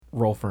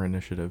Roll for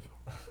initiative.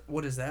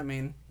 What does that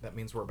mean? That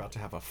means we're about to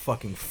have a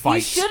fucking fight.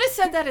 You should have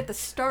said that at the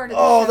start of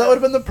the Oh, show. that would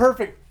have been the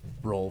perfect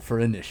roll for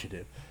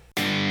initiative.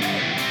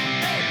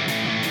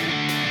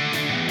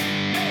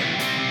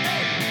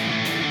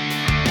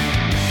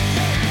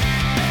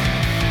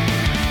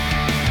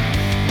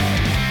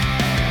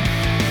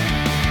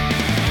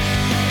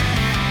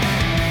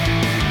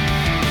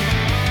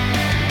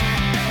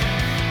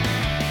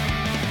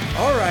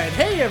 Alright,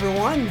 hey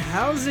everyone,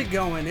 how's it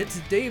going? It's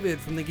David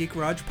from the Geek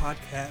Garage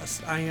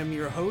Podcast. I am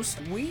your host.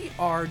 We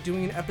are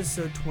doing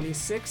episode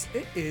 26.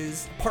 It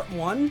is part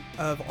 1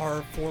 of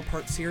our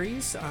 4-part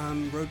series,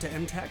 Road to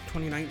MTech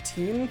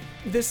 2019.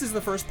 This is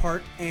the first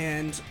part,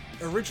 and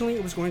originally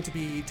it was going to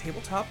be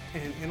tabletop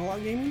and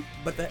analog gaming,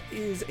 but that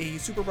is a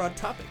super broad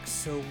topic,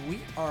 so we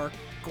are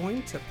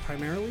going to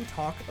primarily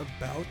talk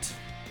about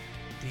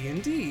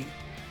D&D,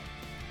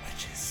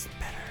 which is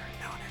better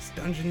known as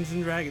Dungeons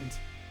 & Dragons.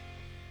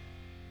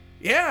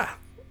 Yeah,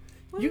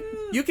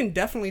 you can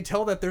definitely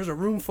tell that there's a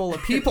room full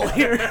of people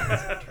here.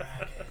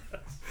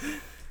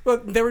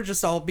 But they were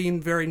just all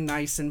being very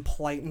nice and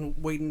polite and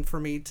waiting for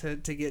me to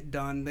get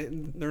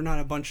done. They're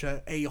not a bunch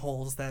of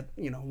a-holes that,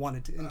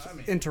 wanted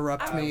to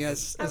interrupt me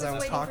as I was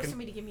waiting talking. for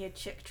somebody to give me a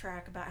chick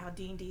track about how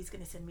D&D is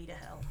going to send me to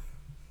hell.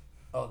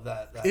 Oh,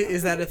 that.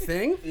 Is that a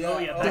thing? Yeah. Oh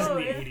yeah, that's in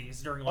the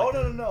 80s during like.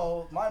 Oh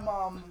no! My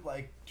mom,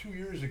 2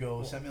 years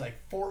ago, sent me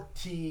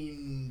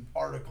 14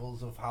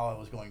 articles of how I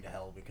was going to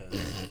hell because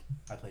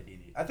I play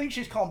D&D. I think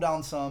she's calmed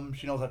down some.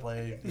 She knows I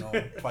play,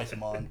 twice a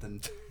month,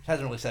 and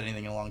hasn't really said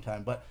anything in a long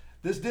time. But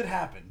this did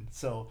happen,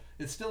 so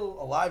it's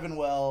still alive and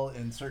well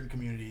in certain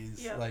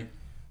communities. Yep.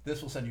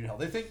 This will send you to hell.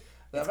 They think.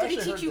 It's going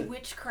to teach you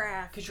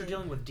witchcraft. Because you're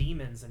dealing with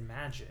demons and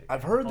magic.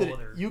 I've heard that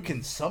other... you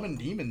can summon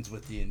demons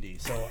with D&D,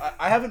 so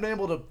I haven't been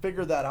able to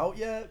figure that out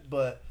yet,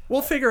 but...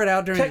 We'll figure it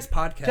out during this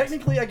podcast.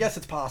 Technically, I guess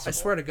it's possible. I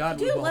swear to God,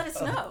 Do let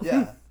us know.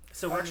 Yeah.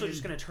 So we're actually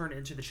just going to turn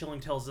into the Chilling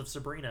Tales of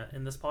Sabrina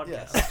in this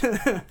podcast.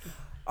 Yes.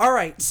 All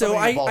right, so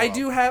Something to I follow.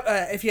 do have,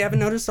 if you haven't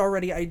noticed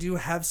already, I do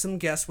have some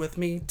guests with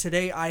me.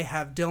 Today I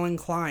have Dylan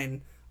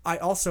Klein. I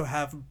also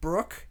have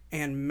Brooke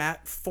and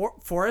Matt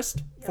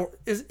Forrest. Yep.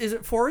 Is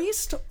it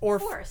Forrest or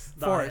Forrest?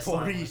 Forrest.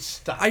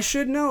 Forrest. I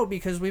should know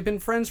because we've been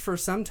friends for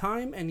some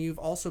time, and you've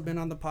also been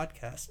on the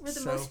podcast. We're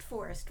the most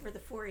forest. We're the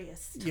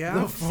forest. Yeah.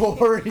 The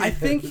Forrest. I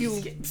think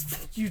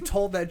you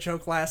told that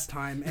joke last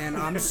time, and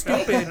I'm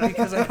stupid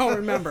because I don't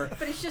remember.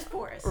 But it's just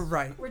forest.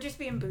 Right. We're just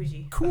being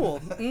bougie.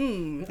 Cool.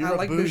 You're I a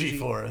like bougie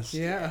Forrest.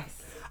 Yeah.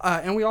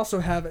 Yes. And we also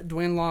have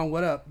Dwayne Long.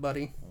 What up,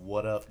 buddy?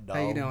 What up, dog?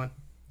 How you doing?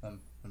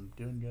 I'm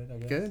doing good, I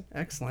guess. Good,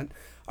 excellent.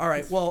 All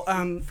right, well,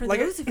 For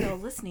those of y'all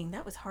listening,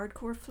 that was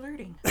hardcore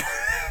flirting.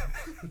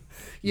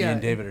 Me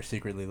and David are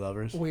secretly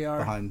lovers. We are.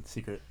 Behind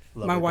secret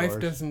lover my wife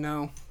doors. doesn't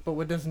know, but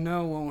what doesn't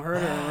know won't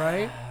hurt her,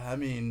 right? I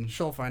mean...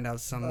 She'll find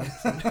out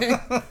someday.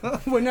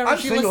 Whenever I'm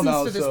she single listens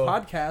now, to this so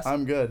podcast.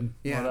 I'm good.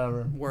 Yeah,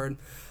 Whatever. word.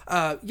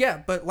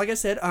 Yeah, but like I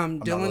said,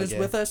 Dylan really is gay.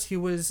 with us. He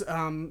was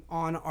on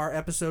our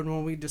episode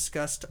when we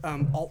discussed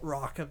alt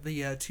rock of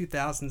the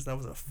 2000s. That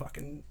was a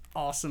fucking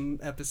awesome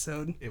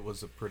episode. It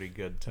was a pretty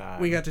good time.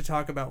 We got to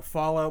talk about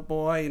Fall Out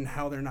Boy and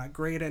how they're not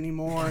great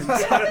anymore, and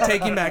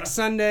Taking Back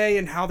Sunday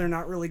and how they're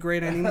not really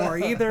great anymore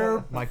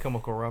either. My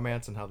Chemical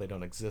Romance and how they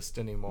don't exist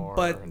anymore.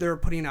 But and- they're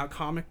putting out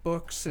comic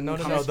books and no.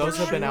 comic Those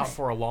have been Sure. out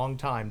for a long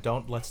time.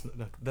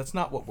 That's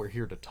not what we're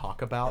here to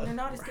talk about. And they're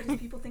not as good as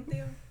people think they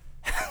are.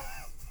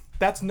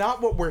 That's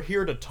not what we're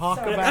here to talk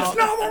Sorry. about. That's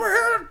not what we're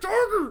here to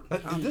talk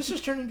about. Did this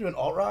just turn into an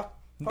alt-rock?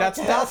 That's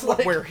podcast?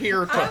 what we're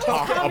here to I was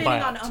talk commenting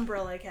about. on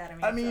Umbrella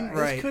Academy. I mean, sorry.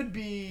 Right. this could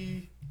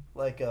be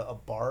like a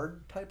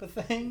bard type of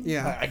thing.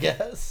 Yeah. I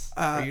guess.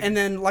 And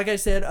then, like I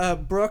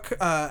said, Brooke,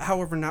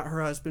 however, not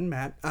her husband,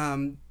 Matt,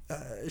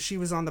 she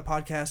was on the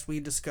podcast.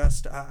 We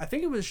discussed, I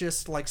think it was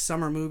just like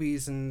summer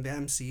movies and the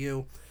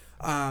MCU.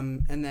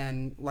 And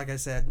then, like I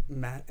said,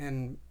 Matt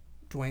and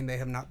Dwayne, they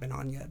have not been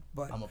on yet.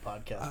 But I'm a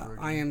podcast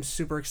virgin. I am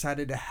super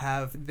excited to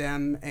have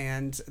them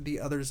and the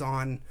others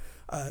on.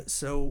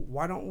 So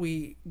why don't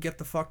we get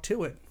the fuck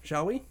to it,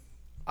 shall we?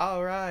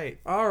 All right.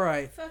 All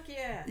right. Fuck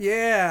yeah.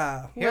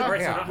 Yeah. Yeah. All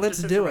right, so I don't have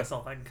Let's to do censor it.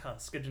 myself. I can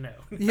cuss. Good to know.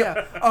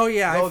 Yeah. Oh,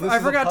 yeah. Oh, this I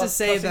is a forgot to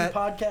say cussing that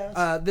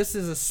podcast? this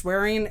is a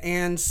swearing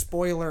and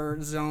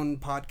spoiler zone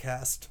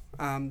podcast.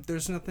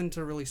 There's nothing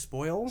to really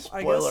spoil,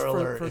 I guess, Spoiler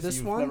alert! for if this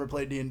you've one. never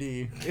played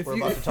D&D, we're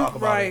you- about to talk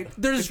about right. it.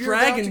 There's If you're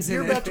about dragons to, in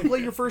you're it. about to play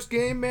your first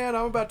game, man.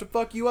 I'm about to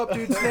fuck you up,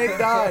 dude. Snape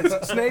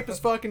dies. Snape is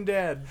fucking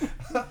dead.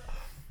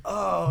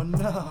 Oh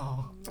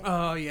no!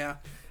 Oh, yeah.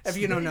 If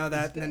you don't Snape know is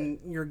that, dead. then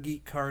your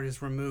geek card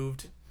is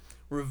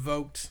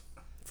revoked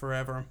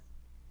forever.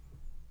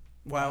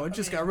 Wow, it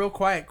just got real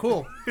quiet.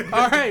 Cool.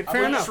 All right,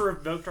 fair We enough. just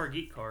revoked our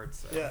geek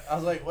cards. So. Yeah, I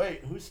was like,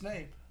 wait, who's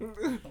Snape?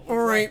 All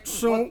right,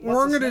 so What's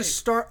we're a gonna snake?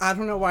 start. I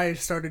don't know why I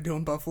started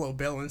doing Buffalo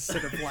Bill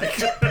instead of like.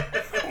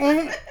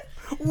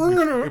 We're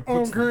gonna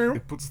okay.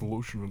 It puts the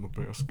lotion in the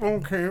basket.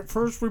 Okay,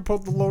 first we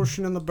put the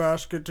lotion in the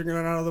basket to get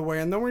it out of the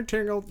way, and then we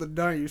take out the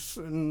dice,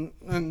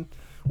 and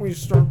we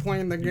start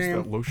playing the Use game.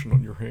 that lotion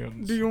on your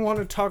hands. Do you want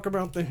to talk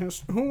about the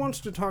who wants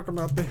to talk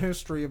about the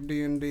history of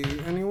D&D?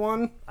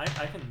 Anyone? I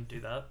can do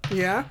that.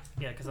 Yeah?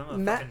 Yeah, because I'm a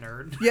Matt- fucking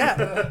nerd.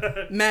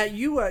 Yeah. Matt,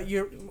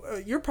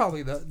 you're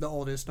probably the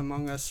oldest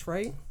among us,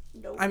 right?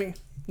 Nope. I mean,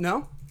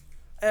 no?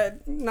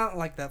 Not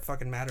like that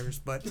fucking matters,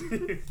 but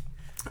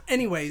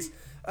anyways,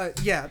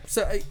 yeah,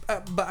 so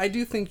but I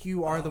do think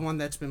you are the one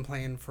that's been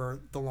playing for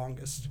the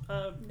longest.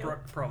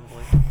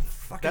 Probably.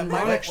 Fucking That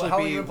might long. actually how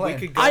long be. you been playing?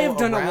 We could go I have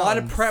done a lot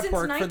of around- prep Since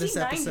work for this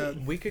 1990.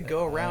 episode. We could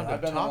go around I've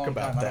and been a talk long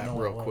about time, I don't that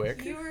know real what it was.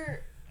 quick. You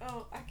were.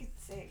 Oh, I could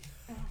say.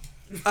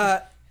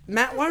 Oh.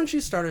 Matt, why don't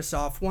you start us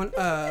off?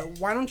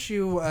 Why don't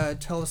you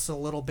tell us a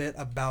little bit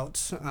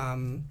about,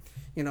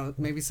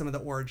 maybe some of the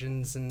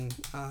origins and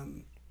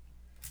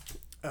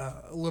a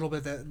little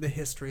bit the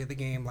history of the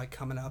game, like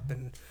coming up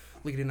and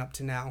leading up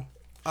to now.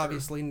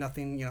 Obviously,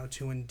 nothing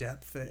too in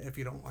depth if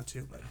you don't want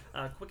to.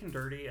 But Quick and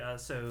dirty.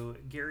 So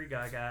Gary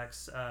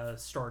Gygax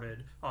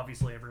started.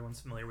 Obviously, everyone's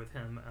familiar with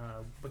him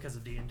because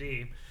of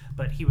D&D,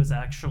 but he was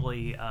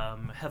actually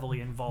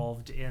heavily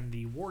involved in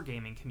the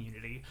wargaming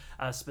community.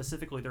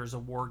 Specifically, there's a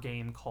war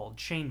game called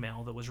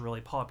Chainmail that was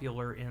really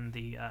popular in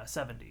the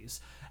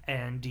 70s,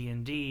 and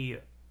D&D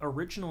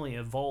originally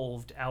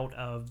evolved out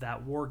of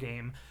that war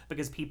game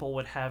because people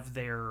would have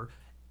their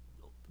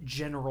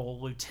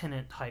general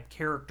lieutenant type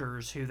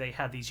characters who they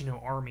had these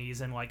armies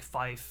and like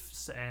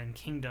fiefs and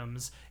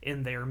kingdoms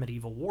in their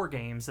medieval war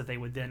games that they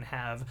would then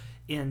have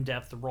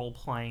in-depth role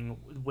playing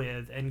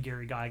with, and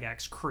Gary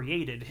Gygax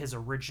created his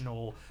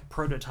original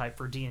prototype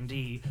for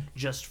D&D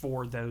just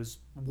for those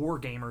war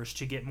gamers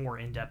to get more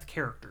in-depth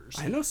characters.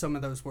 I know some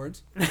of those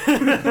words.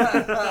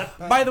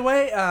 By the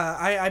way,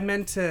 I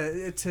meant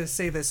to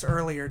say this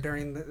earlier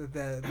during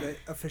the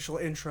official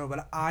intro,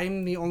 but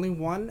I'm the only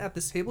one at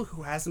this table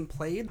who hasn't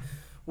played,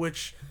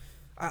 which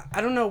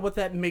I don't know what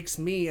that makes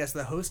me as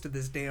the host of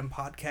this damn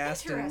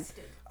podcast.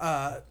 Interested.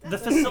 The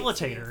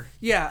facilitator.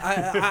 Yeah,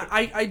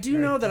 I do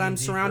know that I'm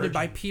D&D surrounded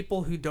by virgin.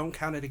 people who don't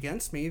count it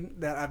against me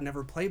that I've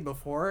never played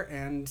before,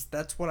 and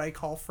that's what I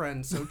call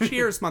friends. So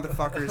cheers,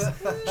 motherfuckers.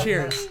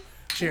 Cheers.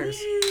 Cheers.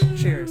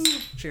 Cheers. There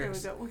we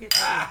Cheers. go. We'll get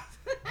to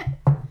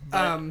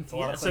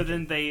Yeah, so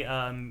then they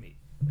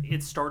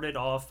it started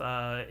off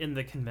in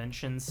the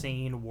convention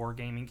scene,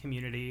 wargaming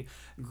community,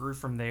 grew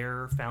from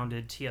there,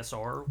 founded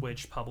TSR,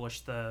 which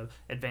published the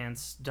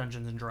Advanced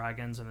Dungeons and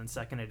Dragons and then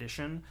second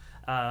edition.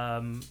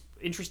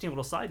 Interesting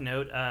little side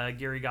note,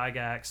 Gary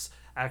Gygax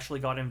actually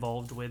got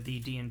involved with the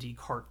D&D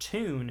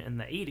cartoon in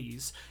the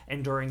 80s,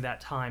 and during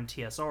that time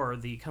TSR,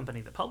 the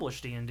company that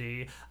published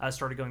D&D,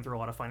 started going through a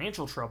lot of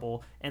financial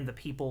trouble, and the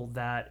people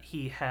that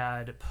he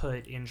had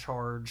put in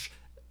charge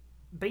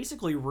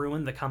basically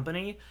ruined the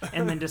company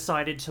and then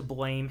decided to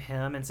blame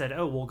him and said,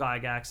 oh, well,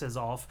 Gygax is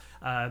off,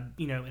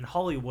 in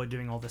Hollywood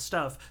doing all this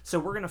stuff, so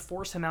we're going to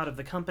force him out of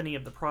the company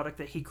of the product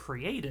that he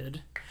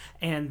created,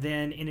 and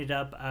then ended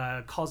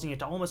up causing it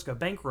to almost go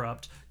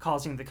bankrupt,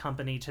 causing the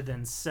company to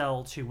then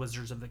sell to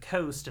Wizards of the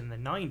Coast in the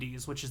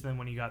 90s, which is then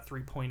when you got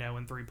 3.0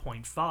 and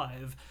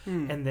 3.5,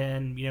 and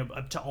then,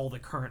 up to all the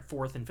current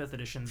 4th and 5th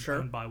editions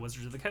owned by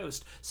Wizards of the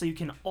Coast. So you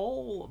can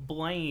all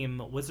blame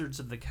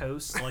Wizards of the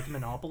Coast, like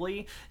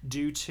Monopoly,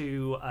 due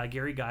to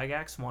Gary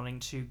Gygax wanting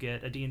to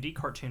get a D&D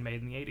cartoon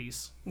made in the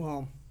 80s.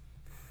 Well,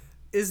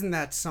 isn't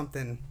that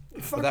something?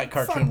 Fuck that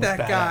cartoon fuck was that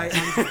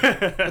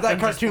guy. But that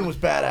cartoon was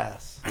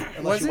badass.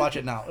 Unless Was you it? watch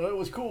it now. It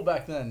was cool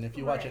back then. If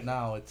you watch Right. it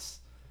now,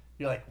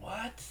 you're like,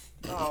 what?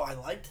 Oh, I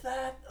liked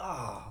that?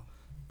 Ah.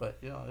 But,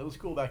 it was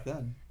cool back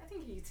then. I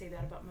think you could say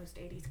that about most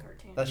 80s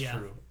cartoons. That's Yeah.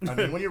 true. I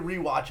mean, when you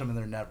rewatch them, and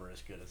they're never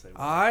as good as they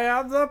were. I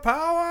have the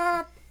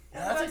power.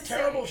 Yeah, that's a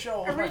terrible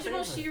show. It was my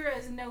Original favorite. She-Ra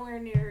is nowhere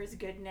near as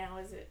good now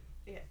as it.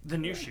 Yeah. The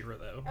new She-Ra,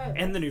 though, Oh,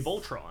 and the new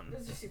Voltron.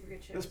 Those are super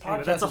good shows. This Anyway,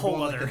 podcast that's a is whole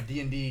going other- like a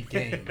D&D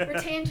game. We're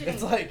tangenting.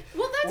 It's like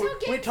well, that's how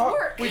games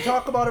work. we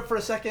talk about it for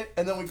a second,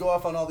 and then we go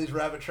off on all these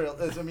rabbit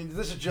trails. I mean,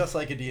 this is just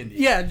like a D&D.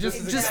 Yeah, just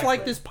Exactly.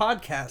 like this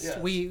podcast. Yes.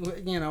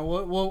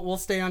 We'll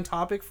stay on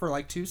topic for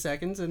like 2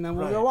 seconds and then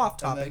we'll Right. go off And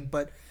topic. then-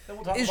 But Then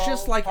we'll talk it's about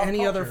just like pop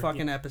any other culture.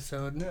 fucking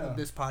episode Yeah. of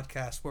this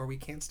podcast where we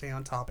can't stay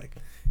on topic.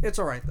 It's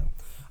all right though.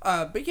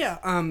 But yeah,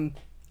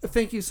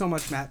 thank you so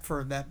much, Matt,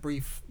 for that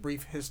brief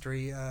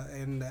history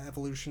and the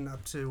evolution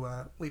up to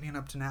leading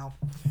up to now.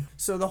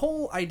 So the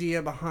whole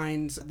idea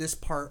behind this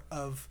part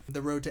of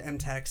the Road to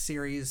MTAC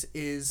series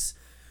is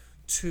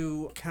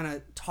to kind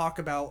of talk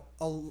about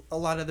a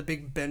lot of the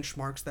big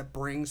benchmarks that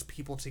brings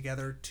people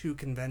together to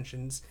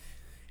conventions.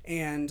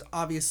 And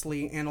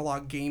obviously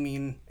analog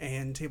gaming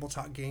and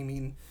tabletop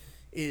gaming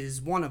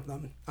is one of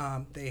them.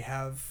 They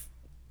have,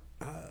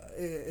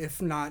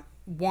 if not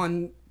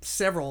one,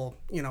 several,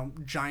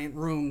 giant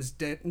rooms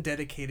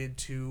dedicated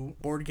to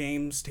board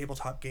games,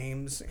 tabletop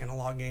games,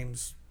 analog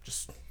games,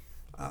 just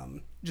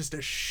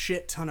a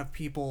shit ton of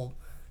people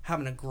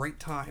having a great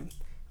time.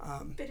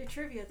 Bit of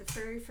trivia: the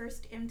very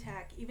first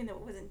MTAC, even though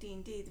it wasn't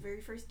D&D, the very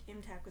first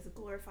MTAC was a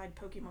glorified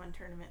Pokemon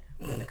tournament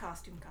with a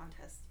costume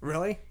contest.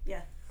 Really?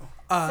 Yeah.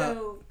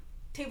 So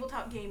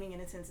tabletop gaming,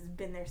 in a sense, has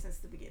been there since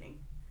the beginning.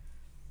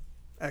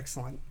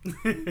 Excellent.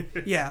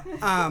 Yeah.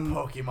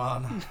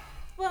 Pokemon.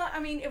 Well, I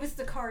mean, it was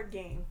the card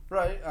game,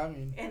 Right. I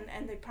mean,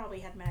 and they probably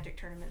had Magic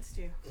tournaments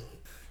too.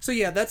 So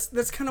yeah,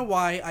 that's kind of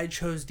why I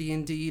chose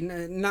D&D,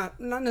 not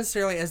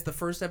necessarily as the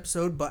first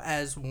episode, but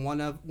as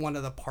one of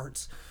the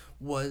parts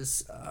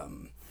was,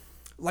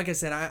 like I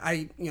said,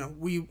 I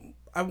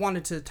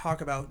wanted to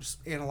talk about just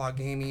analog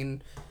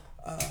gaming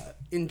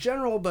in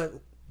general, but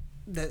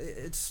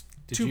it's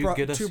Did too you broad.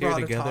 get us too here broad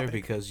a together topic.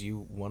 because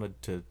you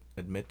wanted to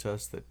admit to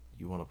us that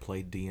you want to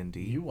play D&D?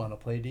 you want to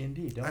play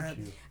D&D, don't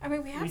you? I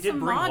mean, we have We some did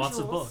bring modules. lots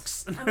of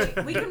books. I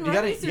mean, we can You run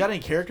got any? these You got any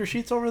character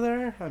sheets over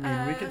there? I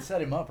mean, we Uh, can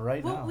set him up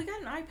right Well, now. we got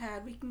an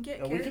iPad. We can get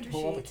Yeah, we character can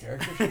pull up a sheets.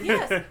 character sheet.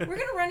 Yes, we're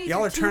gonna run these. Y'all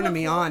through are turning Tomb of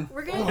me Hor- on.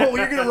 We're gonna. Oh,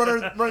 you're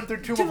gonna run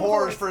through Tomb of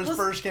Horrors for his Well,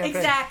 first campaign.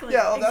 Exactly.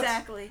 Yeah, well, that's,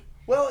 exactly.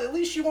 Well, at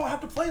least you won't have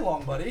to play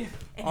long, buddy.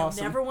 And Awesome.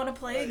 you'll never want to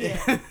play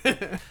again.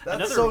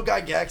 That's so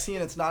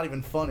Gygaxian, it's not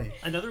even funny.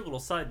 Another little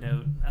side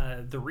note,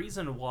 the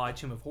reason why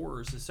Tomb of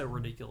Horrors is so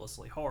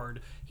ridiculously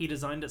hard, he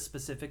designed it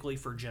specifically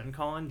for Gen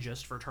Con,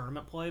 just for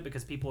tournament play,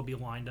 because people would be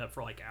lined up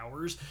for like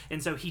hours,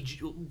 and so he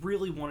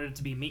really wanted it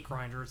to be meat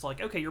grinder. It's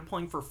like, okay, you're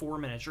playing for 4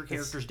 minutes, your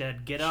character's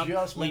dead, get up,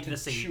 just meant leave to the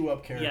seat. chew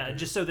up Yeah, characters.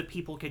 just so that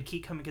people could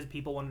keep coming, because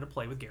people wanted to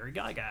play with Gary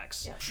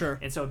Gygax. Yeah. Sure.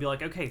 And so it'd be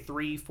like, okay,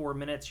 3-4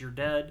 minutes, you're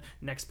dead,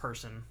 next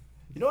person.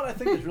 You know what I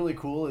think is really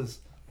cool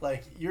is,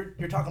 like, you're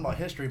talking about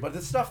history, but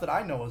it's stuff that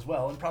I know as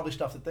well, and probably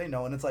stuff that they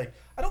know, and it's like,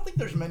 I don't think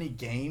there's many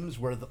games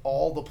where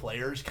all the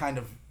players kind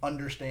of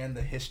understand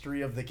the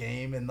history of the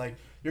game, and, like,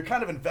 you're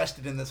kind of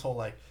invested in this whole,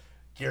 like,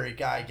 Gary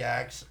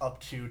Gygax up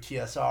to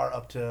TSR,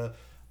 up to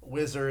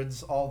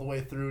Wizards, all the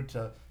way through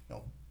to,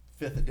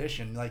 5th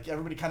edition. Like,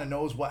 everybody kind of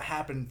knows what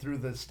happened through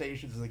the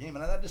stations of the game,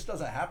 and that just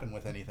doesn't happen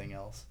with anything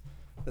else.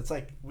 It's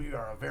like we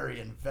are a very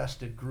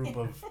invested group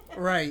of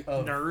Right.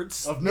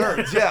 Nerds. Of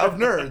nerds, yeah, of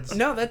nerds.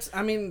 No,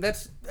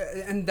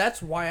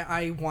 that's why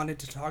I wanted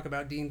to talk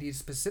about D&D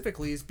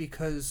specifically, is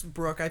because,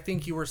 Brooke, I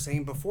think you were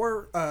saying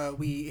before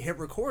we hit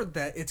record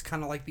that it's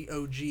kind of like the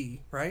OG,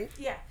 right?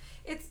 Yeah.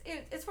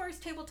 As far as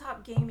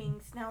tabletop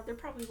gaming, now there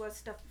probably was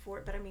stuff before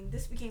it, but I mean,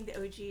 this became the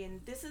OG,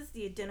 and this is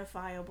the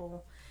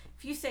identifiable.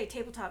 If you say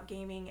tabletop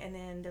gaming, and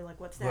then they're like,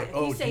 "What's that?" Like, if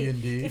oh, you say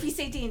D&D. If you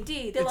say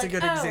D&D, they're It's a like,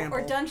 good "Oh," example.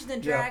 or Dungeons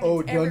and Yeah. Dragons.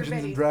 Oh, Dungeons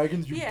everybody- and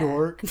Dragons, you yeah.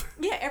 dork.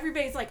 Yeah,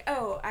 everybody's like,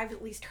 "Oh, I've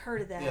at least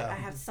heard of that. Yeah. I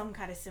have some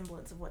kind of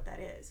semblance of what that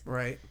is."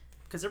 Right.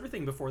 Because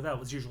everything before that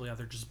was usually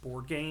either just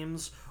board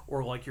games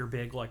or like your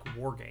big like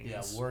war games.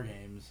 Yeah, war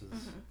games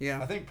is.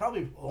 Yeah. I think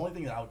probably the only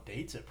thing that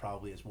outdates it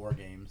probably is war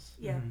games.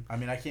 Yeah. I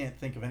mean, I can't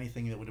think of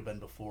anything that would have been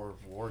before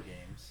war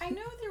games. I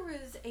know there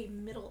was a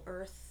Middle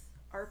Earth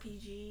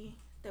RPG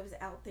that was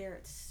out there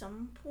at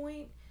some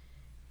point,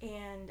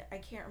 and I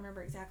can't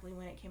remember exactly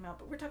when it came out,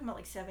 but we're talking about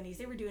like 70s.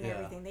 They were doing Yeah.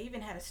 everything. They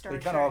even had a Star They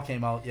Trek. kind of all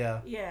came out,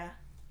 yeah. Yeah.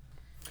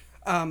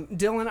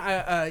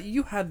 Dylan,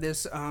 you had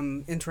this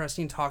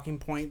interesting talking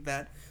point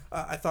that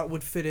I thought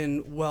would fit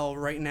in well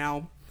right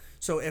now.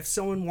 So if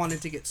someone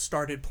wanted to get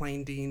started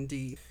playing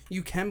D&D,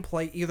 you can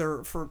play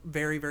either for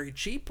very, very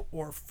cheap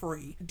or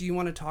free. Do you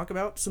want to talk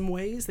about some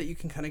ways that you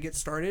can kind of get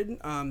started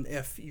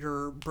if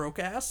you're broke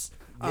ass?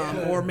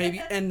 Or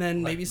maybe, and then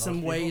Like maybe most some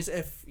people. ways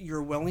if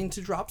you're willing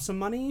to drop some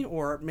money,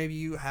 or maybe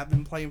you have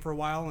been playing for a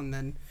while and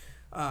then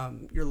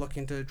you're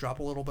looking to drop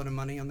a little bit of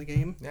money on the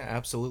game. Yeah,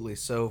 absolutely.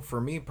 So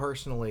for me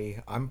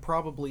personally, I'm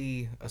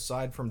probably,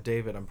 aside from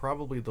David, I'm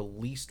probably the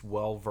least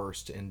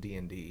well-versed in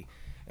D&D.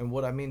 And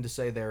what I mean to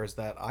say there is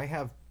that I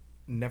have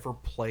never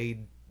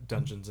played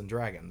Dungeons and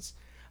Dragons.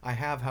 I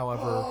have,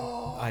 however,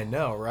 I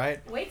know, right?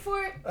 Wait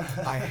for it.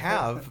 I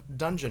have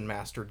dungeon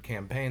mastered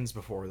campaigns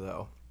before,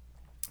 though.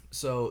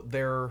 So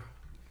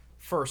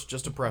first,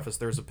 just to preface,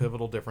 there's a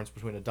pivotal difference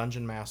between a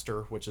dungeon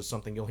master, which is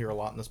something you'll hear a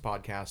lot in this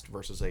podcast,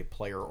 versus a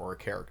player or a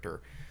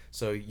character.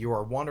 So you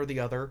are one or the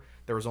other.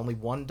 There is only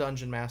one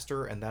dungeon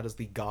master, and that is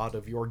the god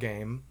of your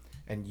game,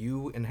 and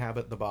you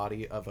inhabit the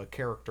body of a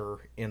character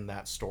in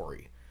that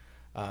story,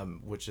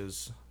 which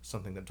is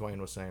something that Dwayne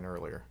was saying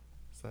earlier.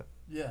 Is that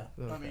Yeah,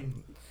 I okay?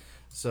 mean,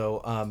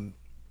 So,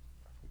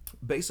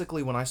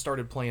 basically, when I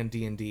started playing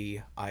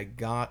D&D, I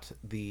got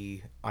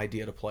the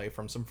idea to play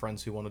from some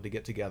friends who wanted to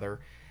get together,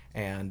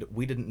 and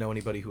we didn't know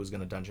anybody who was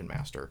going to dungeon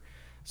master.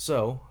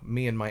 So,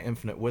 me and my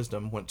infinite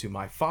wisdom went to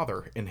my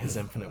father in his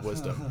infinite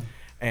wisdom,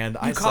 and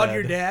I called said,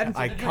 your dad?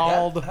 I Did your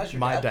called dad- has your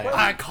my dad dad. played?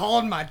 I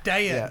called my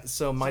dad. Yeah,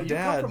 so my you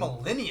dad. come from a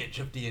lineage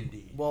of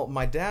D&D. Well,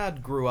 my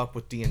dad grew up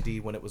with D&D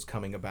when it was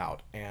coming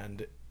about,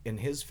 and in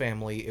his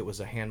family, it was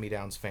a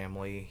hand-me-downs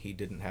family. He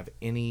didn't have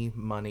any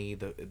money.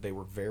 They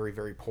were very,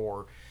 very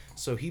poor.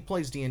 So he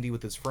plays D&D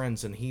with his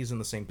friends, and he's in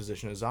the same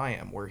position as I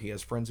am, where he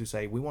has friends who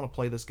say, we want to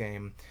play this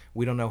game.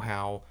 We don't know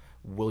how.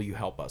 Will you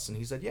help us? And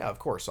he said, yeah, of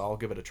course. I'll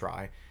give it a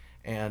try.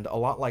 And a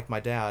lot like my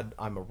dad,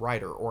 I'm a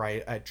writer, or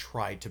I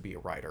tried to be a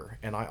writer.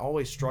 And I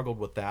always struggled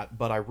with that,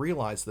 but I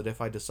realized that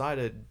if I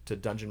decided to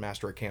dungeon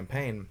master a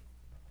campaign,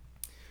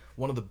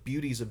 one of the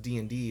beauties of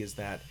D&D is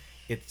that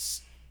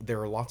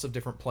there are lots of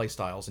different play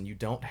styles, and you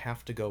don't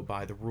have to go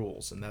by the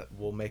rules, and that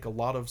will make a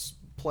lot of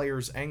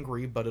players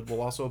angry, but it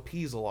will also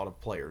appease a lot of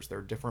players. There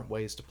are different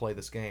ways to play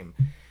this game,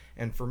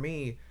 and for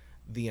me,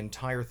 the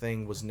entire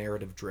thing was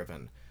narrative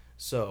driven.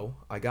 So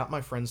I got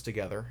my friends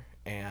together,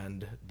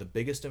 and the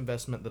biggest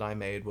investment that I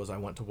made was I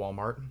went to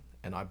Walmart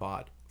and I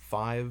bought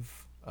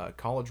 5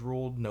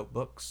 college-ruled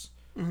notebooks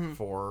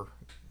for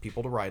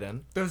people to write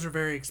in. Those are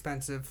very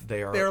expensive.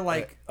 They're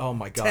like oh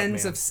my god,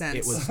 tens man. of cents.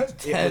 It was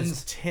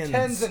tens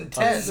and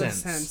tens of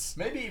cents.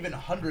 Maybe even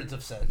hundreds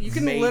of cents. You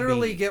can Maybe.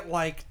 literally get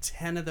like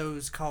 10 of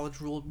those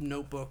college-ruled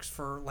notebooks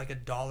for like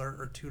 $1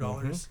 or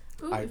 $2.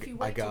 Ooh, if you I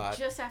wait till got-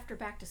 just after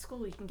back to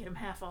school, you can get them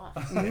half off.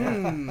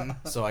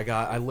 So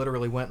I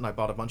literally went and I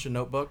bought a bunch of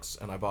notebooks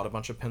and I bought a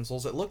bunch of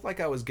pencils. It looked like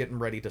I was getting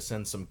ready to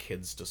send some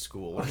kids to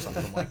school or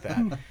something like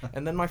that.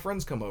 And then my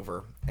friends come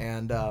over,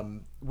 and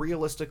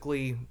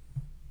realistically,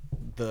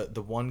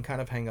 the one kind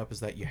of hang up is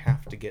that you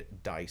have to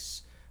get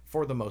dice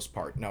for the most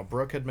part. Now,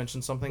 Brooke had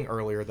mentioned something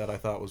earlier that I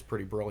thought was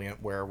pretty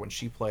brilliant, where when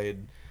she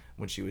played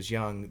when she was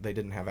young, they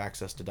didn't have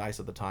access to dice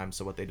at the time,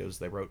 so what they did is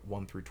they wrote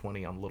 1 through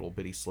 20 on little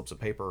bitty slips of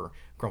paper,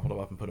 crumpled them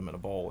up and put them in a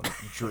bowl, and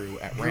drew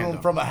at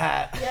random. From a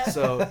hat. Yeah.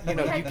 So, you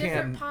know, we had you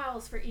different can...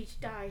 piles for each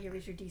die. Here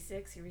was your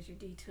D6, here was your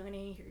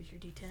D20, here was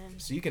your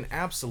D10. So you can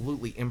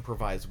absolutely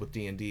improvise with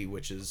D&D,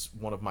 which is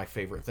one of my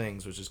favorite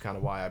things, which is kind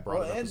of why I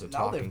brought it up as a and now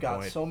talking they've got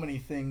point. so many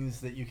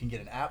things that you can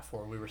get an app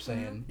for. We were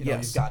saying, you know,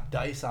 Yes. you've got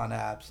dice on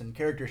apps and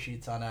character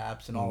sheets on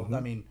apps and all. I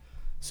mean,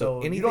 so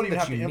anything you don't even that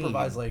have to you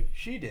improvise need- like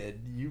she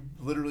did. You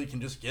literally can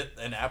just get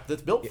an app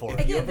that's built for If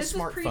it. you Again, have a this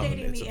was smartphone, predating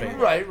it's the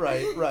available.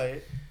 internet.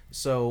 Right.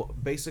 So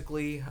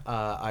basically,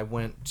 I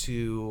went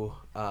to,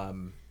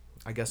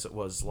 I guess it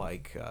was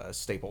like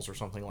Staples or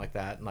something like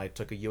that, and I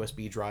took a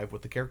USB drive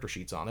with the character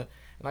sheets on it,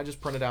 and I just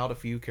printed out a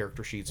few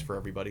character sheets for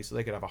everybody so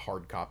they could have a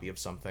hard copy of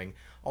something,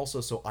 also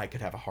so I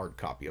could have a hard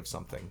copy of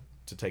something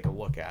to take a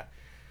look at.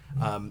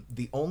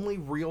 The only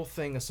real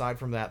thing aside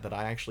from that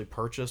I actually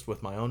purchased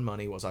with my own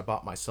money was I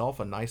bought myself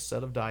a nice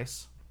set of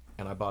dice,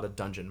 and I bought a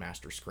Dungeon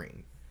Master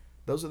screen.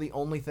 Those are the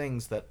only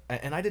things that,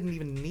 and I didn't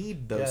even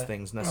need those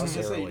things I was gonna say,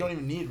 necessarily. you don't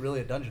even need really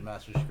a Dungeon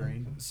Master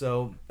screen.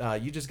 So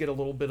you just get a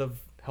little bit of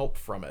help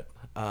from it.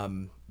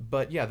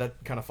 But yeah,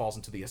 that kind of falls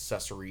into the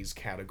accessories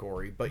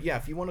category. But yeah,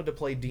 if you wanted to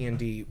play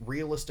D&D,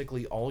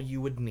 realistically, all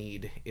you would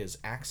need is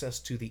access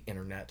to the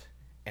internet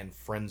and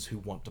friends who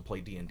want to play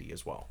D&D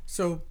as well.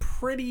 So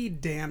pretty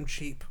damn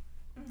cheap.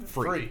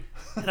 Free.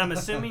 And I'm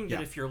assuming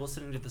that if you're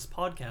listening to this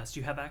podcast,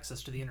 you have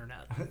access to the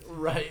internet.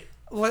 Right.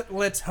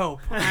 Let's hope.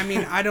 I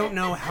mean, I don't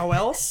know how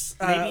else.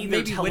 Maybe they're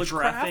maybe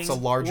telegraphing. It's a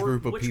large Or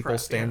group of people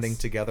witchcraft, standing yes.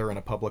 together in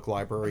a public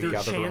library, They're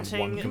gathered around one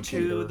chanting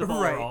computer. to the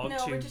Right. Balrog.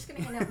 No, we're just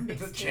gonna hang out and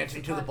mix tapes Chanting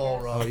and to the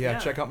podcasts. Balrog. Oh yeah, Yeah.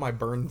 check out my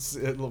Burns,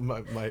 my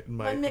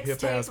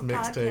hip ass mixtape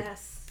mixtape.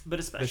 podcasts. But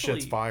The shit's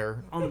especially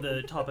fire. on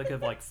the topic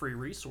of like free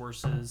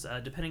resources,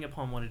 depending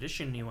upon what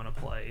edition you want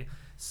to play.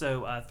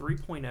 So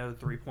 3.0,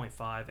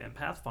 3.5, and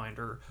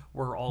Pathfinder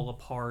were all a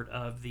part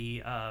of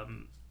the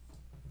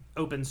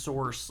open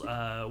source,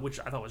 which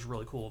I thought was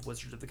really cool, of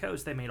Wizards of the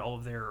Coast. They made all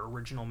of their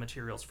original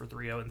materials for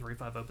 3.0 and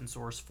 3.5 open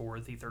source for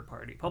the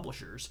third-party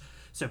publishers.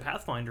 So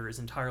Pathfinder is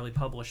entirely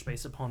published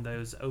based upon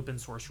those open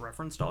source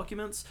reference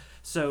documents.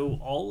 So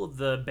all of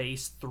the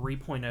base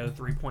 3.0,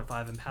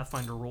 3.5, and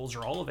Pathfinder rules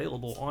are all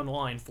available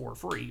online for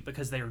free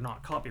because they are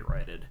not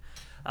copyrighted.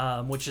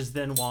 Which is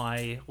then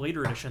why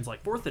later editions,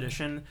 like 4th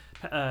edition,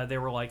 they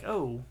were like,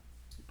 oh,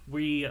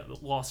 we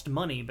lost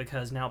money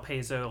because now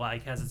Paizo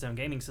has its own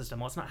gaming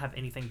system. Let's not have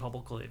anything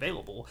publicly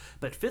available.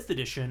 But 5th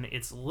edition,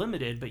 it's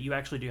limited, but you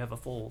actually do have a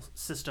full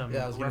system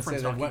Yeah, I was going to say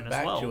reference they document went as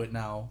back well. to it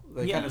now.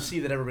 They Yeah. kind of see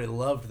that everybody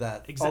loved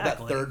that, all that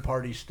Exactly.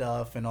 third-party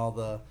stuff and all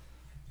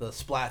the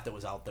splat that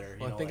was out there.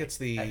 Well, I think it's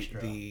the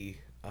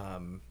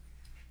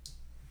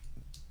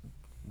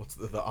what's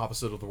the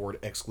opposite of the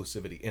word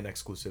exclusivity?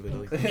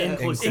 Inexclusivity.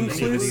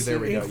 Inclusivity. There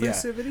we go.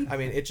 Inclusivity? Yeah. I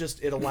mean,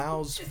 it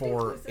allows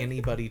for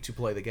anybody to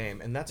play the game,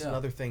 and that's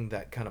another thing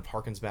that kind of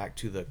harkens back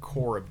to the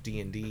core of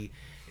D&D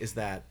is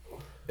that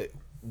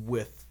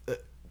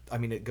I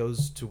mean, it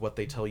goes to what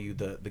they tell you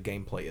the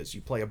gameplay is.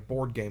 You play a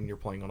board game, you're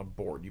playing on a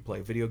board. You play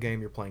a video game,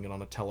 you're playing it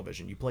on a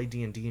television. You play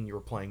D&D, and you're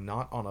playing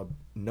not on a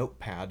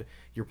notepad.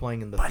 You're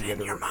playing in the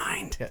theater. in your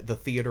mind. The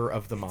theater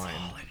of the mind.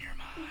 all in your mind.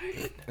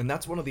 And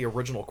that's one of the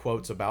original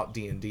quotes about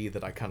D&D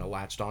that I kind of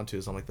latched onto.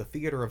 Is I'm like, the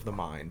theater of the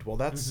mind. Well,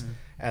 that's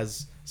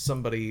as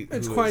somebody who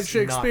It's quite is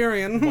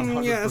Shakespearean. not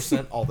 100% Yes.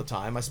 all the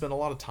time. I spend a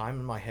lot of time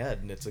in my head,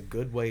 and it's a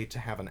good way to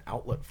have an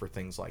outlet for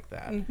things like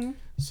that.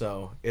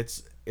 So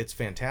it's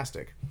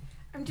fantastic.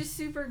 I'm just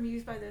super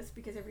amused by this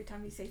because every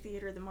time you say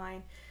theater of the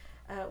mind,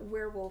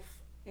 werewolf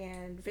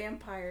and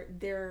vampire,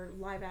 their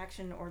live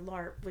action or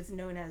LARP was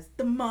known as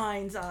the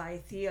Mind's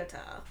Eye Theater.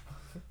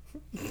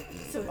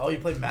 So Oh, you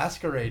played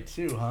Masquerade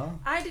too, huh?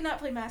 I did not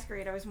play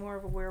Masquerade. I was more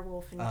of a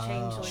werewolf and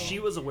changeling. She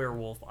was a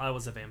werewolf. I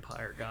was a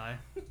vampire guy.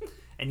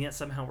 And yet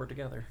somehow we're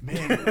together.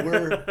 Man,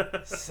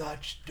 we're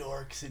such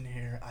dorks in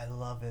here. I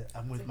love it.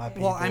 I'm with my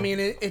people. Well, I mean,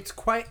 it's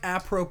quite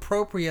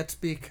appropriate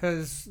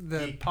because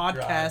the Geek podcast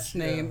Garage,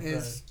 name yeah,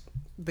 is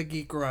the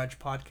Geek Garage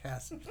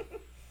Podcast.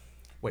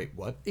 Wait,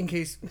 what? In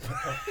case.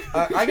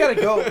 I gotta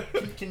go.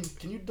 Can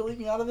you delete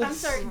me out of this? I'm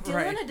sorry, Dylan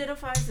Right.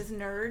 identifies as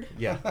nerd,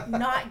 Yeah.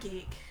 not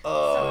geek.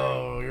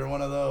 Oh, you're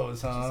one of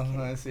those, huh?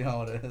 I see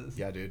how it is.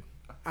 Yeah, dude.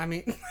 I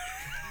mean,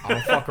 I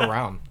don't fuck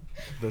around.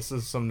 This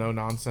is some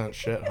no-nonsense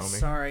shit, homie.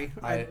 sorry.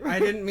 I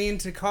didn't mean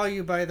to call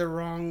you by the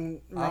wrong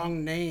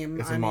name.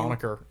 It's I a mean,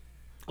 moniker.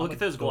 Look at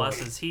those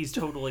glasses. He's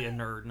totally a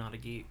nerd, not a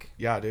geek.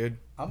 Yeah, dude.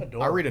 I'm a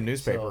dork. I read a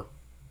newspaper.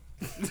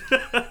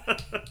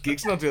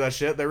 Geeks don't do that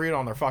shit. They read it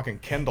on their fucking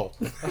Kindle.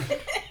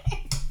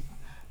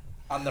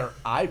 On their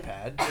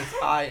iPad, it's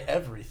I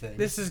everything.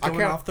 This is I going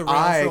can't, off the rails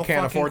I real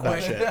can't fucking afford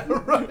that quick.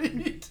 shit.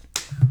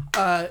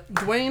 right.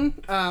 Dwayne,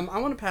 I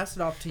want to pass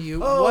it off to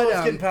you. Oh, what,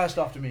 it's getting passed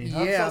off to me.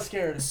 yeah. I'm so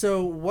scared.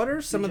 So, what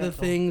are some Be of the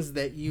gentle. things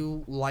that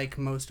you like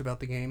most about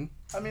the game?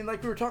 I mean,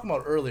 like we were talking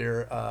about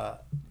earlier,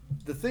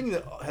 the thing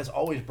that has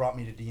always brought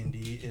me to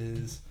D&D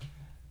is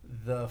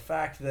the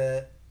fact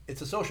that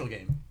it's a social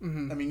game.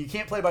 Mm-hmm. I mean, you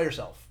can't play by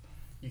yourself.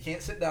 You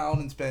can't sit down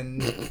and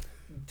spend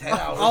 10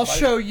 hours. I'll by-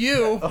 show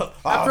you.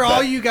 After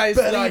all you guys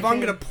bet leave, I I'm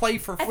can. going to play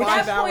for At 5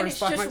 that hours point, it's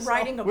by just myself.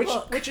 writing a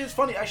book. Which is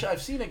funny. Actually,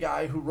 I've seen a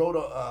guy who wrote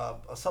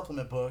a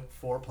supplement book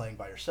for playing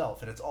by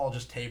yourself, and it's all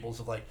just tables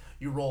of like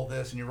you roll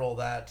this and you roll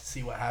that to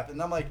see what happens.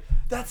 And I'm like,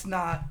 that's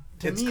not.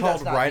 To It's me, called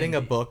that's not writing a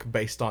D&D. book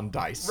based on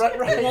dice. Right,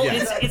 right. Well,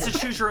 Yeah. it's a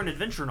choose your own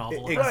adventure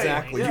novel.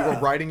 Exactly. yeah. You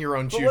were writing your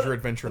own But choose what- your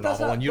adventure but that's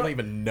novel, not- and you don't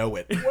but- even know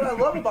it. What I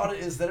love about it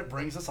is that it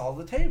brings us all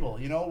to the table.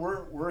 You know,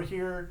 we're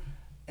here,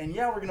 and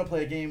yeah, we're gonna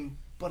play a game,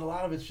 but a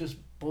lot of it's just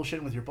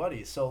bullshitting with your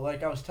buddies. So,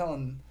 like I was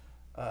telling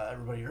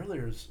everybody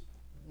earlier, is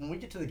when we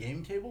get to the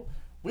game table,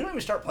 we don't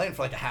even start playing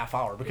for like a half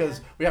hour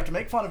because we have to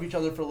make fun of each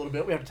other for a little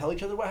bit. We have to tell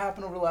each other what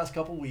happened over the last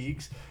couple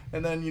weeks,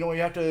 and then we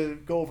have to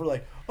go over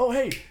like, oh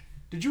hey.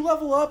 Did you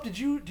level up? Did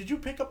you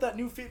pick up that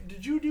new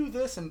did you do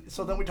this? And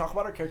so then we talk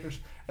about our characters,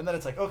 and then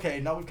it's like, okay,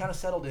 now we've kind of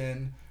settled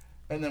in,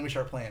 and then we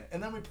start playing.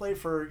 And then we play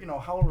for,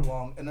 however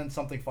long, and then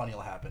something funny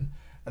will happen.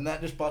 And that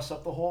just busts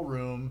up the whole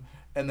room,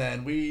 and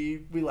then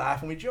we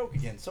laugh and we joke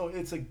again. So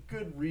it's a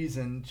good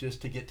reason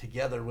just to get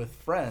together with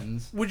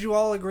friends. Would you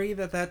all agree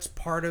that that's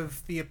part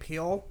of the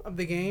appeal of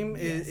the game?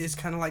 Is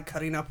kind of like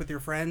cutting up with your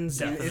friends?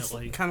 Definitely.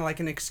 And it's kind of like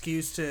an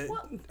excuse to,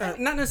 Well,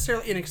 not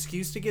necessarily an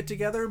excuse to get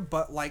together,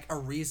 but like a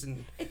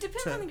reason. It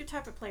depends to- on your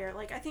type of player.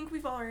 Like, I think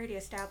we've already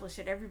established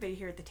that everybody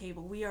here at the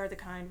table, we are the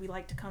kind, we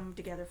like to come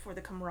together for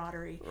the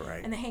camaraderie.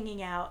 Right. And the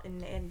hanging out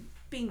and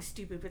being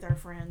stupid with our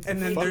friends.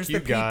 And then Fuck there's you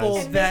the guys. people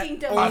And that making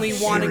dumb only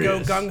decisions. want to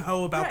go Serious.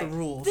 gung-ho about the Right.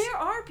 rules. There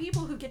are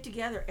people who get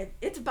together and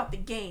it's about the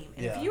game.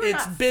 And Yeah. if you are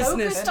It's not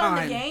business focused on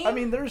the time. game, I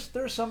mean, there's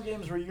some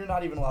games where you're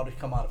not even allowed to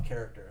come out of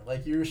character.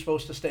 Like, you're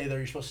supposed to stay there.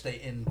 You're supposed to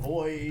stay in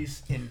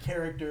voice, in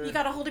character. you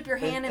got to hold up your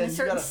hand in And a you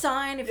certain gotta-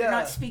 sign if you're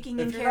not speaking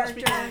in if you're character.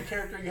 not speaking in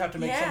character, you have to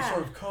make some Yeah.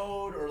 sort of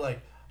code or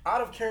like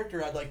out of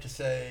character. I'd like to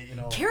say,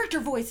 Character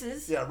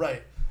voices. Yeah,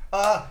 right.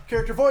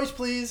 Character voice,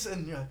 please.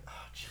 And you're like, oh,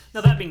 geez.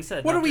 Now that being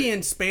said, What not are we to-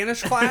 in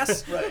Spanish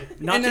class?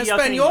 Right. Not en to yuck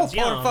español, anyone's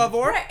por yum.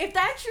 favor. Right. If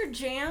that's your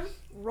jam,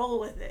 roll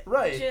with it.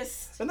 Right.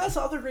 Just And that's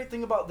the other great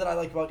thing that I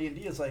like about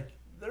D&D is like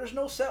there's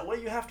no set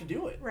way you have to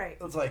do it. Right.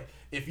 It's like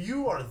if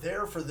you are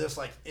there for this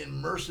like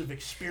immersive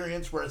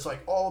experience where it's like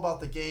all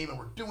about the game and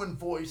we're doing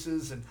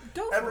voices and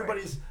Go for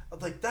everybody's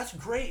like that's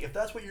great. If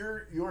that's what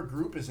your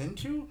group is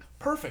into,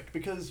 perfect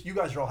because you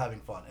guys are all having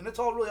fun. And it's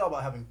all really all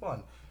about having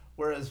fun.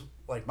 Whereas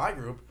like my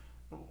group,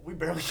 we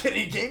barely get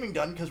any gaming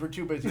done because we're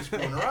too busy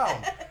screwing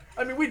around.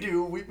 I mean, we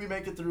do. We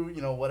make it through,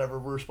 whatever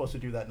we're supposed to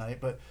do that night,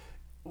 but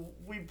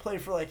we play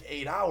for like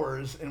 8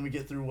 hours and we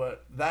get through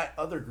what that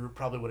other group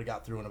probably would have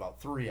got through in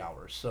about 3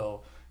 hours.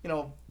 So,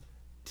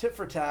 tit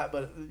for tat,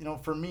 but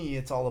for me,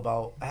 it's all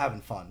about having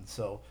fun.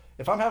 So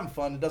if I'm having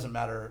fun, it doesn't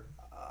matter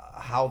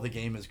how the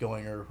game is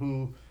going or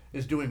who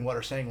is doing what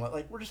or saying what.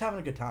 Like, we're just having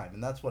a good time,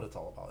 and that's what it's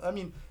all about. I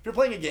mean, if you're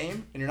playing a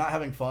game and you're not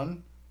having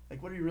fun,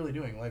 like, what are you really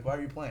doing? Like, why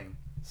are you playing?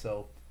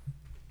 So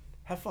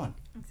have fun.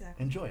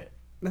 exactly. Enjoy it.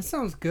 That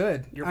sounds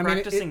good. You're I mean,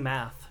 practicing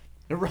math.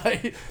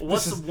 Right?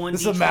 What's this is, 1d20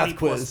 this is a math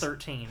plus quiz.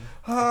 13?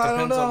 I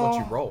don't Depends on what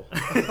you know. roll.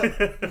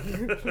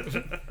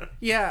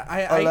 Yeah,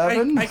 I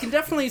 11? can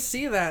definitely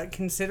see that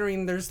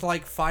considering there's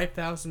like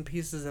 5,000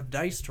 pieces of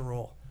dice to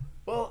roll.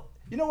 Well,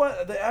 you know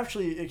what? They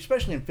actually,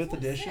 especially in 5th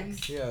edition,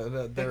 Yeah, in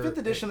 5th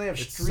edition they have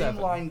it's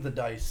streamlined the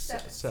dice,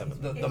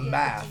 Seven. the Yeah,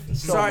 math yeah.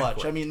 so Sorry.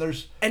 much. I mean,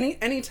 there's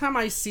Anytime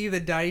I see the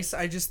dice,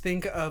 I just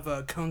think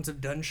of Cones of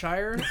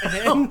Dunshire,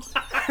 and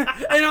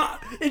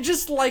it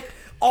just like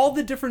all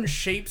the different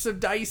shapes of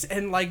dice,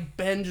 and like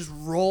Ben just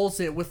rolls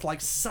it with like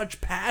such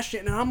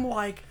passion, and I'm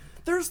like,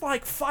 there's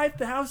like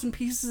 5,000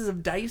 pieces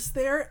of dice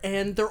there,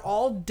 and they're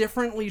all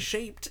differently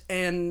shaped,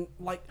 and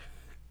like.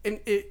 And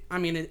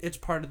it's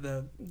part of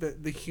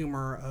the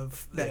humor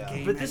of that Yeah.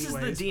 game. But this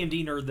anyways. is the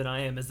D&D nerd that I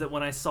am, is that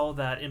when I saw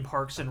that in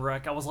Parks and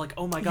Rec, I was like,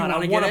 oh my god, I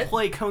wanna want get to it?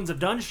 play Cones of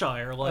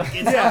Dunshire. Like,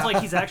 it sounds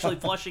like he's actually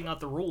fleshing out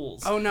the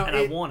rules. Oh, no, and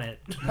I want it.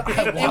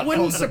 It wouldn't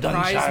Cones of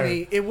surprise Dunshire.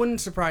 me. It wouldn't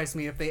surprise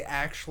me if they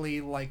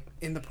actually, like,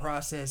 in the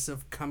process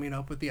of coming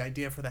up with the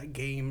idea for that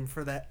game,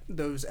 for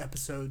those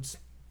episodes,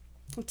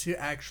 to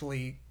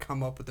actually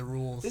come up with the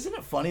rules. Isn't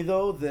it funny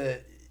though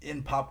that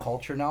in pop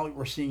culture now,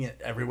 we're seeing it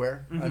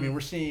everywhere. I mean,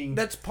 we're seeing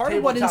That's part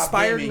of what tabletop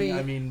inspired gaming, me.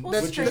 I mean, Well,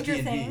 which is Stranger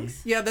D&D.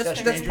 Things. Yeah, that's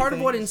Stranger part of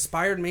what Things.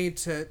 inspired me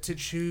to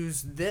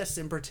choose this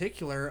in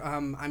particular. I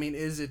memean,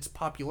 is its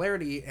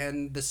popularity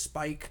and the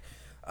spike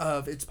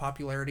of its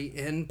popularity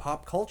in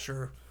pop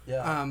culture.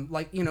 Yeah.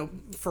 Like, you know,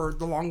 for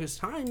the longest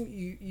time,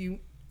 you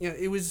know,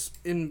 it was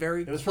in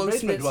very It was for close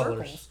basement knit dwellers.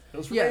 circles. It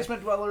was for Yeah.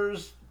 basement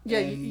dwellers. Yeah,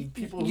 and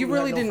people you who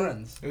really had no didn't-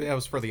 friends. That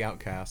was for the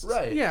outcasts.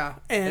 Right. Yeah,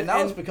 And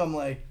now it's become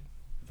like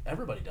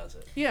everybody does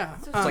it. yeah.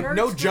 So It's like, nerds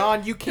no, grew-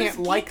 John, you can't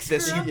those like geeks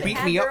this. grew You up and beat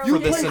had me their up own for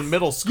this kids. in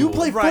middle school. You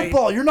play Right.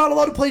 football. You're not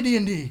allowed to play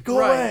D&D. Go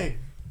Right. away.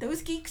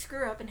 Those geeks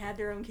grew up and had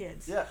their own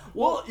kids. Yeah.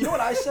 Well, you know what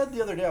I said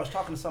the other day? I was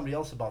talking to somebody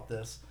else about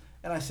this,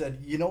 and I said,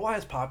 you know why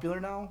it's popular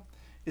now?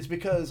 It's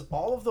because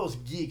all of those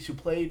geeks who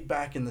played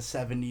back in the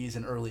 70s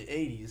and early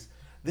 80s,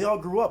 they all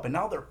grew up, and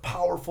now they're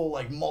powerful,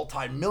 like,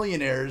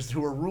 multi-millionaires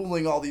who are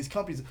ruling all these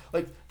companies.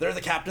 Like, they're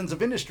the captains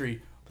of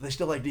industry, but they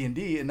still like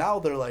D&D, and now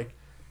they're like,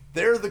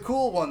 they're the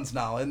cool ones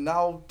now, and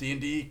now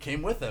D&D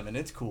came with them, and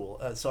it's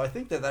cool. So I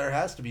think that there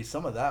has to be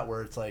some of that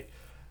where it's like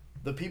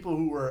the people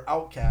who were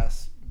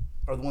outcasts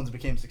are the ones who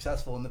became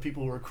successful, and the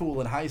people who were cool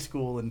in high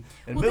school and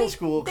middle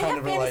school they kind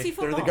have of are like, fantasy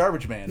they're the football.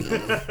 garbage man.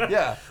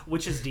 Yeah.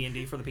 Which is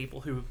D&D for the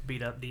people who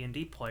beat up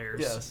D&D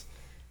players. Yes.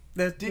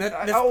 That's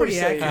I always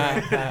pretty say-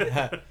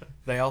 accurate.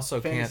 They also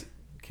Fantasy-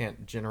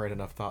 can't generate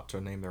enough thought to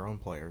name their own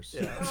players.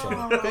 Yeah. So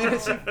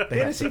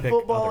Fantasy pick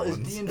football other is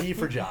ones. D&D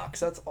for jocks.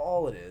 That's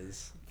all it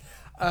is.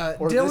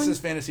 Or Dylan, this is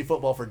fantasy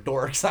football for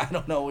dorks. I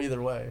don't know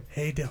either way.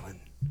 hey Dylan,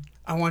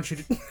 I want you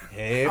to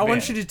Hey, I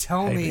want you to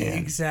tell Hey, me man.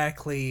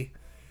 exactly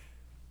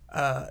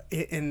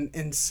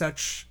in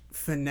such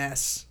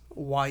finesse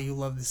why you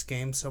love this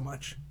game so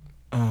much.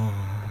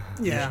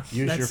 Yeah, Use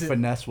your that's it.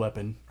 finesse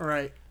weapon.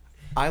 Right.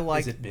 I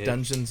like it big?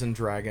 Dungeons and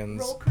Dragons.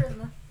 Roll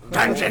charisma.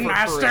 Dungeon Roll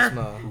for Master!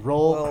 charisma.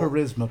 Roll Well,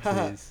 charisma,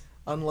 please.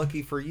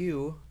 Unlucky for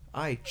you,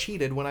 I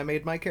cheated when I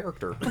made my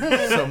character,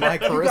 so my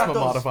charisma those.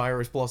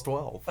 modifier is plus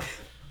 12.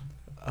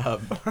 You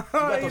got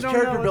you those don't know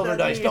character what builder that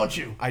dice, means. don't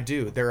you? I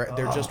do. They're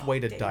just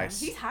weighted Damn, dice.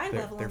 he's high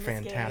they're, level they're in this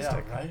game.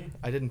 fantastic. Yeah, right?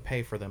 I didn't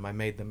pay for them. I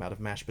made them out of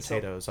mashed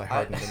potatoes. I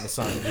hardened in the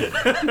sun.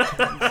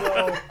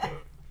 So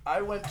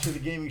I went to the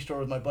gaming store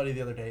with my buddy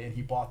the other day, and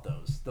he bought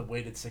those, the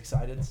weighted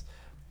six-sideds.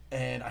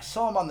 And I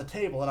saw them on the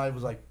table, and I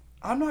was like,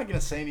 I'm not going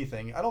to say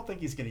anything. I don't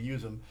think he's going to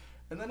use them.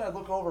 And then I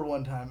look over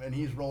one time, and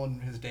he's rolling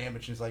his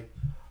damage, and he's like,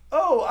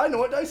 oh, I know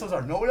what dice those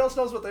are. Nobody else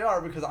knows what they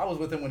are because I was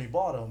with him when he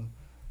bought them.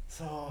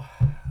 So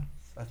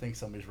I think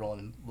somebody's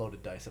rolling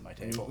loaded dice at my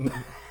table.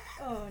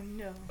 Oh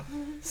no.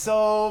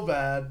 So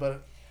bad,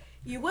 but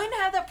You wouldn't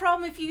have that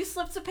problem if you used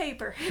slips of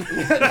paper.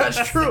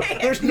 that's true.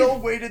 There's no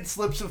weighted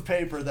slips of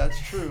paper. That's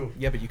true.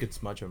 Yeah, but you could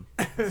smudge them.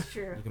 It's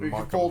true. You can We can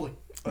mark fold them.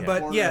 a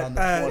But corner yeah, on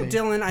the 20.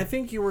 Dylan, I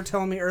think you were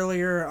telling me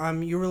earlier,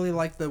 you really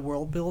like the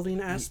world building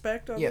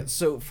aspect of Yeah, it.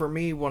 so for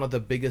me, one of the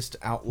biggest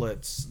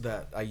outlets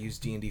that I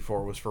used D&D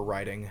for was for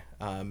writing,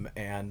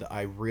 and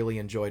I really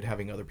enjoyed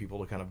having other people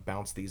to kind of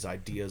bounce these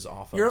ideas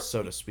off of, You're-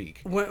 so to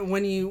speak.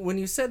 When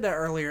you said that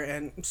earlier,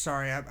 and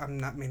sorry, I'm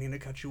not meaning to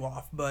cut you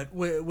off, but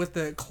with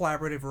the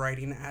collaborative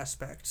writing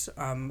aspect,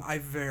 I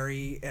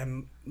very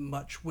am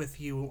much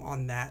with you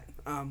on that,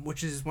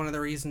 which is one of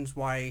the reasons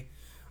why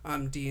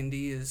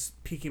D&D is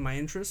piquing my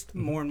interest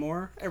more and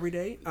more every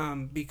day,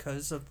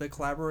 because of the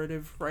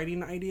collaborative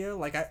writing idea.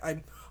 Like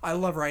I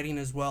love writing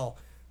as well,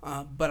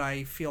 but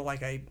I feel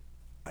like I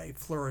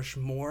flourish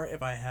more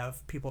if I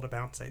have people to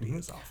bounce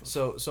ideas off of.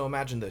 So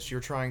imagine this: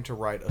 you're trying to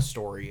write a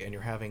story, and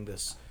you're having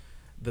this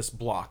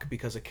block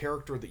because a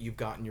character that you've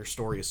got in your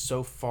story is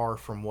so far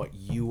from what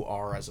you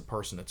are as a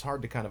person. It's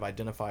hard to kind of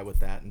identify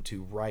with that and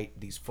to write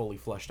these fully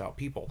fleshed out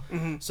people.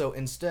 So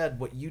instead,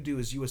 what you do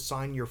is you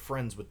assign your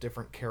friends with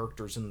different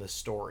characters in this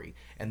story,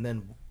 and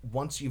then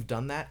once you've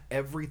done that,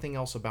 everything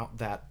else about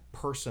that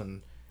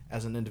person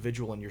as an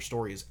individual in your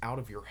story is out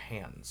of your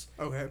hands.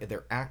 Okay.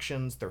 Their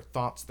actions, their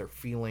thoughts, their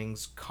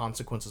feelings,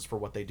 consequences for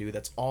what they do,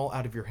 that's all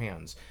out of your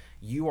hands.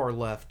 You are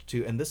left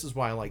to, and this is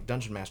why I like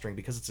dungeon mastering,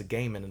 because it's a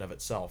game in and of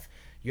itself.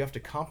 You have to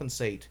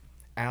compensate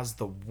as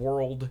the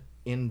world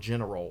in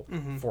general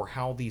for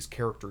how these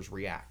characters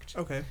react.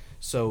 Okay.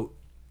 So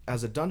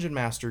as a dungeon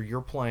master,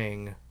 you're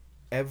playing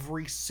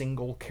every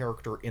single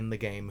character in the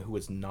game who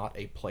is not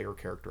a player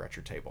character at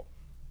your table.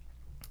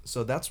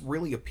 So that's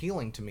really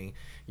appealing to me.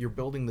 You're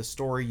building the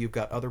story. You've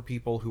got other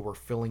people who are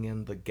filling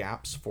in the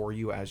gaps for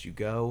you as you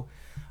go.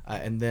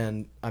 And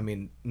then, I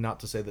mean,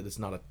 not to say that it's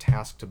not a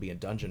task to be a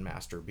dungeon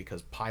master,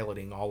 because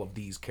piloting all of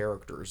these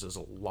characters is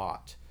a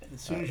lot.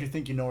 As soon as you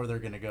think you know where they're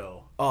going to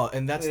go. Oh,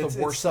 and that's It's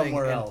the worst thing.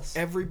 somewhere And else.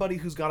 everybody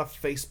who's got a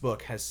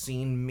Facebook has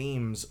seen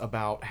memes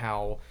about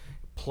how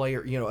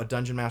a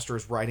dungeon master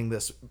is writing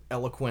this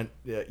eloquent,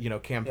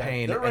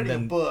 campaign, they're writing and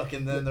then a book,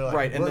 and then they're like,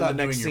 right, and "We're then the not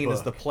next doing scene your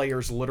is the book."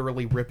 players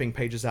literally ripping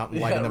pages out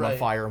and lighting Yeah, them on right.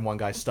 fire, and one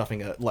guy's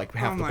stuffing half Oh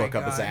the my book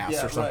up his God. ass Yeah,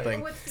 or right.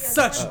 something. What's the other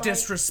Such one, like,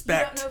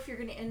 disrespect. You don't know if you're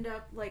going to end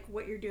up like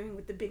what you're doing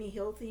with the Benny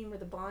Hill theme or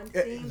the Bond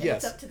Uh, theme.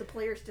 yes. It's up to the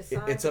players to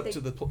decide. It's up to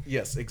the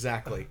yes,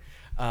 exactly.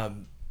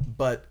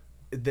 But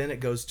then it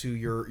goes to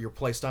your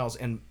play styles,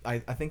 and I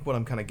think what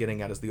I'm kind of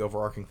getting at is the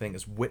overarching thing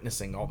is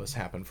witnessing all this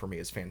happen for me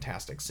is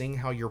fantastic. Seeing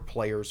how your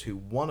players, who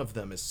one of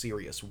them is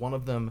serious, one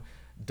of them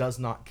does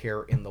not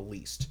care in the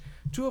least.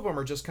 Two of them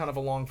are just kind of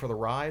along for the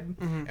ride,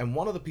 and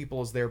one of the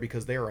people is there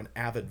because they are an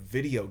avid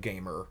video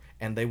gamer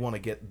and they want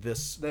to get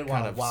this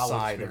kind of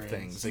side of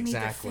things.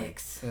 Exactly.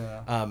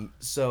 Yeah.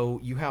 So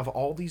you have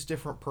all these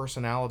different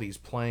personalities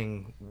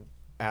playing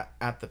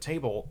at the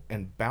table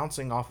and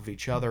bouncing off of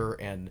each other,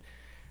 and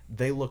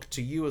they look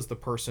to you as the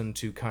person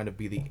to kind of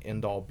be the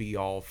end-all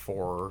be-all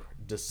for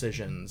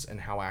decisions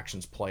and how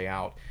actions play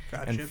out.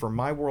 Gotcha. And for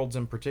my worlds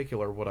in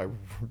particular, what I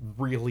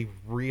really,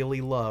 really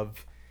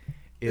love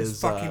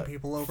is fucking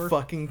people over.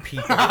 Fucking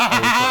people over.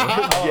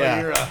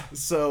 Yeah. You're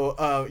So,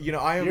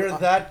 I am... You're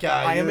that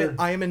guy.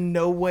 I am in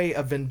no way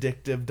a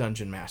vindictive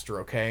dungeon master,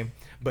 okay?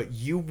 But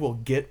you will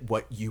get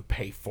what you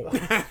pay for.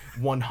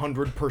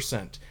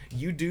 100%.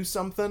 You do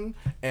something,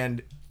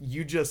 and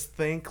you just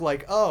think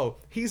like, oh,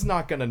 he's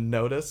not gonna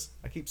notice.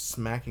 I keep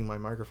smacking my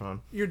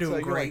microphone. You're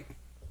doing great. Like,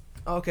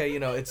 okay,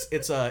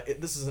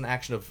 this is an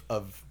action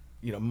of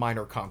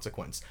minor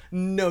consequence.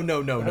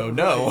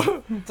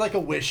 No. It's like a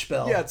wish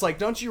spell. Yeah, it's like,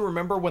 don't you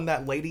remember when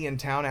that lady in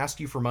town asked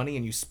you for money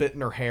and you spit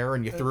in her hair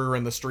and you threw her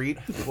in the street?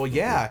 Well,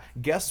 yeah,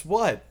 guess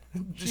what?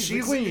 She's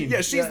the queen.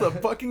 Yeah, she's the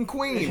fucking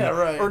queen. Yeah,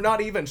 right. Or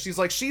not even. She's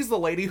the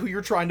lady who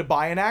you're trying to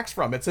buy an axe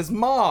from. It's his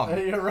mom.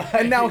 You're right.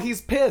 And now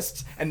he's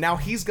pissed. And now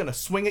he's going to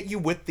swing at you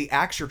with the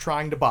axe you're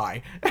trying to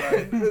buy.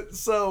 Right.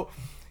 So,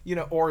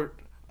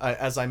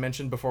 as I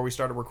mentioned before we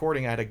started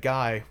recording, I had a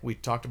guy, we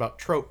talked about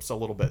tropes a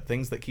little bit,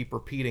 things that keep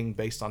repeating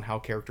based on how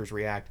characters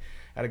react.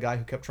 I had a guy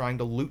who kept trying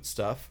to loot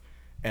stuff,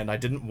 and I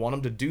didn't want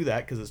him to do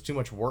that because it's too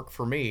much work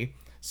for me.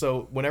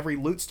 So whenever he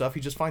loots stuff,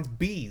 he just finds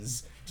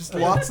bees. Just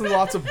lots and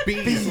lots of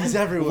bees. Bees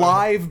everywhere.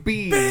 Live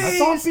bees. I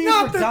thought bees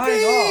not were the dying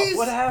bees! off.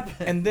 What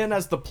happened? And then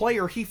as the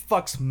player, he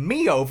fucks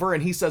me over,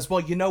 and he says,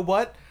 well, you know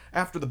what?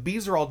 After the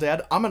bees are all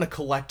dead, I'm going to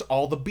collect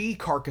all the bee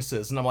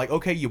carcasses. And I'm like,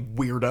 okay, you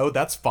weirdo,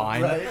 that's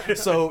fine. Right.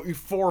 So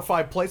 4 or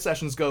 5 play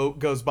sessions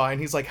goes by, and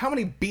he's like, how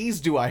many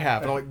bees do I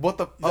have? And I'm like, what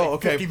the? Like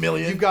okay. 50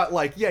 million? You've got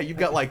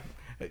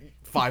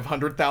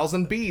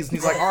 500,000 bees. And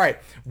he's like, all right,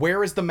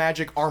 where is the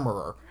magic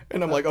armorer?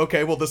 And I'm like,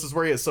 okay, well, this is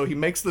where he is. So he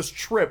makes this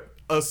trip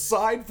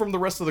aside from the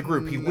rest of the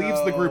group. He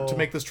leaves the group to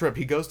make this trip.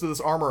 He goes to this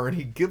armorer, and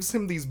he gives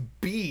him these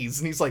bees.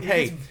 And he's like,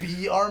 hey,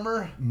 bee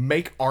armor?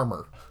 make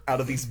armor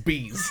out of these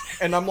bees.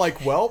 And I'm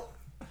like, well,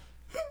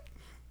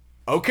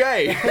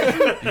 okay.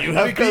 You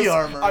have bee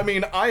armor. I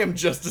mean, I am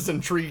just as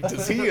intrigued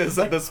as he is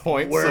at this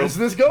point. Where is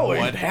this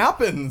going? What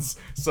happens?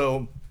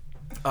 So,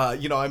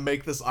 I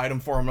make this item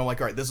for him, and I'm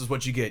like, all right, this is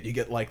what you get. You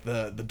get, like,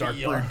 the Dark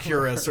Bee Brood armor.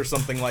 Cuirass or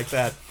something like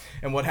that.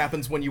 And what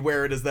happens when you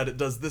wear it is that it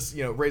does this,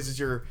 raises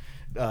your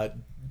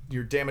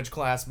damage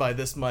class by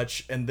this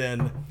much, and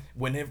then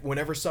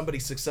whenever somebody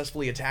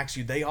successfully attacks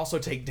you, they also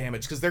take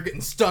damage because they're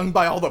getting stung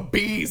by all the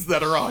bees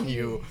that are on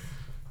you.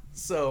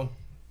 So,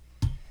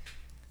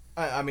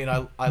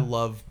 I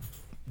love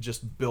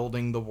just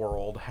building the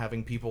world,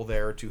 having people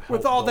there to help.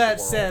 With all build the that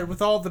world. said,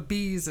 with all the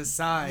bees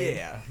aside,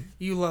 Yeah.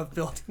 you love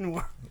building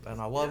world. And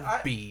I love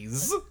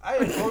bees. I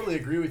totally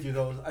agree with you,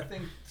 though. I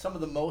think some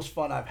of the most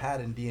fun I've had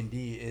in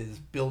D&D is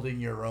building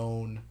your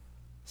own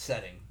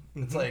setting.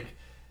 It's like,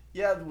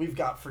 yeah, we've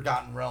got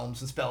Forgotten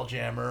Realms and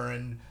Spelljammer,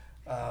 and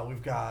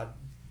we've got,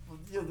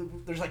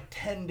 there's like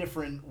 10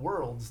 different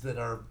worlds that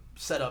are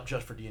set up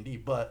just for D&D.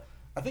 But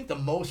I think the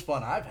most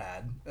fun I've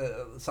had,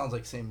 sounds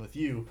like same with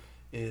you,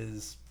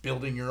 is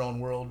building your own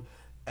world,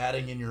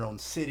 adding in your own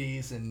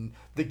cities and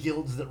the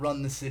guilds that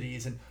run the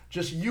cities, and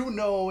just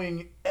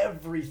knowing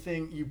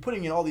everything, you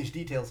putting in all these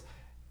details.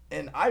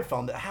 And I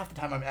found that half the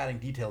time I'm adding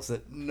details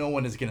that no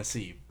one is going to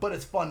see, but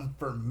it's fun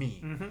for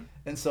me.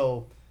 And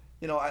so,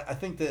 I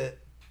think that,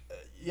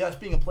 yes,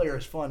 being a player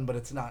is fun, but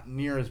it's not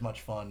near as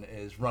much fun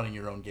as running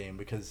your own game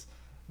because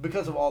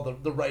of all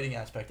the writing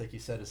aspect, like you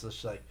said, is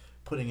just like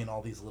putting in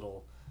all these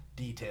little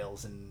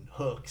details and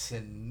hooks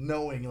and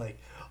knowing like,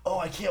 oh,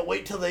 I can't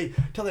wait till they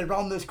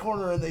round this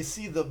corner and they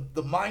see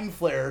the mind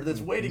flare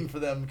that's waiting for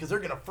them because they're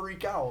gonna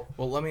freak out.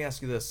 Well, let me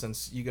ask you this,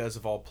 since you guys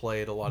have all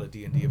played a lot of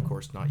D&D, of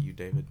course, not you,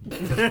 David.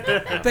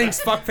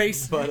 Thanks,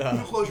 fuckface. But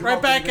You close your Right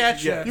mouth, back David.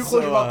 at ya. You close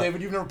So, your mouth,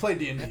 David. You've never played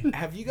D&D.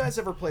 have you guys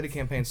ever played a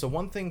campaign? So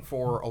one thing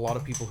for a lot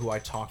of people who I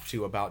talk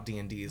to about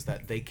D&D is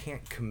that they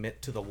can't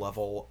commit to the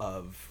level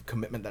of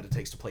commitment that it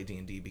takes to play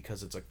D&D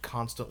because it's a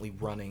constantly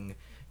running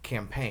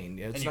campaign.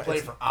 And you play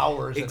for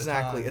hours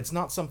Exactly. at a time. It's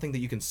not something that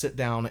you can sit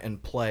down and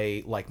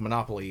play like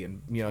Monopoly,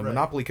 and Right.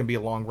 Monopoly can be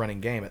a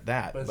long-running game at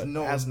that. But it's But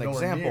nowhere as an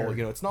example,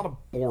 near. it's not a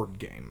board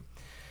game.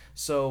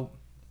 So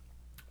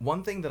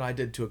one thing that I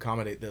did to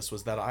accommodate this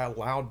was that I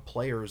allowed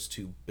players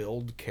to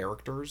build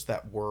characters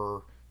that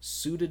were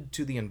suited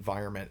to the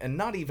environment, and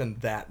not even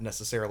that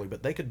necessarily,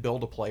 but they could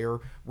build a player,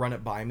 run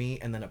it by me,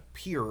 and then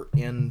appear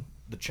in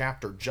the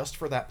chapter just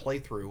for that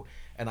playthrough,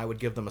 and I would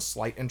give them a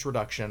slight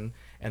introduction,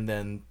 and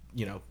then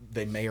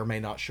they may or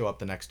may not show up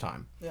the next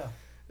time. Yeah.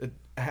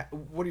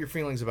 What are your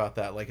feelings about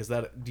that? Like,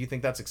 do you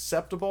think that's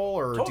acceptable,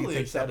 or do Totally you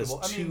think that is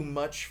acceptable. I too mean-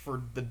 much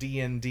for the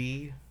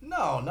D&D?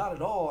 No, not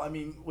at all. I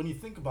mean, when you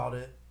think about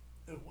it,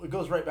 it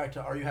goes right back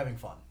to, are you having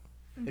fun?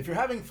 If you're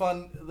having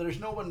fun, there's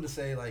no one to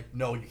say, like,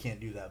 no, you can't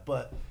do that.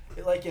 But,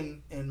 like,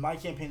 in my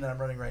campaign that I'm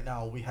running right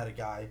now, we had a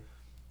guy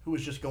who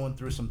was just going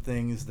through some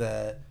things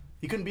that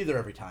he couldn't be there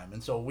every time.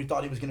 And so we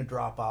thought he was going to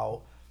drop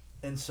out.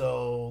 And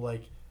so,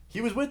 like,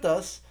 he was with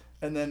us,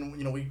 and then,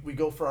 you know, we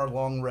go for our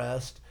long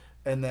rest,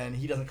 and then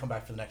he doesn't come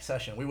back for the next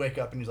session. We wake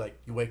up, and he's like,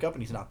 you wake up,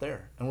 and he's not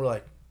there. And we're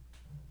like,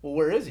 well,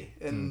 where is he?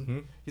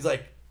 And he's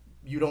like,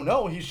 you don't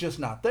know. He's just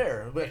not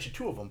there. We actually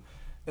 2 of them.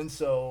 And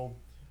so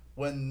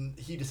when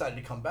he decided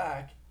to come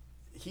back,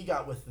 he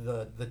got with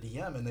the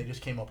DM, and they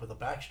just came up with a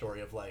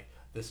backstory of, like,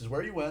 this is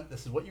where you went,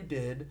 this is what you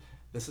did,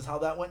 this is how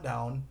that went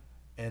down,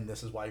 and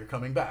this is why you're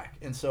coming back.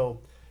 And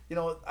so, you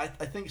know, I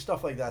think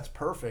stuff like that's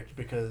perfect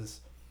because,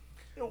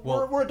 you know,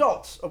 we're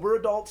adults. We're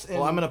adults. And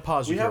I'm going to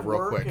pause you here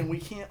real quick. And we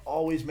can't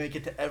always make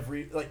it to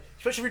every, like,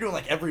 especially if you're doing,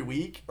 like, every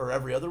week or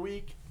every other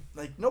week.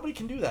 Like, nobody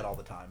can do that all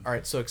the time. All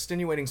right, so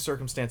extenuating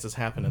circumstances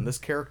happen, and this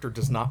character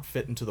does not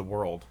fit into the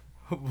world.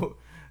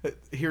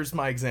 Here's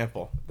my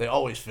example. They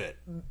always fit.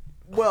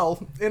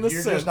 Well, in a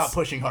sense. You're just not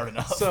pushing hard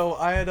enough. So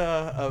I had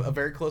a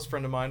very close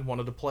friend of mine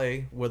wanted to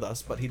play with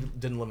us, but he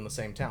didn't live in the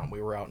same town.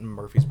 We were out in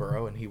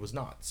Murfreesboro, and he was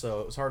not. So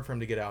it was hard for him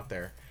to get out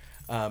there.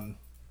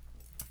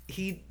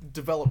 He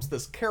develops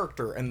this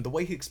character, and the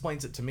way he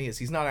explains it to me is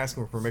he's not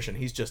asking for permission.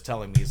 He's just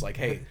telling me, he's like,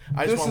 hey,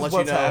 I just want to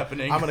let you know,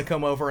 happening. I'm going to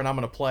come over and I'm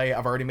going to play.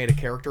 I've already made a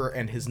character,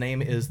 and his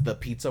name is the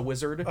Pizza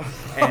Wizard.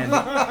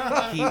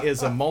 And he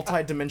is a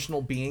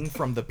multi-dimensional being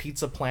from the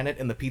pizza planet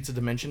in the pizza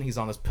dimension. He's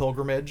on his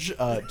pilgrimage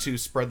to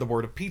spread the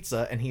word of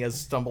pizza, and he has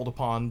stumbled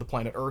upon the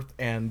planet Earth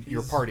and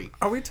your party.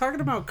 Are we talking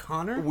about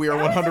Connor? We are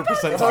 100% talking about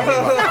Is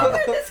that Connor.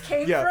 where this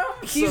came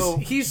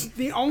from? He's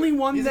the only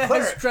one that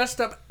has dressed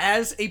up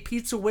as a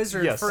pizza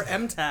wizard Yes. for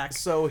MTAC.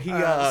 So he he's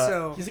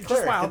a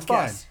cleric. wild It's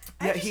fine. guess.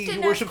 I Yeah, just he didn't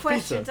ask worships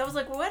questions. pizza. I was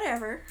like,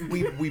 whatever.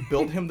 we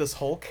built him this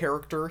whole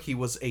character. He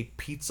was a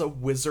pizza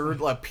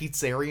wizard, like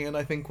pizzarian,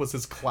 I think was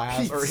his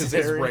class or his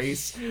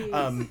race.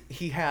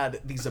 He had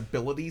these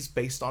abilities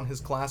based on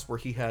his class where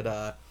he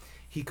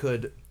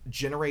could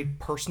generate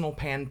personal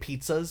pan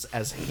pizzas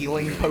as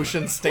healing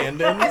potion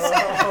stand-ins.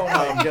 Oh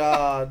my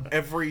god.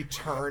 Every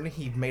turn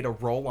he made a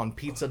roll on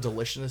pizza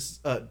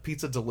deliciousness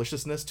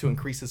to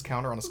increase his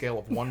counter on a scale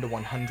of 1 to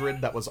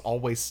 100 that was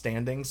always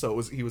standing,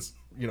 so he was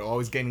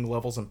always gaining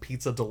levels in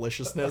pizza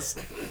deliciousness.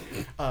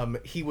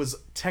 He was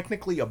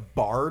technically a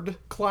bard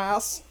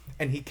class,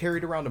 and he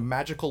carried around a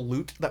magical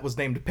lute that was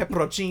named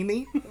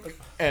Pepperoncini,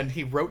 and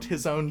he wrote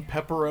his own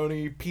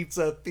pepperoni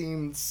pizza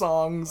themed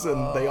songs,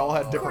 and they all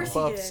had different Of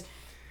course he buffs. did.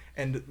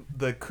 And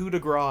the coup de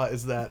grace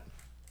is that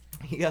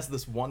he has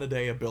this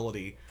one-a-day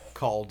ability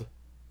called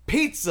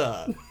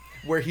Pizza,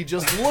 where he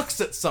just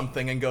looks at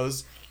something and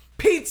goes,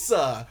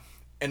 Pizza!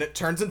 And it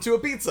turns into a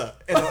pizza,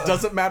 and it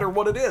doesn't matter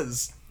what it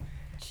is.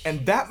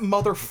 And that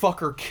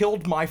motherfucker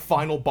killed my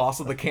final boss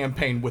of the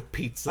campaign with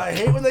pizza. I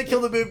hate when they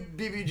kill the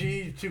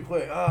BBG too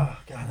quick. Oh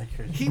god, that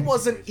crazy. He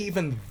wasn't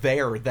even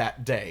there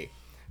that day.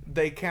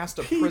 They cast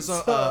a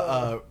prism,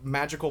 a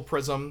magical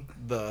prism.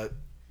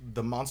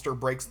 The monster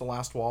breaks the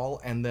last wall,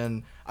 and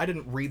then I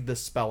didn't read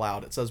this spell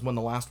out. It says when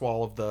the last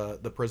wall of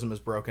the prism is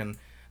broken,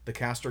 the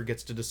caster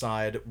gets to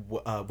decide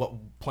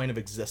what plane of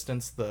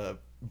existence the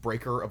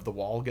breaker of the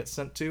wall gets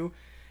sent to.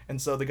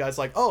 And so the guy's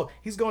like, oh,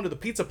 he's going to the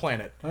pizza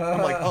planet.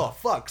 I'm like, oh,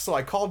 fuck. So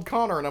I called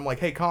Connor, and I'm like,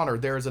 hey, Connor,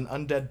 there's an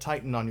undead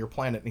titan on your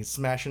planet, and he's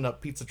smashing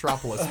up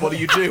Pizzatropolis. What do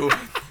you do?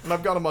 And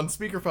I've got him on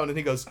speakerphone, and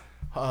he goes,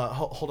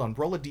 hold on,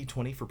 roll a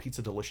d20 for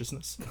pizza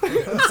deliciousness.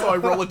 So I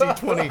roll a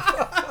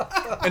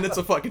d20, and it's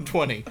a fucking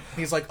 20. And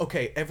he's like,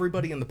 okay,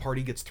 everybody in the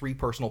party gets 3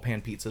 personal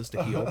pan pizzas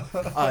to heal.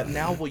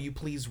 Now will you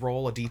please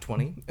roll a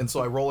d20? And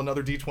so I roll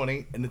another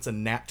d20, and it's a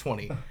nat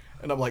 20.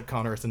 And I'm like,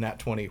 Connor, it's a nat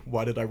 20.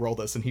 Why did I roll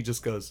this? And he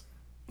just goes,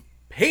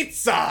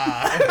 pizza!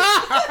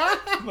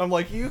 And I'm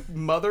like, you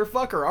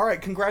motherfucker. All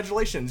right,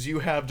 congratulations. You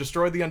have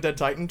destroyed the undead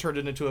titan, turned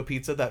it into a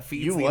pizza that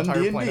feeds the entire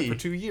D&D. planet for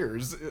 2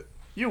 years.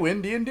 You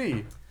win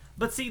D&D.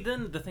 But see,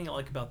 then the thing I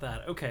like about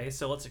that, okay,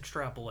 so let's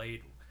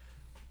extrapolate.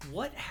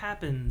 What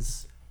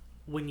happens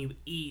when you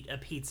eat a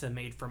pizza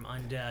made from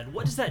undead?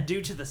 What does that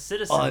do to the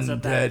citizens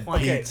of that Undead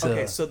planet? pizza.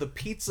 Okay, so the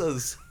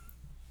pizzas...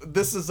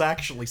 This is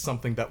actually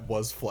something that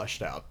was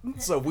fleshed out.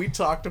 So we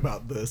talked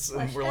about this,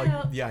 and Fleshed we're like,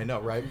 out. yeah, I know,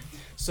 right?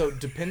 So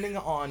depending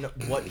on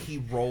what he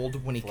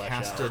rolled when he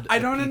casted I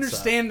the don't pizza-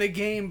 understand the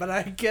game, but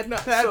I get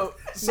that.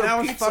 So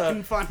now it's pizza,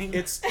 fucking funny.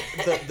 It's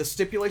the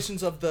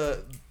stipulations of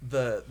the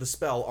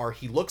spell are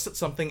he looks at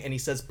something and he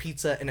says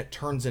pizza and it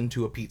turns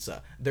into a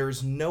pizza.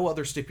 There's no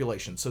other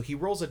stipulation. So he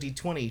rolls a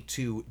d20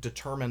 to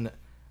determine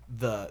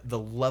the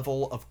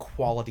level of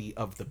quality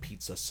of the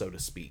pizza, so to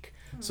speak.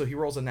 So he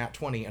rolls a nat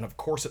 20, and of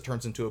course it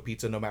turns into a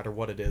pizza no matter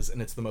what it is, and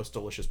it's the most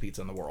delicious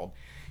pizza in the world.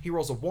 He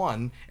rolls a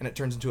 1, and it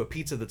turns into a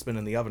pizza that's been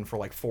in the oven for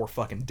like 4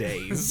 fucking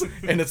days,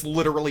 and it's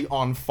literally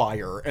on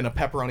fire, and a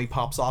pepperoni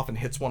pops off and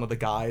hits one of the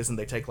guys, and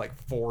they take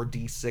like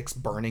 4d6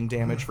 burning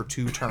damage for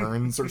 2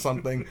 turns or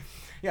something.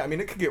 Yeah, I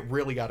mean, it could get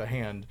really out of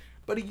hand,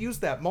 But he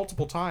used that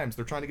multiple times.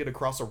 They're trying to get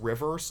across a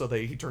river, so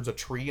he turns a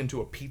tree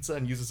into a pizza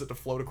and uses it to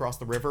float across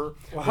the river.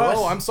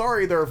 Oh, I'm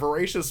sorry, there are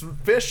voracious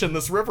fish in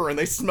this river, and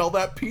they smell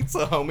that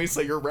pizza, homie, so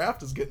your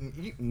raft is getting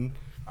eaten.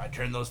 I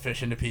turn those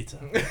fish into pizza.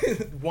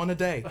 One a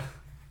day.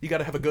 You got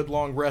to have a good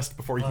long rest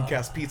before you can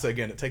cast pizza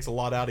again. It takes a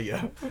lot out of you.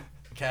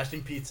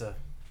 Casting pizza.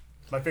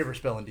 It's my favorite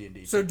spell in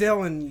D&D. So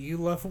Dylan, you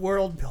love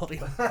world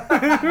building.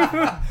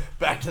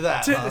 Back to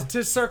that.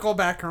 To circle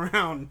back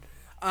around.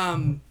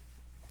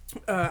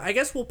 I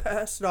guess we'll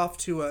pass it off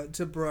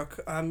to Brooke.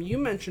 You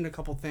mentioned a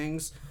couple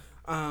things.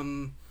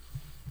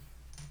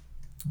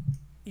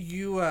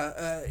 You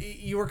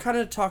were kind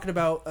of talking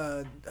about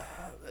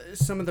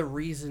some of the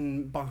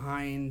reason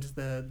behind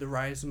the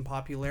rise in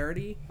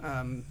popularity.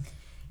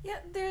 Yeah,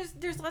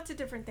 there's lots of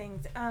different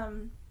things.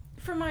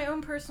 From my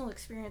own personal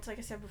experience, like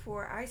I said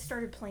before, I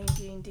started playing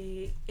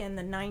D&D in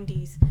the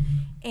 90s,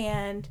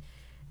 and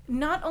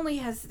not only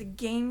has the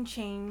game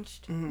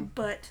changed,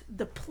 but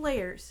the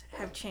players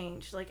have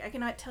changed. Like, I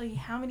cannot tell you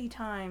how many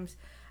times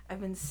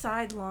I've been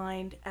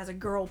sidelined as a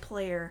girl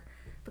player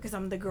because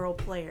I'm the girl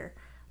player.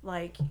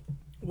 Like,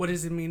 what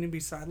does it mean to be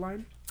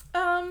sidelined?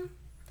 Oh,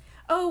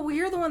 well,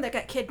 you're the one that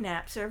got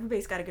kidnapped, so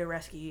everybody's got to go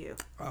rescue you.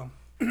 Oh.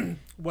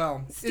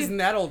 Well, isn't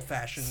that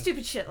old-fashioned?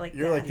 Stupid shit like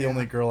You're that. like the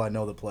only girl I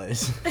know that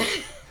plays.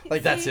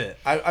 Like, that's it.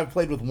 I've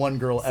played with one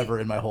girl ever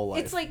in my whole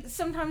life. It's like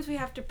sometimes we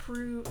have to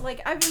prove. Like,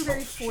 I've been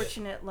very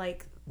fortunate.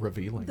 Like,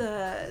 revealing.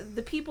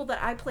 The people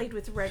that I played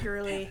with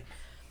regularly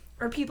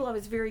are people I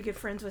was very good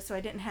friends with, so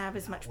I didn't have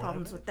as much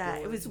problems with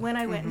that. It was when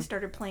I went and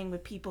started playing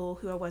with people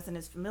who I wasn't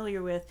as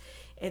familiar with.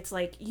 It's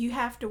like you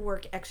have to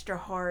work extra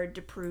hard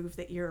to prove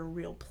that you're a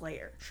real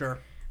player. Sure.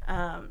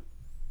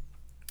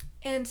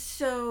 And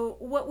so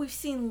what we've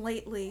seen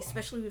lately,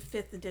 especially with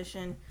 5th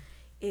edition,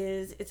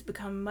 is it's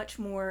become much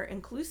more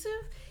inclusive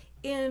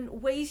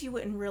in ways you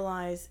wouldn't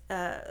realize.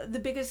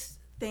 The biggest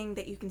thing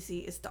that you can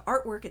see is the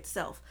artwork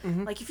itself.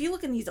 Like, if you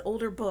look in these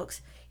older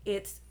books,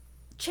 it's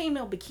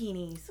chainmail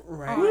bikinis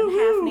on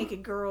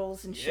half-naked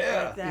girls and shit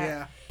like that.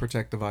 Yeah.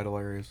 Protect the vital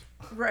areas.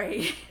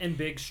 Right. And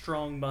big,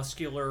 strong,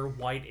 muscular,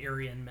 white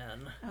Aryan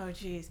men. Oh,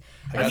 jeez.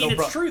 I mean,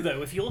 it's true,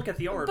 though, if you look at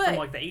the art from,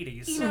 like, the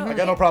 80s. You know, I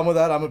got no problem with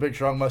that. I'm a big,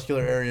 strong,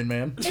 muscular Aryan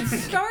man. It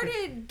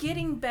started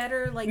getting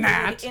better, like,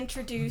 they would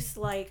introduce,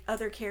 like,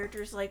 other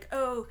characters, like,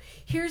 oh,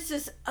 here's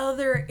this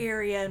other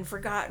area in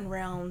Forgotten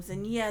Realms,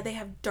 and yeah, they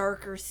have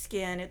darker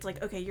skin. It's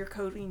like, okay, you're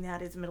coding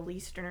that as Middle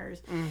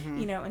Easterners,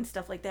 you know, and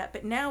stuff like that.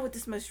 But now with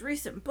this most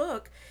recent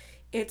book,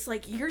 it's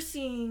like you're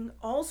seeing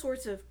all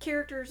sorts of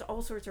characters,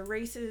 all sorts of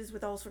races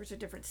with all sorts of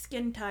different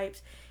skin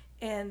types,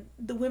 and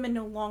the women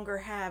no longer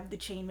have the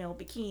chainmail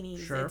bikinis.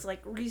 Sure. It's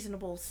like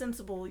reasonable,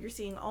 sensible. You're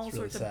seeing all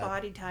sorts of sad.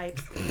 body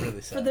types Really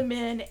for the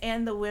men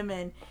and the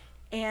women.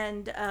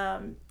 And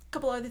a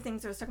couple other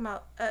things I was talking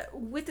about.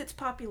 With its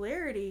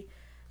popularity,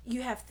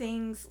 you have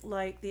things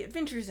like the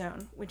Adventure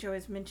Zone, which I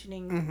was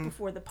mentioning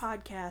before the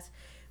podcast,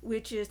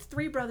 which is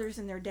 3 brothers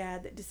and their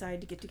dad that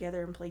decided to get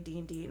together and play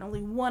D&D, and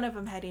only one of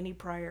them had any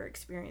prior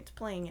experience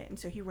playing it, and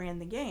so he ran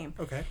the game.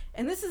 Okay.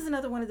 And this is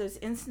another one of those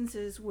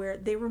instances where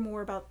they were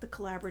more about the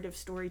collaborative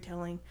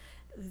storytelling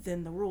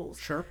than the rules.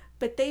 Sure.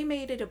 But they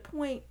made it a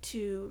point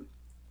to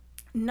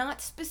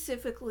not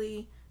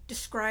specifically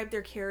describe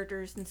their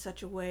characters in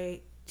such a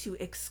way to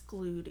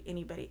exclude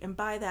anybody. And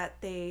by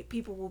that,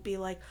 people will be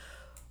like,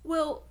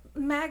 well,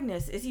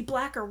 Magnus, is he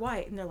black or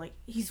white? And they're like,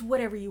 he's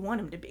whatever you want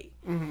him to be.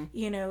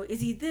 You know,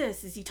 is he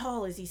this? Is he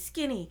tall? Is he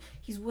skinny?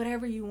 He's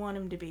whatever you want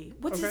him to be.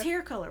 What's his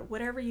hair color?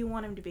 Whatever you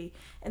want him to be.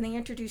 And they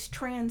introduced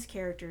trans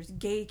characters,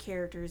 gay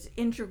characters,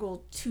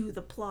 integral to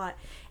the plot,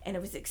 and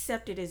it was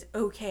accepted as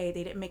okay.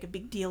 They didn't make a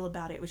big deal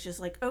about it. It was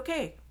just like,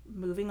 okay,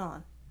 moving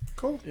on.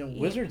 Cool. You know,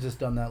 Wizards has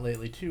done that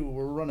lately too.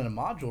 We're running a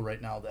module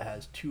right now that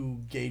has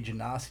 2 gay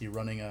genasi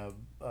running a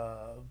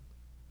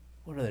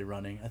what are they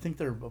running? I think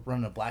they're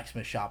running a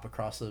blacksmith shop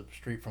across the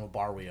street from a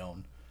bar we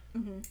own.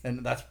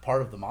 And that's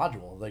part of the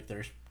module. Like,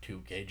 there's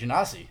 2 gay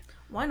genasi.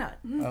 Why not?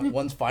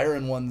 One's fire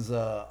and one's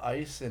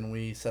ice, and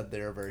we said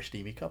they're a very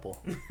steamy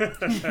couple.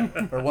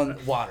 Or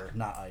one water,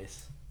 not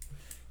ice.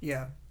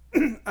 Yeah.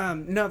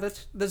 No,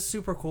 that's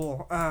super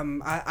cool.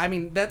 I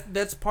mean,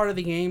 that's part of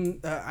the game.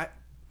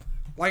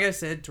 Like I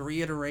said, to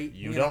reiterate,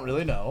 You don't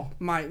really know.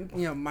 my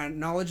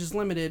knowledge is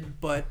limited,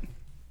 but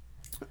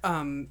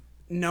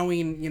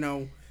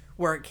knowing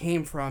where it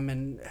came from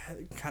and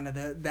kind of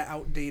the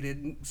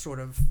outdated sort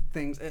of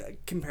things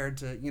compared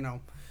to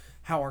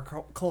how our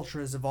culture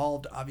has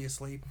evolved.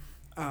 Obviously,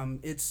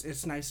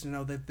 it's nice to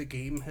know that the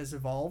game has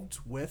evolved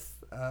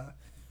with our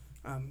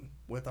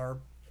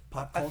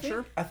pop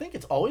culture. I think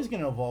it's always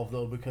going to evolve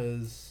though,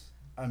 because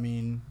I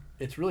mean,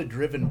 it's really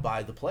driven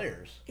by the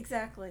players.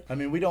 Exactly. I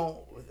mean,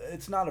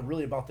 it's not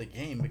really about the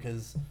game,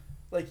 because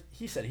like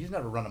he said, he's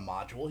never run a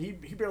module. He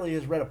barely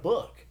has read a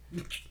book.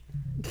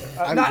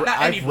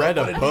 I've read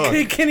a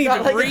book. Can he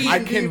Not like a read? I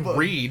D&D can book.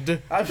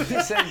 read. I'm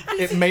just saying.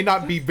 It may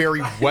not be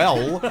very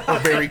well or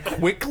very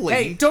quickly.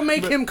 Hey, don't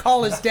make him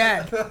call his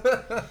dad.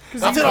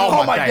 I'll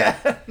call my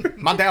dad.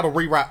 My dad will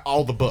rewrite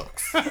all the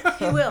books,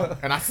 He will.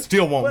 and I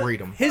still won't read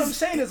them. What I'm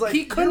saying is, like,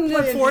 He couldn't you're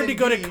playing afford to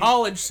go to D&D.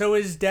 college, so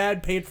his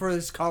dad paid for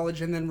his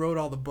college and then wrote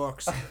all the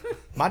books.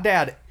 My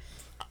dad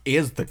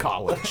is the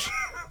college.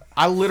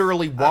 I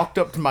literally walked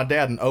up to my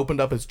dad and opened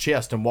up his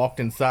chest and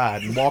walked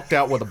inside and walked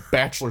out with a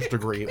bachelor's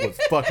degree. It was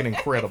fucking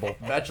incredible.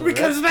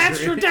 Because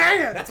that's your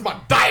dad. That's my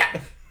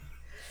dad.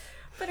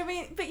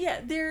 But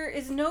yeah, there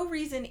is no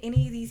reason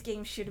any of these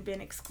games should have been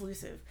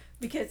exclusive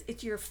because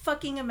it's your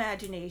fucking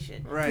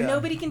imagination. Right. Yeah.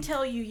 Nobody can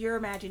tell you your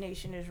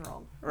imagination is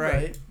wrong.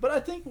 Right. But I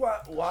think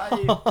why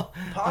I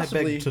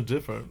possibly beg to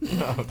differ.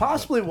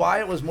 possibly why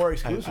it was more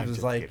exclusive I'm is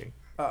just like kidding.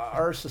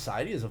 our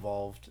society has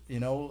evolved. You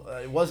know,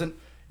 it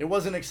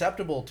wasn't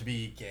acceptable to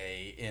be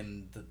gay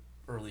in the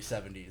early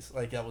 70s.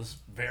 Like that was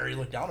very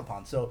looked down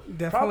upon. So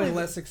Definitely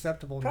less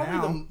acceptable now.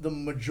 Probably the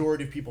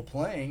majority of people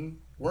playing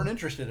weren't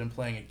interested in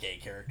playing a gay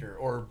character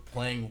or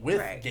playing with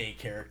Right. gay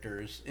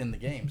characters in the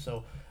game.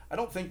 So I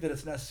don't think that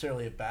it's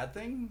necessarily a bad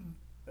thing.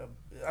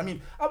 I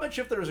mean, I'll bet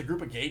you if there was a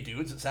group of gay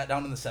dudes that sat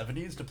down in the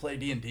 70s to play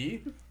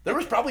D&D, there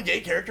was probably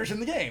gay characters in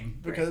the game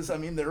because I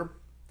mean they're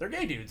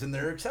gay dudes and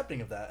they're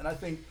accepting of that. And I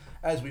think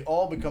as we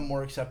all become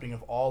more accepting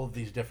of all of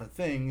these different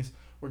things,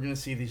 we're going to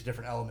see these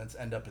different elements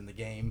end up in the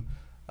game.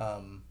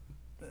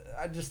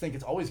 I just think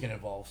it's always going to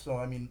evolve. So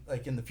I mean,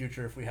 like in the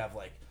future, if we have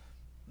like,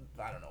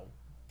 I don't know,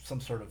 some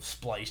sort of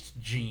spliced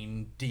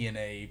gene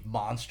DNA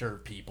monster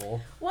people,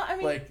 Well, I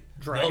mean, like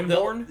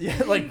Dragonborn?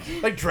 yeah, like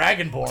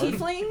Dragonborn,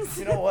 tieflings.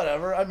 you know,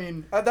 whatever. I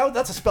mean,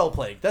 that's a spell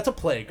plague. That's a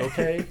plague,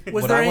 okay?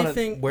 Was What there I wanna-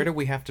 anything? Where do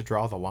we have to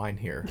draw the line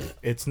here?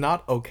 It's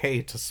not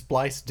okay to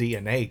splice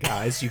DNA,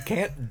 guys. You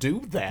can't do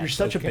that. You're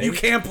such a okay? bigot. You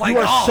can't play You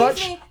are golf. such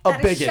Excuse me, a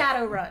that is bigot.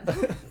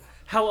 Shadowrun.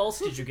 How else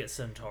did you get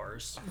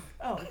centaurs?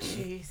 Oh,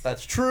 jeez.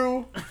 That's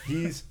true.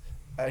 He's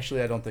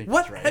actually, I don't think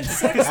What? he's Had right.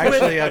 sex with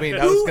Actually, I mean,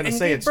 I was who going to and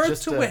say gave it's birth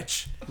just to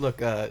which?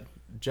 look,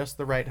 just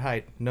the right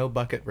height, no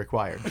bucket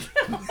required.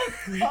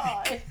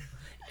 God.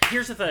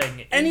 Here's the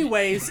thing.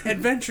 Anyways,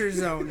 Adventure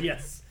Zone.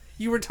 Yes.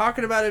 You were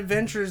talking about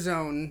Adventure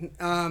Zone,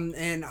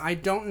 and I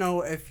don't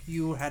know if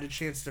you had a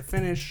chance to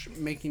finish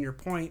making your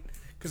point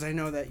because I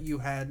know that you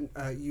had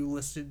you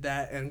listed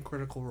that and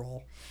Critical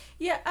Role.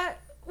 Yeah,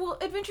 well,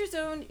 Adventure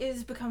Zone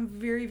is become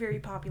very, very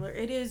popular.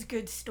 It is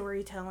good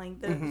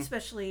storytelling,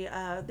 especially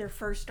their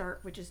first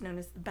arc, which is known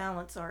as the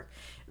Balance arc.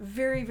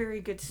 Very,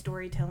 very good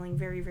storytelling,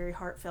 very, very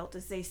heartfelt.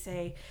 As they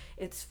say,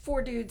 it's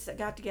 4 dudes that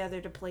got together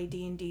to play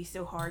D&D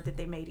so hard that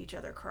they made each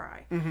other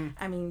cry.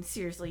 I mean,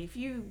 seriously, if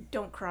you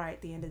don't cry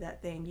at the end of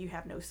that thing, you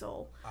have no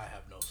soul. I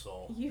have no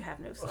soul. You have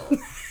no soul.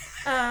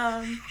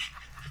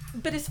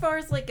 But as far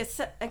as like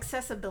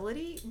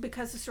accessibility,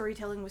 because the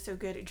storytelling was so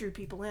good, it drew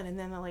people in. And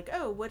then they're like,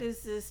 "Oh, what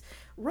is this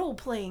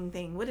role-playing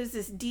thing? What is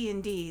this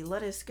D&D?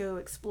 Let us go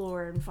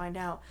explore and find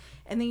out."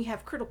 And then you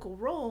have Critical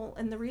Role,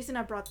 and the reason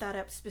I brought that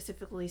up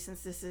specifically,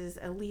 since this is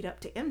a lead up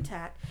to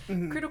MTAT,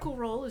 Critical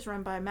Role is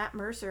run by Matt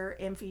Mercer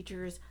and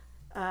features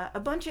a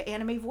bunch of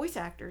anime voice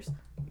actors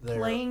They're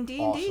playing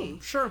D&D. awesome.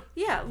 Sure.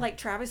 Yeah, like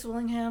Travis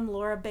Willingham,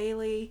 Laura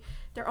Bailey.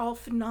 They're all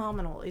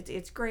phenomenal.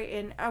 It's great.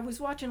 And I was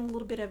watching a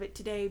little bit of it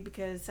today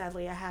because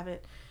sadly I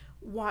haven't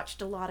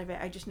watched a lot of it.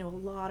 I just know a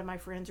lot of my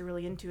friends are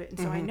really into it. And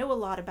so I know a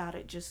lot about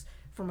it just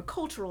from a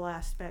cultural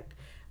aspect.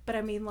 But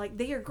I mean, like,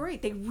 they are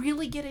great. They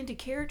really get into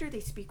character. They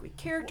speak with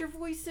character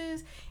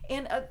voices.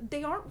 And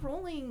they aren't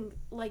rolling,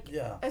 like,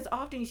 as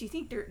often as you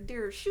think.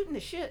 They're shooting the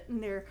shit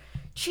and they're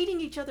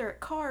cheating each other at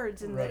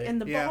cards and Right. in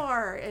the Yeah.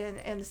 bar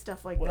and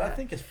stuff like What that. I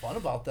think is fun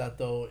about that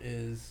though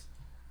is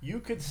you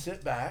could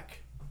sit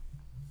back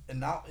and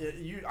now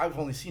I've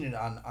only seen it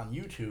on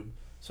YouTube,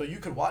 so you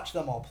could watch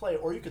them all play,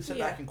 or you could sit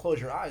Yeah. back and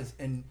close your eyes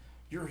and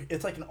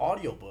it's like an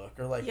audiobook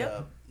or like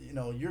Yep.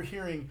 you're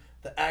hearing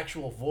the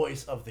actual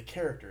voice of the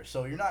character.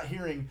 So you're not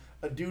hearing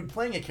a dude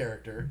playing a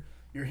character,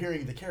 you're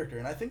hearing the character.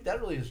 And I think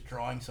that really is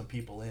drawing some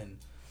people in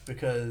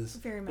because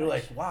Very they're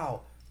much. like,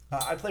 wow.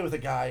 I play with a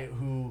guy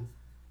who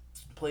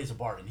plays a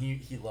bard and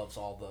he loves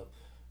all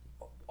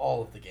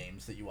of the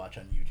games that you watch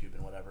on YouTube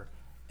and whatever.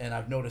 And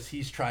I've noticed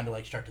he's trying to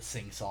like start to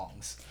sing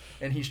songs,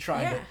 and he's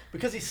trying to Yeah.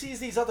 because he sees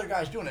these other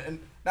guys doing it. And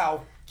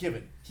now,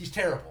 given he's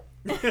terrible,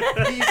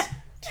 he's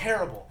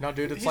terrible. No,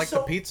 dude, it's He's like so-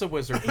 the Pizza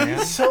Wizard, man.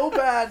 He's so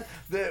bad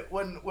that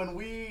when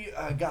we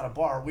got a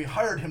bar, we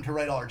hired him to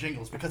write all our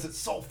jingles because it's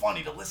so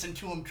funny to listen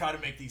to him try to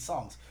make these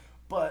songs.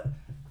 But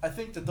I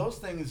think that those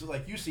things,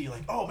 like you see,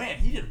 like, oh man,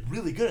 he did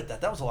really good at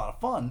that. That was a lot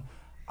of fun.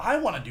 I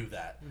want to do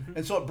that.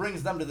 And so it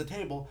brings them to the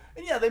table.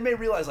 And yeah, they may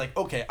realize, like,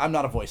 okay, I'm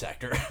not a voice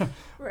actor.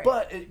 Right.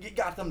 But it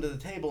got them to the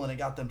table and it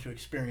got them to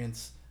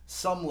experience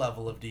some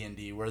level of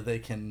D&D where they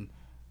can,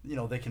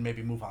 they can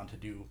maybe move on to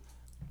do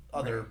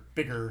other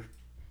bigger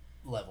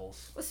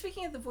levels. Well,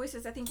 speaking of the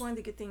voices, I think one of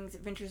the good things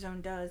Adventure Zone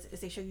does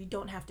is they show you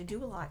don't have to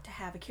do a lot to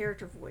have a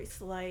character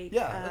voice. Like,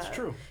 Yeah, that's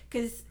true.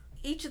 Because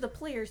each of the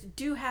players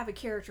do have a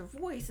character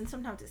voice, and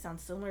sometimes it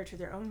sounds similar to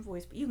their own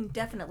voice, but you can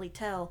definitely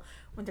tell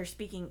when they're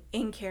speaking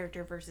in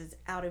character versus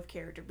out of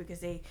character,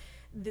 because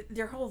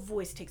their whole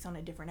voice takes on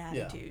a different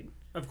attitude.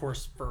 Of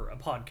course, for a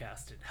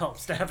podcast, it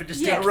helps to have a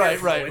distinct Yeah,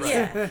 voice.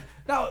 Yeah.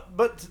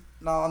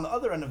 Now on the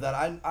other end of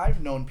that,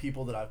 I've known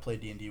people that I've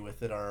played D&D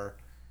with that are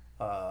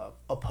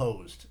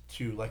opposed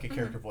to like a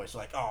character voice.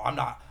 Like, oh, I'm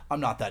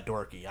not that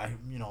dorky. I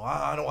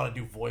don't want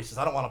to do voices.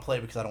 I don't want to play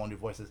because I don't want to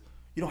do voices.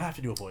 You don't have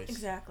to do a voice.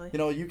 Exactly.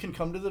 You can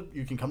come to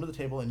the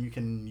table and you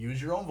can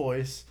use your own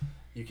voice.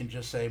 You can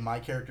just say my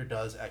character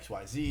does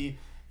XYZ.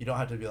 You don't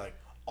have to be like,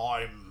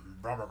 I'm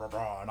blah blah blah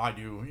blah and I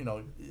do.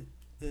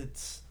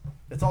 It's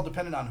all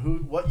dependent on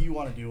what you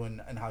want to do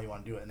and how you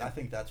want to do it. And I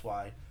think that's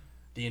why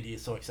D&D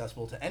is so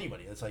accessible to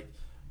anybody. It's like,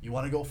 you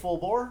want to go full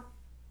bore?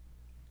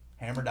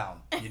 Hammer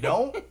down. You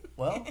don't?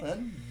 Well,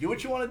 then do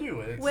what you want to do.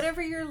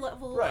 Whatever your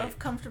level of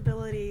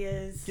comfortability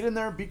is. Get in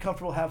there, be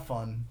comfortable, have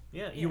fun.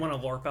 Yeah, you want to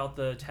LARP out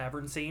the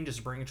tavern scene,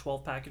 just bring a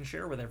 12-pack and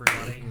share with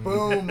everybody.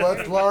 Boom,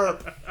 let's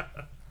LARP.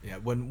 Yeah,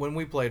 when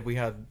we played, we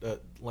had,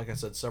 like I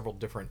said, several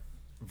different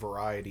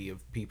variety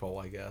of people,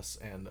 I guess,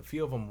 and a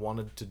few of them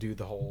wanted to do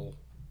the whole,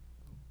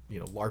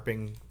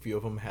 LARPing. A few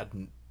of them had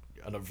an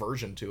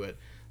aversion to it.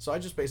 So I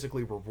just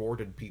basically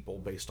rewarded people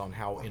based on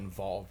how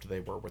involved they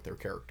were with their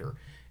character.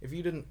 If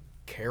you didn't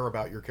care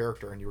about your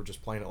character and you were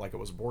just playing it like it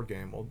was a board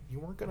game, well, you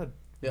weren't going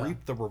to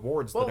reap the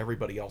rewards that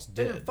everybody else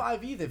did. And in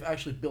 5e, they've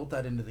actually built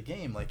that into the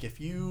game. Like,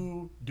 if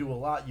you do a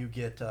lot, you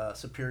get not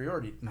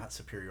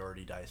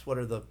superiority dice. What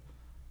are the...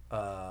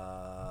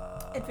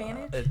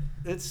 advantage?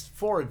 It's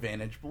for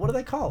advantage, but what do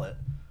they call it?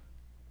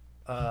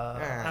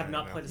 I've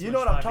not played as you much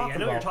know what I'm 5e. talking I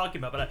know what you're about. talking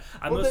about, but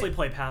I mostly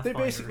play Pathfinder.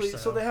 They basically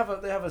so they have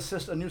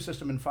a new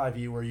system in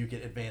 5e where you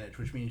get advantage,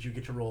 which means you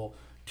get to roll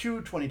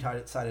 2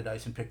 20-sided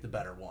dice and pick the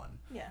better one.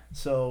 Yeah.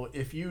 So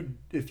if you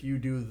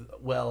do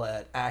well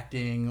at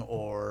acting,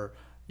 or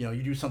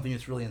you do something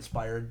that's really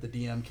inspired, the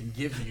DM can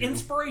give you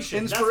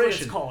inspiration. That's what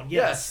it's called.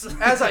 Yes.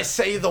 As I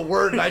say the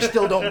word and I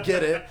still don't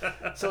get it,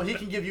 so he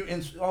can give you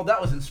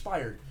that was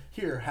inspired.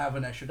 Here, have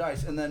an extra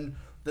dice, and then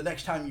the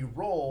next time you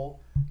roll,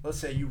 let's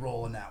say you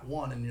roll a nat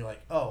 1 and you're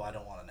like, oh, I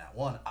don't want a nat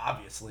 1.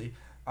 Obviously,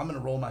 I'm going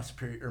to roll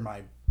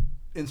my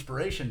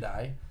inspiration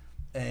die,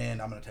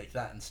 and I'm going to take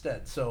that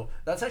instead. So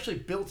that's actually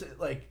built,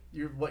 like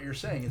what you're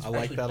saying. It's I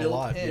like actually that a built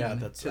lot. in Yeah,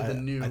 to the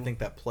new. I think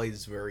that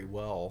plays very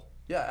well.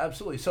 Yeah,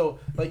 absolutely. So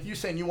like you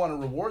saying you want to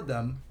reward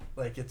them,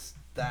 like it's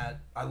that.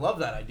 I love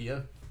that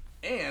idea,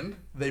 and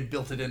they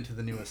built it into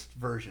the newest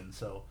version.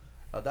 So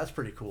that's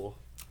pretty cool.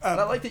 And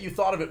I like that you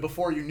thought of it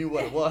before you knew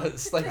what it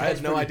was. Like, I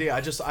had no idea.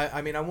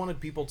 I mean, I wanted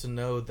people to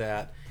know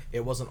that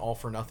it wasn't all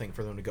for nothing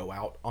for them to go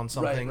out on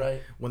something. Right.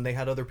 When they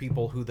had other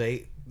people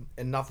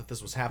and not that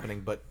this was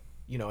happening, but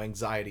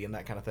anxiety and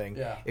that kind of thing.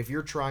 Yeah. If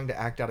you're trying to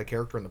act out a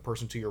character and the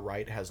person to your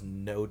right has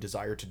no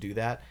desire to do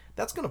that,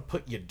 that's going to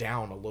put you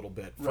down a little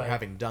bit for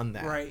having done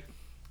that. Right.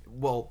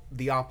 Well,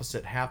 the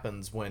opposite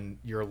happens when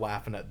you're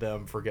laughing at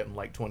them for getting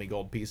like 20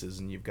 gold pieces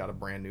and you've got a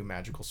brand new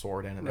magical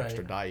sword and an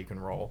extra die you can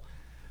roll.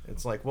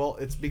 It's like, well,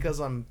 it's because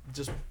I'm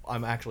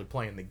actually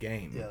playing the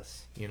game.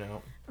 Yes.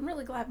 I'm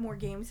really glad more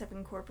games have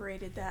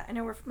incorporated that. I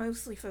know we're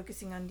mostly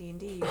focusing on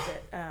D&D,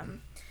 but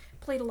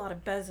played a lot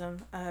of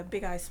Besm,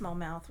 Big Eye Small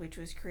Mouth, which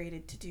was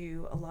created to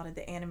do a lot of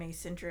the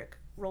anime-centric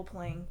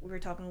role-playing. We were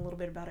talking a little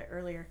bit about it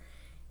earlier.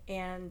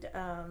 And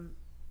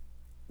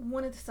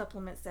one of the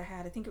supplements that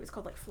had, I think it was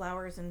called like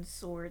Flowers and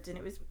Swords, and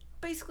it was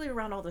basically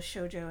around all the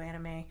shoujo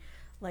anime,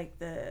 like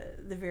the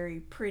very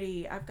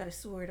pretty, I've got a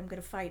sword, I'm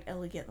going to fight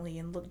elegantly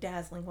and look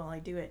dazzling while I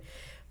do it.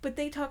 But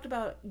they talked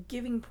about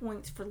giving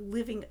points for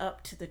living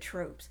up to the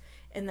tropes,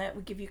 and that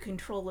would give you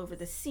control over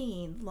the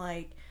scene.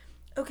 Like,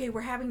 okay,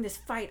 we're having this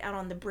fight out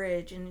on the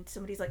bridge, and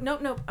somebody's like, nope,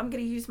 I'm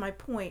going to use my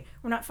point.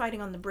 We're not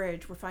fighting on the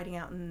bridge. We're fighting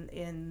out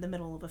in the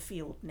middle of a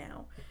field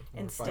now.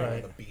 Fighting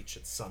on the beach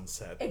at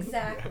sunset.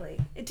 Exactly.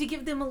 To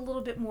give them a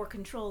little bit more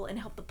control and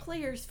help the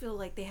players feel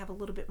like they have a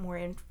little bit more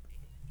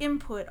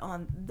input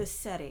on the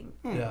setting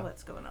of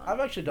what's going on. I've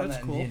actually done That's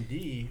that cool. in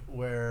D&D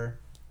where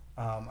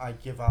I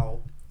give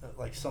out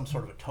like some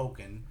sort of a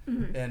token,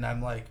 and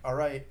I'm like, all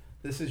right,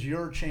 this is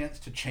your chance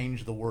to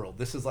change the world.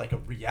 This is like a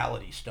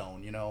reality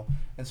stone,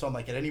 And so I'm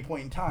like, at any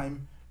point in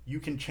time, you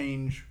can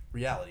change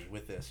reality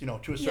with this,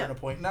 to a certain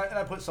point. And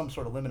I put some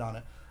sort of limit on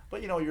it.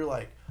 But, you're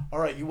like, all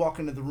right, you walk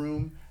into the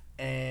room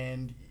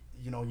and,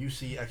 you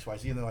see X, Y,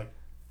 Z. And they're like,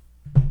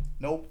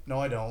 nope, no,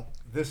 I don't.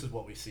 This is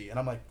what we see. And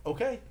I'm like,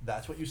 okay,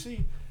 that's what you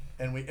see.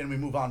 And we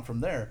move on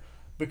from there.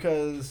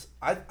 Because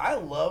I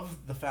love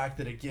the fact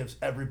that it gives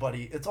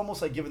everybody, it's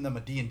almost like giving them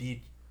a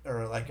D&D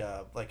or like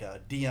a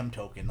DM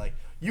token. Like,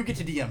 you get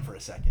to DM for a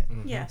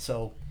second. Yeah.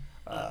 So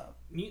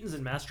Mutants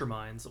and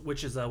Masterminds,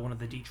 which is one of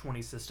the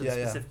D20 systems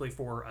specifically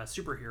for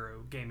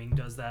superhero gaming,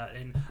 does that.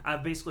 And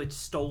I've basically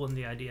stolen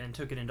the idea and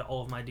took it into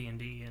all of my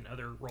D&D and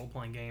other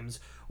role-playing games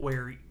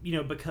where,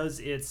 because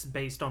it's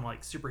based on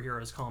like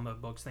superheroes,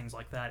 comic books, things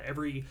like that,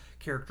 every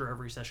character,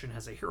 every session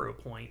has a hero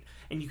point.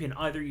 And you can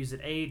either use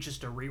it,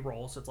 just to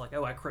re-roll, so it's like,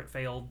 oh, I crit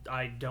failed,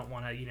 I don't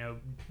want to,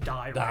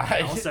 die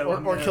right now. So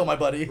or kill my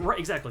buddy. Right,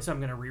 exactly, so I'm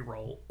going to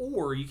re-roll.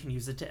 Or you can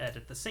use it to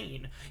edit the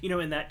scene.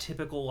 In that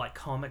typical like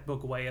comic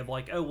book way of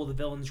like, oh, well, the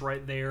villain's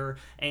right there,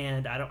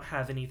 and I don't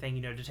have anything,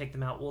 to take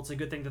them out. Well, it's a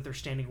good thing that they're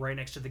standing right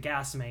next to the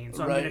gas main,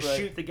 so I'm going to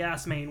shoot the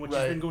gas main, which is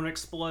then going to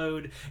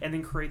explode, and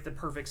then create the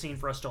perfect scene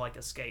for us to like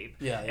escape.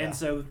 And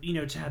so,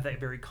 to have that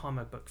very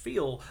comic book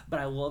feel, but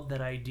I love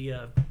that idea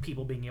of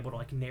people being able to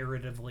like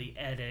narratively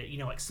edit,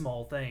 like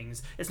small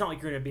things. It's not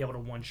like you're going to be able to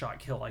one-shot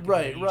kill like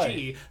an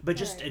AEG, but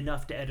just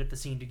enough to edit the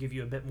scene to give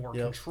you a bit more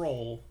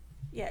control.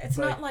 Yeah, it's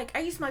not like I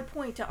use my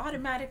point to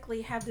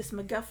automatically have this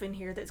MacGuffin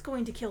here that's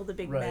going to kill the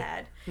big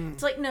bad.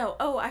 It's like, no,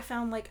 I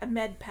found like a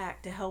med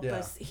pack to help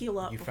us heal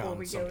up before we go in.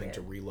 You found something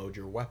to reload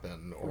your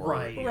weapon. Or,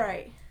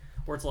 right.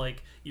 Or it's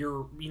like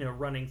you're,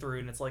 running through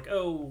and it's like,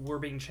 oh, we're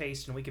being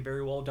chased and we could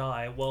very well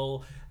die.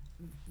 Well,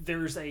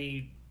 there's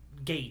a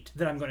gate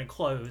that I'm going to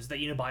close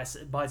that,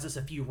 buys us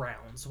a few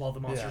rounds while the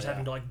monster's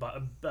having to like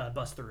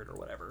bust through it or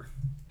whatever.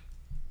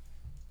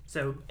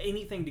 So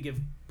anything to give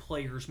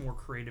players more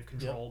creative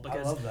control,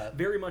 because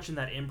very much in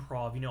that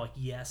improv, like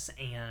yes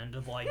and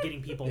of like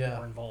getting people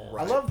more involved.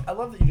 Right. I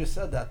love that you just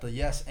said that, the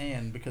yes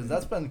and, because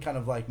that's been kind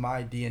of like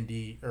my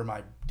D&D or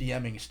my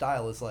DMing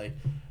style is like,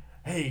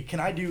 hey, can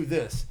I do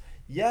this?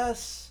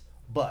 Yes,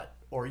 but,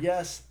 or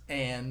yes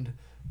and.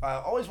 I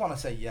always want to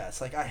say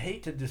yes. Like, I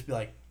hate to just be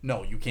like,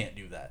 no, you can't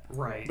do that.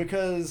 Right.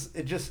 Because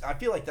I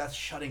feel like that's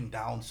shutting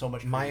down so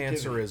much creativity. My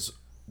answer is,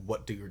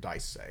 what do your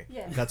dice say?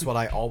 Yeah. That's what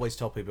I always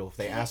tell people. If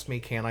they ask me,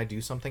 can I do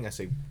something? I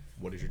say,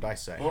 what does your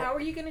dice say? How are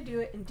you going to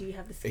do it, and do you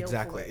have the skill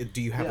Exactly. for it?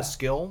 Do you have a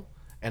skill?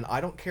 And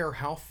I don't care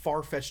how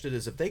far-fetched it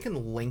is. If they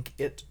can link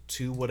it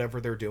to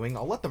whatever they're doing,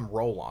 I'll let them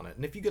roll on it.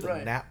 And if you get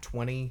a nat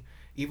 20,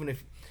 even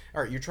if...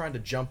 All right, you're trying to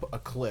jump a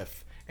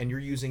cliff, and you're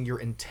using your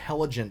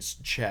intelligence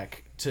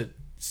check to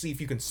see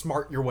if you can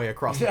smart your way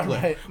across the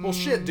cliff. Right. Well,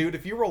 shit, dude,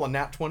 if you roll a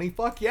nat 20,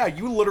 fuck yeah,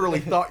 you literally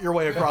thought your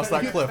way across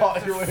that cliff.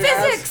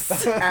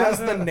 Physics! As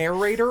the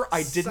narrator,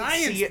 I didn't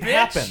see it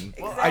happen.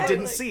 Exactly. I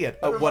didn't see it.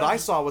 What I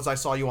saw was I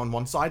saw you on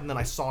one side, and then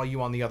I saw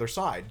you on the other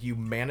side. You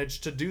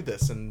managed to do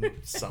this in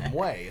some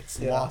way. It's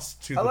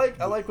lost to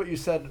I like what you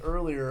said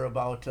earlier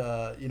about,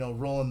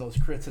 rolling those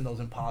crits in those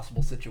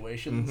impossible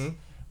situations,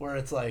 where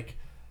it's like,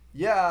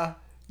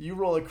 you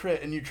roll a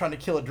crit and you're trying to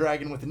kill a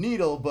dragon with a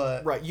needle,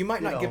 but you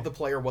might not give the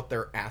player what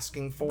they're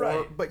asking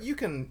for, but you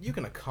can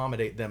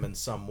accommodate them in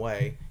some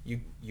way.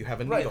 You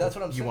have a needle. That's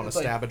what I'm saying. You want to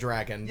stab a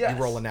dragon. You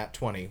roll a nat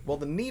 20. Well,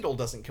 the needle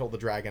doesn't kill the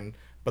dragon,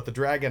 but the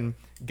dragon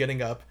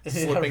getting up,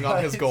 slipping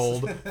on his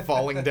gold,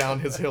 falling down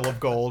his hill of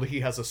gold. He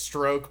has a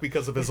stroke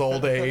because of his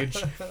old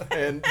age,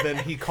 and then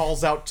he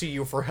calls out to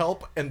you for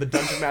help, and the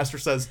dungeon master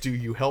says, "Do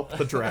you help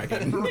the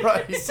dragon?"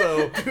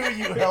 So, do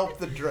you help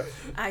the dragon?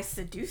 I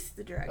seduce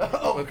the dragon.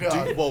 Oh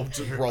god! Roll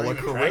a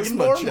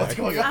charisma check. What's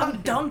going on?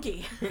 I'm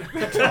donkey.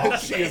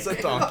 She is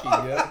a donkey.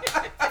 Yeah.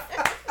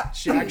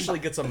 She actually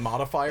gets a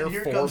modifier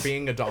for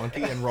being a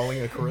donkey and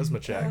rolling a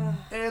charisma check.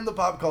 And the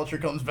pop culture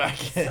comes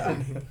back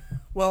in.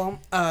 Well,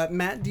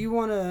 Matt, do you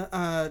want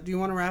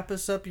to wrap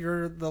us up?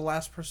 You're the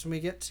last person we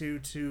get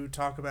to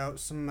talk about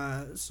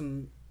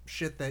some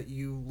shit that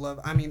you love.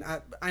 I mean,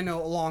 I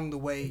know along the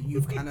way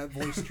you've kind of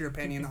voiced your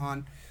opinion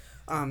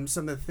on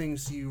some of the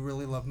things you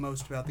really love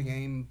most about the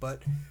game,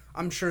 but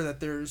I'm sure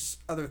that there's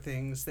other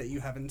things that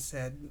you haven't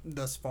said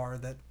thus far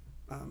that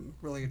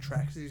really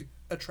attracts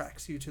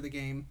you to the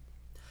game.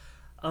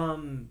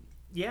 I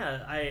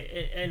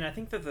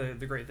think that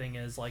the great thing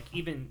is, like,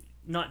 even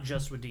not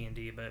just with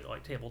D&D, but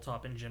like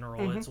tabletop in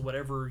general, it's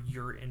whatever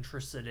you're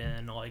interested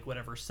in, like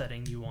whatever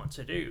setting you want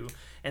to do,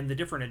 and the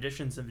different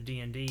editions of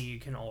D&D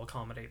can all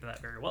accommodate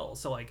that very well.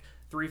 So like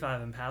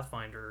 3.5 and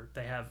Pathfinder,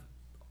 they have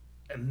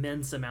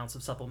immense amounts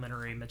of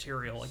supplementary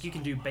material. Like you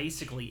can do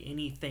basically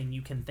anything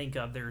you can think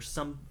of. There's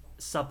some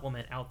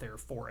supplement out there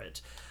for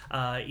it.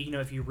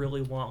 If you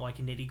really want like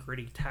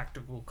nitty-gritty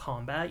tactical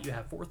combat, you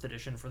have 4th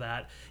edition for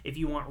that. If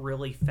you want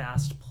really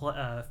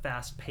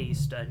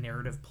fast-paced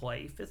narrative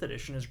play, 5th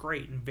edition is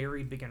great and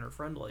very beginner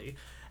friendly.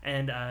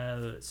 And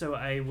so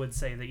I would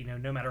say that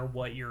no matter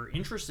what you're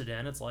interested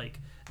in, it's like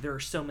there are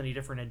so many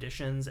different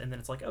editions, and then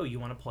it's like, oh, you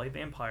want to play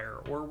vampire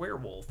or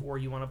werewolf, or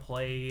you want to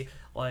play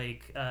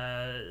like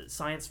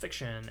science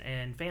fiction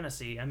and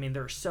fantasy. I mean,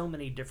 there are so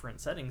many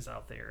different settings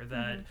out there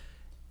that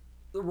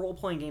the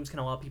role-playing games can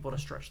allow people to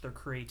stretch their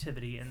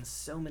creativity in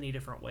so many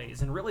different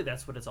ways, and really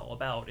that's what it's all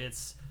about.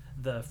 It's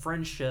the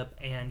friendship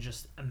and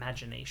just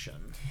imagination.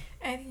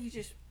 I think you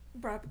just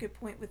brought up a good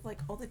point with like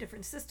all the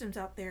different systems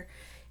out there.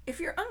 If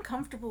you're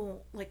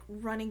uncomfortable like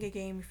running a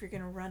game, if you're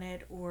going to run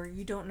it, or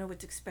you don't know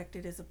what's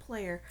expected as a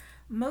player,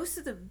 most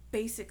of the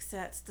basic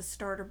sets, the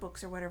starter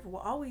books or whatever, will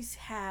always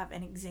have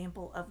an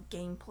example of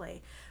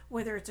gameplay.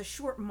 Whether it's a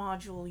short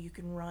module you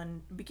can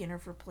run, beginner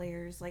for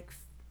players, like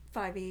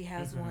 5e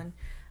has one.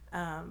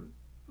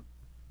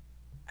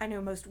 I know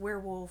most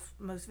werewolf,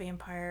 most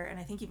vampire, and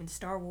I think even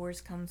Star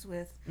Wars comes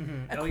with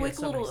a quick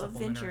little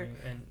adventure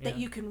that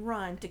you can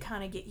run to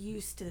kind of get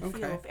used to the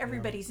feel. If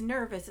everybody's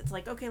nervous, it's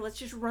like, okay, let's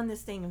just run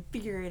this thing and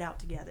figure it out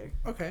together.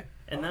 Okay.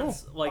 And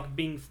that's like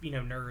being,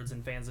 nerds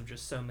and fans of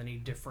just so many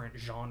different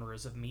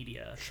genres of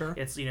media. Sure.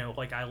 It's,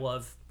 like I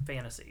love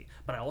fantasy,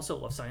 but I also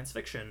love science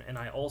fiction, and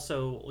I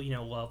also,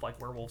 love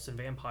like werewolves and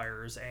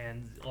vampires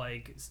and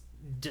like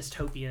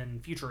dystopian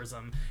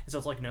futurism. And so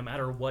it's like no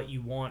matter what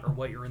you want or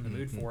what you're in the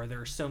mood for, there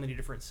are so many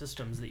different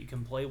systems that you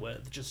can play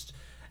with.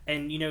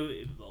 And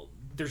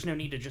there's no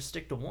need to just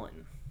stick to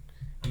one.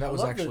 And that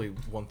was actually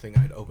one thing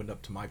I'd opened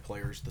up to my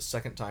players the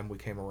second time we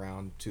came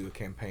around to a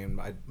campaign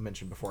I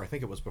mentioned before. I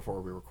think it was before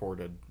we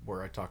recorded,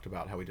 where I talked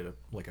about how we did a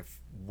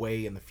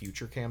way in the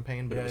future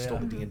campaign, but it was still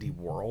the D&D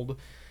world.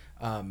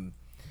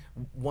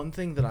 One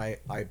thing that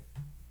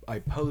I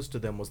posed to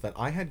them was that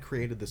I had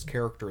created this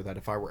character that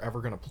if I were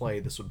ever going to play,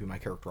 this would be my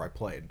character I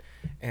played.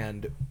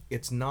 And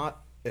it's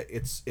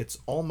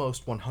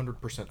almost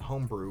 100%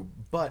 homebrew,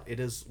 but it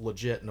is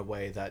legit in a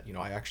way that,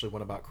 I actually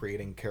went about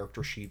creating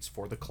character sheets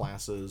for the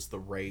classes, the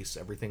race,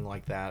 everything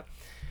like that.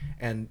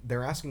 And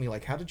they're asking me,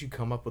 like, how did you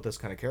come up with this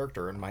kind of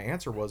character? And my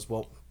answer was,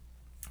 well,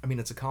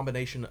 it's a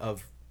combination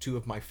of two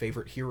of my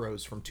favorite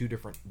heroes from two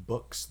different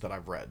books that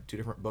I've read, two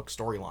different book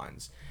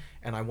storylines.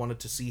 And I wanted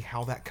to see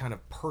how that kind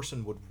of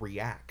person would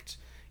react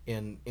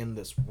in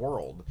this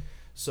world.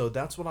 So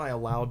that's what I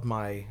allowed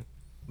my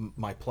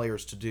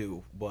players to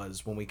do.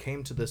 Was when we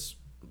came to this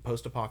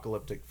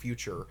post-apocalyptic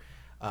future,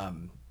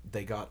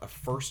 they got a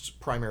first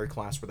primary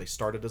class where they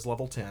started as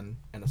level 10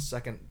 and a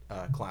second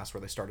class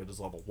where they started as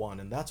level 1,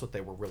 and that's what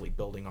they were really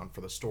building on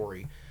for the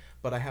story.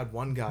 But I had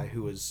one guy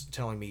who was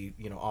telling me,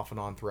 off and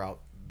on throughout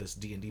this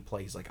D&D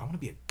play, he's like, I want to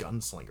be a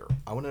gunslinger.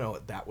 I want to know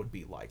what that would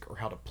be like, or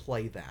how to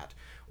play that,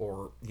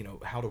 or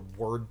how to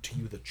word to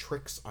you the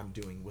tricks I'm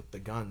doing with the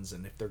guns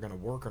and if they're going to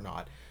work or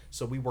not.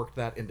 So we worked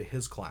that into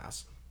his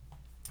class.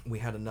 We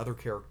had another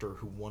character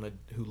who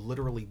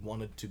literally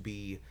wanted to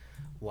be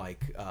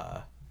like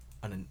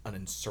an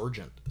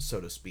insurgent,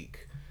 so to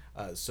speak.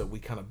 So we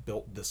kind of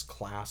built this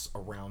class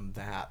around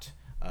that,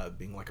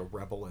 being like a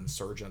rebel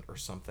insurgent or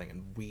something.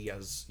 And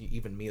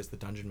even me as the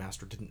dungeon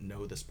master, didn't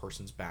know this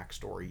person's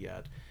backstory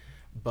yet.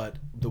 But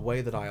the way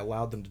that I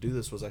allowed them to do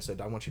this was I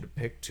said, I want you to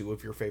pick two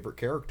of your favorite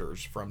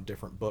characters from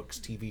different books,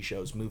 TV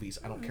shows, movies.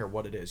 I don't care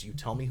what it is. You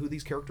tell me who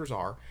these characters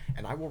are,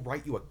 and I will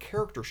write you a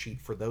character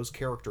sheet for those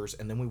characters,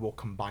 and then we will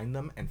combine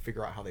them and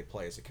figure out how they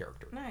play as a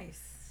character.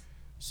 Nice.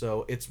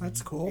 So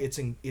that's cool.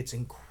 It's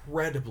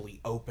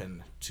incredibly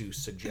open to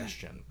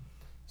suggestion.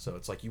 So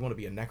it's like, you want to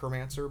be a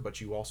necromancer,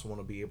 but you also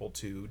want to be able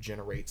to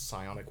generate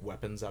psionic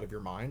weapons out of your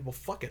mind. Well,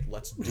 fuck it.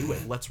 Let's do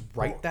it. Let's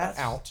write that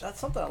out.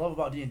 That's something I love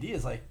about D&D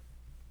is like,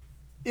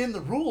 in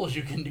the rules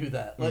you can do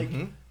that. Like,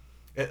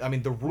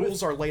 the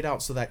rules are laid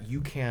out so that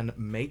you can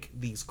make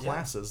these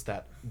classes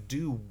that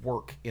do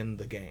work in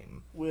the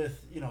game.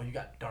 With, you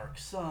got Dark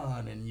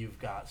Sun and you've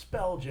got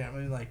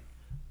Spelljam.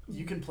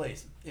 You can play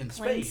in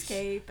space.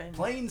 Planescape.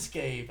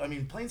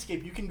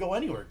 Planescape, you can go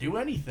anywhere, do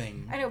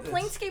anything. I know,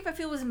 Planescape I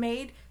feel was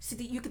made so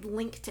that you could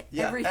link to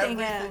everything.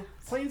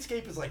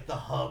 Planescape is like the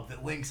hub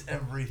that links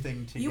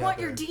everything together. You want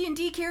your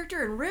D&D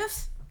character in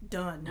Rifts?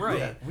 Done. Right.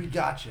 Yeah, we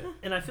got you.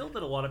 And I feel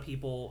that a lot of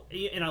people,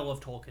 and I love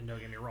Tolkien, don't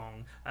get me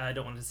wrong, I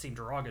don't want it to seem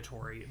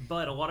derogatory,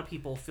 but a lot of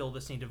people feel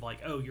this need of like,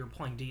 oh, you're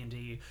playing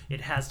D&D, it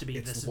has to be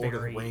it's this Lord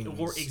very... of the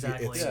Rings.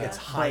 Exactly. It's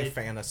high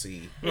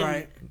fantasy.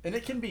 Right. And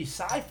it can be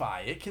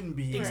sci-fi. It can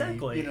be...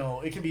 Exactly.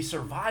 It can be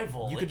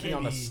survival. You could be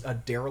on a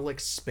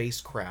derelict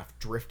spacecraft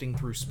drifting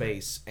through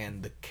space,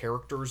 and the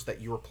characters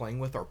that you are playing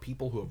with are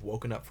people who have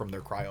woken up from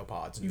their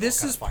cryopods. And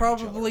this is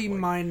probably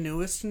my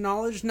newest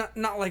knowledge, not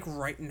like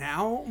right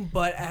now,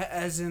 but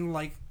as in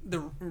like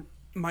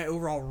my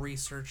overall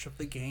research of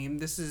the game.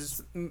 This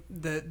is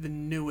the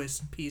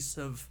newest piece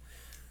of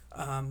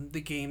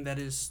the game that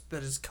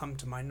has come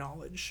to my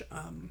knowledge.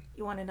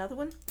 You want another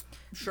one?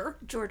 Sure.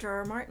 George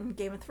R.R. Martin,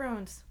 Game of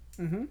Thrones.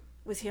 Mm-hmm.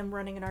 Was him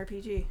running an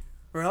RPG.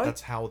 Really?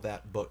 That's how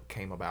that book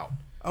came about.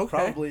 Okay.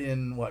 Probably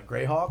in,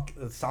 Greyhawk?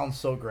 It sounds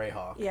so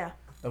Greyhawk. Yeah.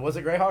 Was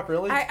it Greyhawk,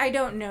 really? I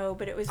don't know,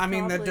 but it was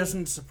probably... that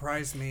doesn't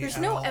surprise me. There's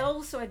no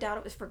elves, so I doubt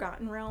it was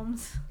Forgotten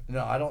Realms.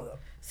 No, I don't...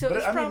 So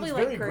it's probably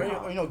like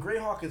Greyhawk.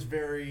 Greyhawk is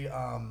very...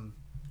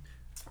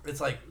 it's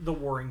like... The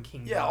Warring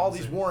Kingdoms. Yeah, all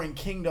these warring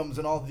kingdoms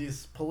and all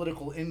these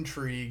political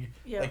intrigue.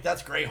 Yeah. Like,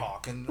 that's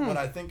Greyhawk. And when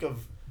I think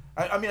of...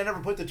 I never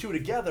put the two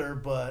together,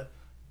 but...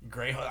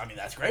 Greyhawk,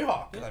 that's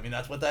Greyhawk. Yeah.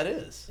 That's what that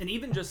is. And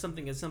even just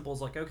something as simple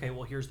as like, okay,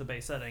 well, here's the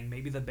base setting.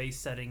 Maybe the base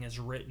setting is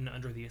written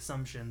under the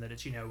assumption that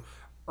it's,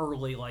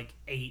 early, like,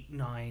 8,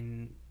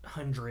 9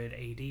 100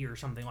 AD or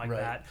something like Right.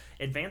 that.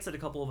 Advance it a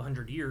couple of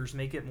 100 years,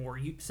 make it more.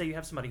 You say you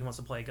have somebody who wants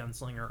to play a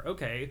gunslinger.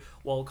 Okay,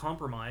 well,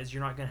 compromise.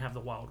 You're not going to have the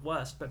Wild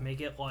West, but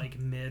make it like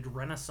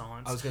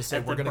mid-Renaissance. I was going to say,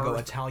 at we're the going to go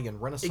birth- Italian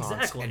Renaissance,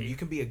 Exactly. and you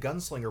can be a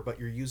gunslinger, but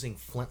you're using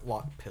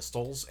flintlock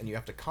pistols, and you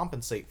have to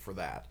compensate for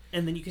that.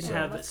 And then you can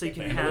have, so you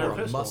can Mandalorian have Or a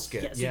pistols.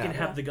 musket, Yeah, so you can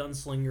have the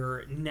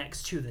gunslinger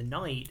next to the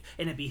knight,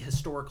 and it be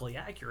historically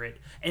accurate.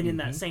 And in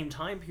that same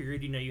time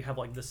period, you have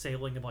like the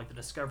sailing of like the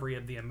discovery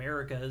of the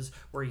Americas,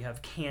 where you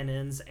have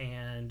cannons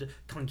and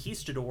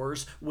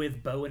conquistadors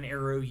with bow and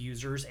arrow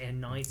users and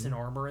knights in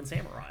armor and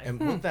samurai. And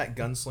with that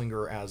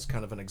gunslinger as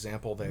kind of an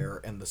example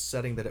there, and the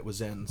setting that it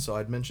was in, so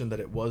I'd mentioned that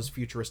it was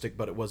futuristic,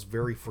 but it was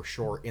very for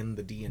sure in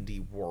the D&D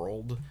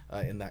world,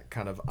 in that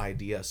kind of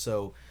idea.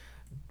 So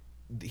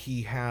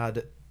he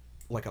had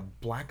like a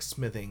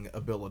blacksmithing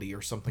ability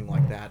or something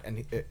like that,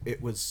 and it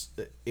was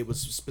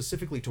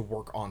specifically to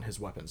work on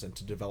his weapons and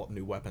to develop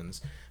new weapons,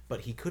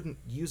 but he couldn't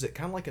use it,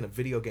 kind of like in a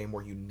video game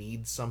where you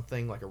need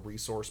something like a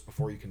resource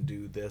before you can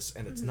do this,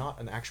 and it's not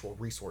an actual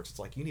resource. It's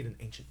like you need an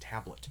ancient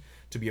tablet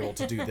to be able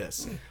to do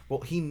this.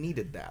 Well, he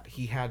needed that.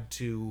 He had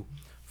to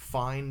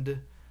find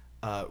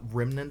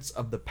remnants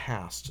of the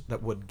past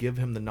that would give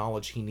him the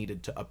knowledge he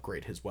needed to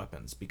upgrade his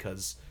weapons,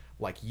 because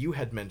like you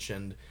had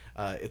mentioned,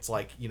 it's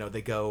like,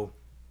 they go,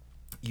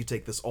 you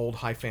take this old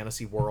high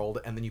fantasy world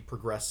and then you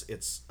progress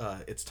its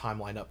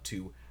timeline up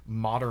to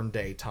modern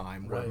day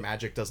time where Right.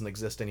 magic doesn't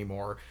exist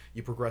anymore.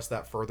 You progress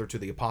that further to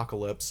the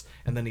apocalypse,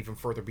 and then even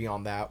further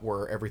beyond that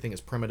where everything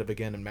is primitive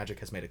again and magic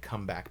has made a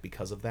comeback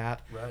because of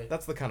that. Right.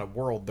 That's the kind of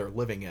world they're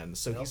living in.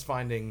 So he's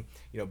finding,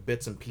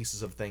 bits and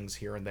pieces of things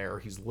here and there.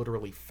 He's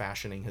literally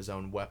fashioning his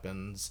own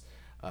weapons,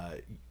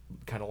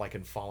 kind of like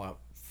in Fallout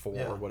 4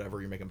 Yeah. or whatever.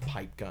 You're making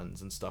pipe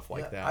guns and stuff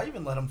like that. I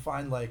even let him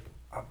find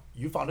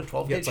you found a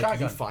 12 Yeah, gauge it's like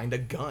shotgun. you find a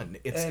gun.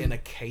 It's And in a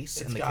case,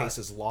 and it's the got- case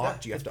is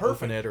locked. yeah, You have it's to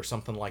open perfect. it or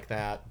something like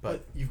that.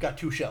 But you've got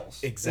 2 shells.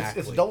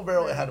 Exactly. It's a double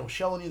barrel. It had a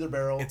shell in either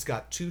barrel. it's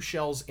got 2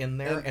 shells in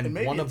there, And and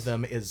maybe one of it's-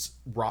 them is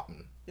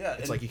rotten. Yeah,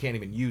 it's and- like you can't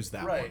even use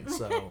that Right. one.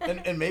 So,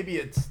 and maybe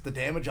it's the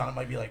damage on it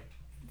might be like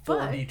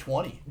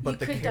 4d20. but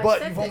the could ca- but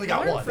dissect you've it only and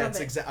got learn one. from that's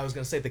it. exactly. I was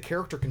going to say the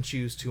character can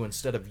choose to,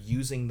 instead of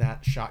using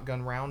that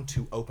shotgun round,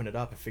 to open it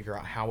up and figure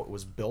out how it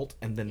was built,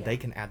 and then they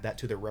can add that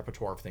to their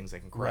repertoire of things they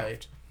can craft.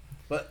 Right.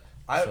 But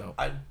So-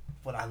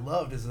 what I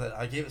loved is that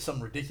I gave it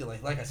some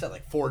ridiculous, like I said,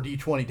 like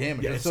 4d20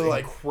 damage. Yeah, And it's so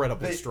like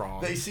incredibly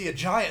strong. They see a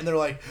giant and they're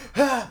like,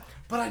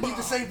 but I need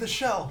to save the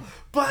shell.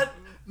 But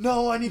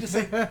no, I need to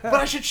save. But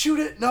I should shoot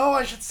it. No,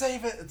 I should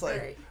save it. It's like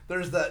Right.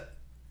 there's that.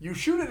 You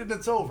shoot it and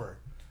it's over.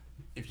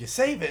 If you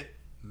save it,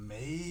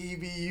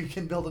 maybe you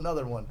can build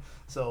another one.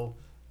 So,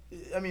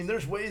 I mean,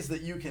 there's ways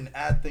that you can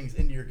add things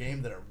into your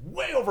game that are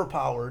way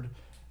overpowered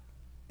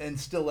and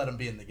still let them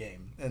be in the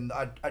game. And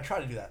I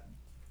try to do that.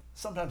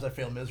 Sometimes I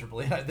fail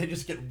miserably. They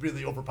just get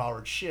really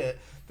overpowered shit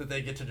that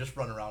they get to just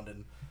run around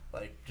and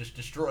like just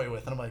destroy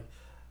with. And I'm like,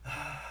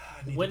 I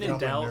need When to in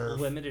get on my doubt, nerve.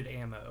 limited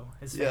ammo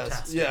is Yes,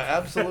 fantastic. yeah,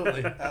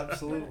 absolutely,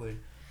 absolutely.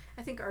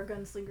 I think our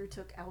gunslinger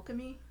took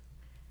alchemy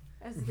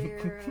as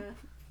their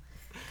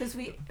because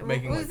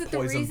Making what was like it, the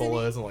poison reason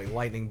bullets and like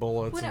lightning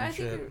bullets Well, and I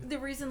shit. think the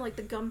reason like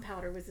the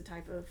gunpowder was a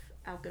type of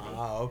alchemy.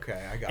 Oh,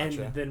 okay, I gotcha.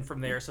 And then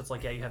from there, so it's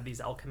like, you have these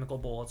alchemical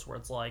bullets where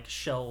it's like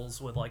shells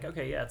with like,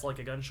 okay, yeah, it's like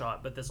a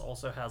gunshot, but this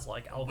also has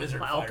like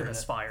Wizard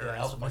alchemist fire. fire Yeah,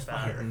 and stuff like alchemist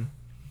that. fire.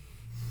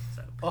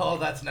 So, Oh,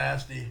 that's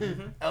nasty.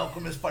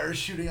 Alchemist fire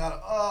shooting on.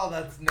 Oh,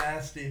 that's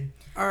nasty.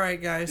 All right,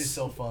 It's guys.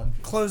 so fun.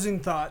 Closing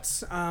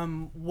thoughts.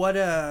 What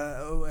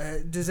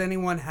does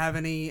anyone have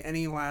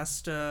any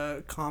last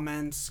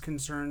comments,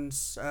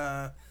 concerns,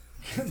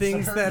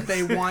 things that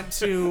they want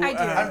to? I do.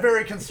 I'm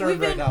very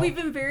concerned right now. We've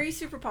been very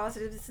super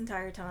positive this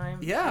entire time.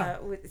 Yeah.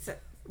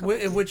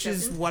 Which is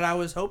discussions. what I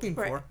was hoping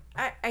Right. for.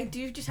 I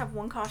do just have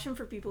one caution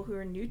for people who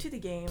are new to the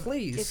game.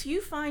 Please. If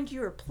you find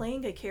you are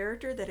playing a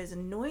character that is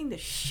annoying the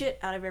shit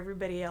out of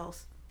everybody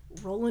else,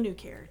 roll a new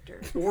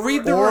character.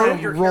 Read the Or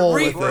room. roll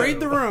read, with it. read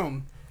the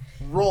room.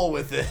 Roll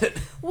with it.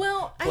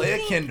 Well, Play I a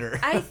think, Kinder.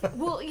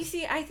 you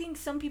see, I think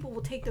some people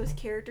will take those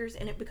characters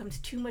and it becomes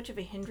too much of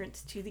a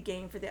hindrance to the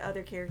game for the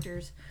other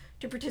characters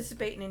to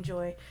participate and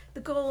enjoy. The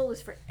goal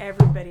is for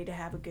everybody to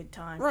have a good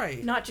time.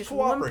 Right. Not just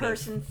one Cooperative.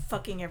 person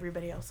fucking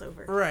everybody else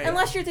over. Right.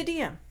 Unless you're the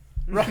DM.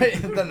 Right?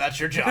 Then that's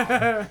your job.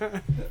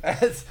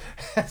 As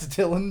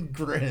Dylan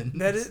grins.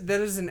 That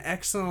is an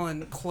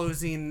excellent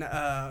closing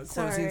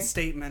Sorry.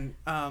 statement.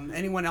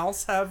 Anyone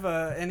else have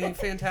any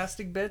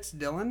fantastic bits,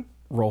 Dylan?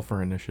 Roll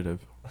for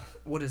initiative.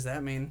 What does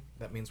that mean?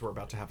 That means we're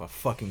about to have a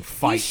fucking You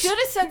fight. should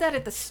have said that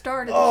at the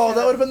start of the Oh, show.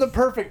 that would have been the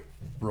perfect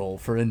roll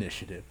for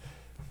initiative.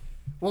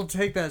 We'll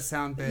take that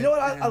sound bit. You know what?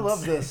 I and-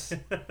 love this.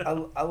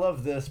 I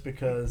love this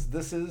because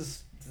this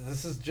is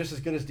just as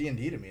good as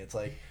D&D to me. It's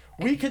like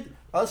we could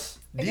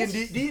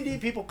D&D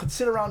people could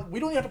sit around. We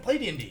don't even have to play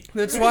D&D.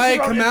 That's We can why I sit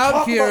around come and out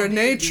talk here, about D&D.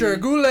 nature,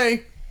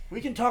 Goulet. We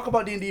can talk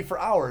about D&D for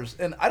hours,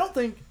 and I don't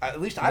think, at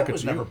least I Look at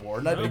was you. never bored,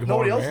 and I think Big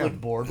nobody bored else man.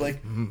 looked bored.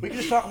 Like we can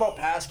just talk about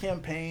past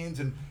campaigns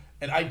and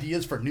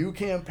ideas for new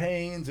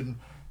campaigns, and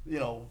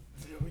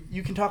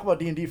you can talk about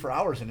D&D for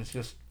hours, and it's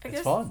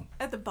fun.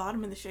 At the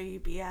bottom of the show,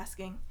 you'd be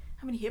asking,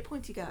 how many hit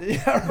points you got?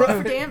 Yeah,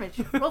 Roll for damage.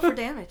 Roll for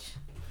damage.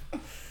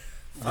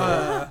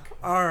 All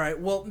right.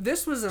 Well,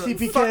 this was a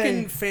TPK.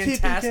 fucking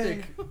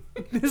fantastic.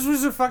 This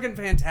was a fucking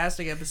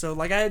fantastic episode.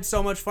 Like, I had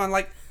so much fun.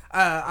 Like,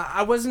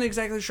 I wasn't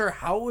exactly sure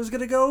how it was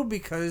gonna go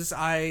because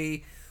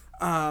I,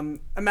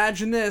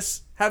 imagine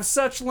this, have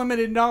such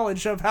limited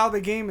knowledge of how the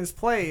game is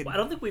played. Well, I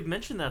don't think we've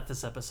mentioned that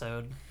this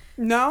episode.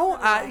 No.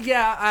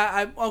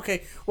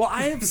 Okay. Well,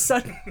 I have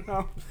such.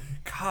 Oh,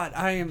 God,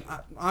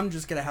 I'm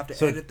just gonna have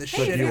to edit the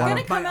shit if you're out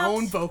gonna of my come out-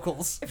 own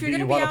vocals. If you're Do going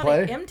you to be wanna out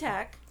play? at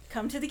MTAC,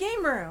 come to the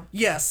game room.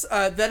 Yes,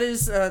 that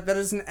is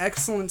an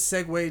excellent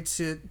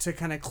segue to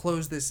kind of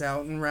close this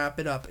out and wrap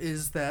it up.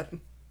 Is that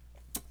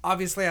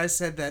obviously I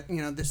said that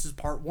this is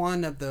part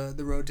 1 of the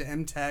Road to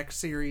MTAC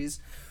series.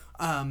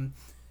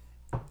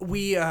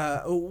 We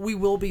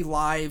will be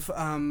live.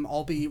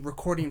 I'll be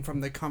recording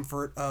from the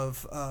comfort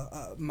of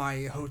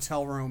my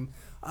hotel room.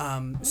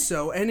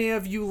 So any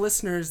of you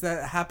listeners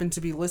that happen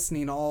to be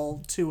listening,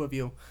 all 2 of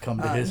you,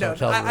 Come to his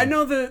hotel room. I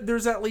know that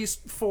there's at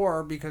least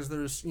 4 because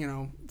there's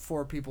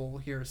 4 people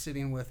here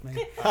sitting with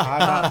me. I'm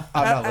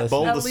not listening.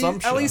 Bold At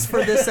assumption. least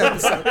for this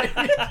episode.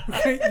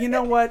 You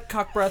know what,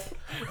 cock breath?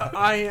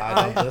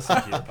 I don't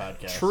listen to your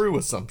podcast. True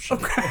assumption.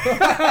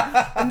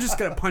 I'm just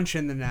gonna punch you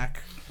in the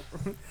neck.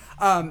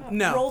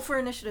 No. Roll for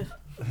initiative.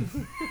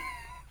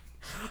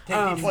 Take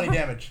D20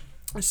 damage.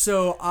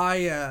 So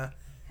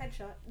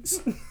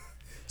Headshot.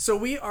 So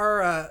we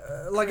are,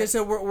 like I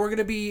said, we're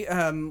gonna be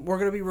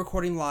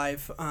recording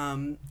live,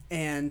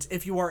 and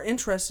if you are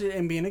interested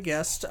in being a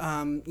guest,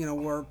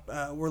 we're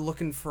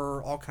looking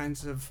for all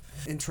kinds of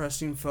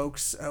interesting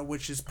folks,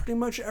 which is pretty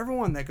much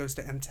everyone that goes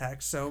to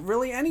MTAC. So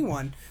really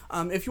anyone.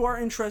 If you are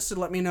interested,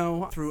 let me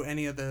know through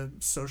any of the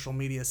social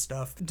media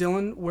stuff.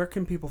 Dylan, where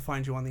can people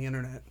find you on the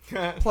internet?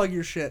 Plug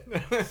your shit.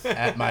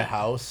 At my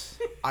house.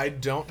 I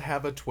don't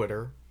have a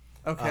Twitter.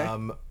 Okay.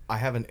 I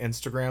have an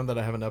Instagram that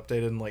I haven't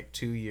updated in like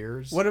 2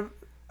 years.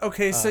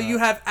 Okay, so you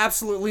have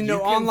absolutely no you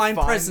can online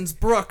find- presence,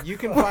 Brooke. You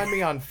can find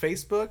me on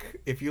Facebook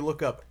if you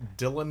look up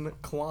Dylan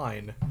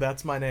Klein.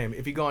 That's my name.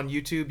 If you go on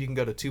YouTube, you can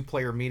go to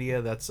 2Player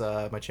Media. That's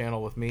my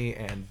channel with me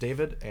and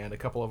David and a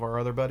couple of our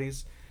other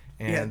buddies.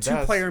 And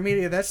Yeah, 2Player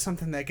Media, that's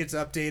something that gets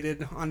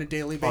updated on a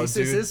daily basis,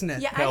 dude. isn't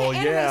it? Yeah, Hell I got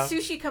anime yeah.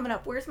 sushi coming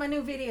up. Where's my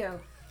new video?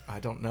 I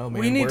don't know, man.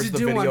 We need Where's to the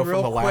do video one from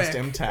real the last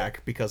quick. MTAC?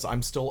 Because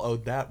I'm still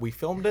owed that. We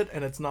filmed it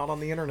and it's not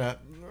on the internet.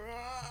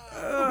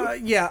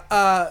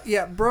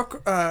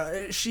 Brooke,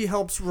 she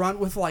helps run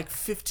with like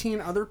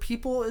 15 other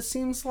people, it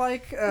seems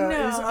like, No.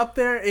 is up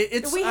there.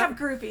 It's We have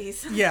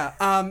groupies. Yeah,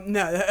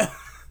 no.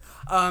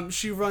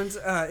 She runs,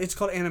 it's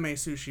called Anime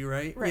Sushi,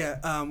 right? Right.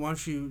 Yeah, why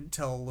don't you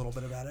tell a little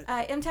bit about it?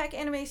 MTAC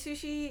Anime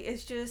Sushi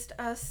is just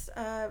us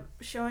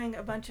showing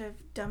a bunch of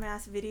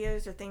dumbass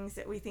videos or things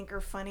that we think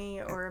are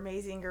funny or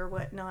amazing or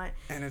whatnot.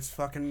 And it's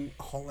fucking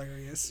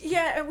hilarious.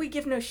 Yeah, and we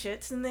give no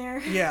shits in there.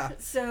 Yeah.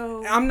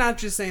 So I'm not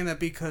just saying that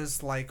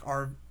because, like,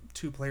 our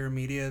 2Player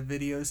Media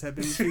videos have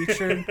been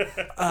featured.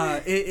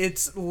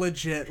 It's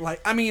legit. Like,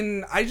 I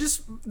mean,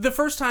 the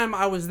first time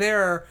I was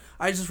there,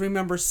 I just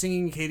remember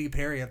singing Katy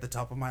Perry at the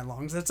top of my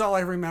lungs. That's all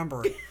I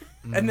remember.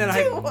 And then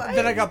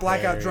I got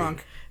blackout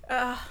drunk.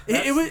 That's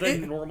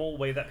the normal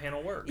way that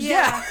panel works.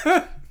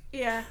 Yeah.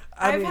 yeah,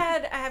 I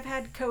I've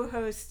had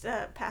co-hosts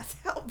pass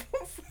out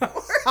before.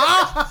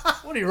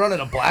 What are you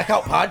running, a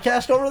blackout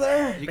podcast over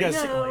there? You guys,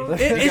 No.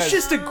 It's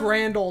just a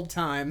grand old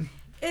time.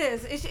 It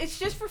is. It's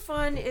just for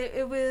fun.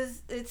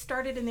 It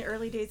started in the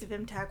early days of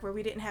MTAC where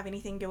we didn't have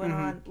anything going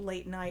on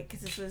late night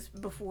because this was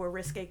before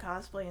risque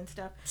cosplay and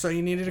stuff. So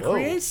you needed to Whoa.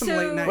 create some So-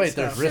 late night Wait,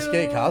 stuff. there's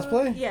risque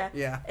cosplay? Yeah.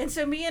 Yeah. And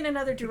so me and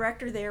another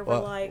director there were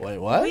What? like, Wait,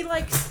 what? we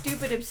like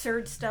stupid,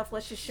 absurd stuff.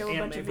 Let's just show a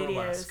bunch of Anime videos.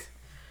 burlesque.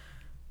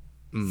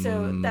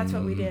 So that's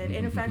what we did.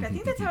 And in fact, I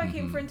think that's how I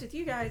became friends with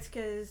you guys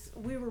because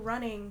we were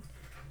running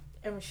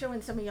and was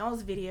showing some of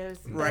y'all's videos.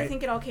 But I Right.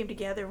 think it all came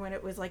together when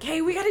it was like,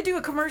 hey, we got to do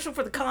a commercial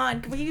for the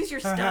con. Can we use your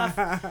stuff?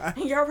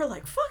 And y'all were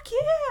like, fuck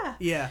yeah.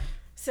 Yeah.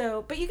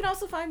 So, but you can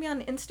also find me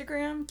on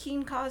Instagram,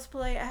 Keen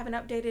Cosplay. I haven't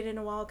updated in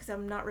a while because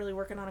I'm not really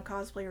working on a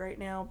cosplay right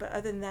now. But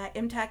other than that,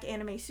 MTAC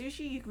Anime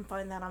Sushi, you can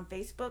find that on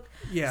Facebook.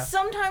 Yeah.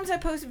 Sometimes I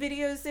post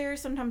videos there,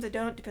 sometimes I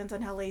don't. Depends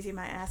on how lazy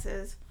my ass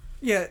is.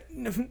 Yeah,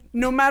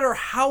 no matter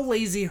how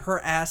lazy her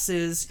ass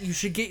is, you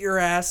should get your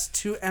ass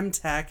to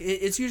MTAC.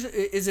 It's usually,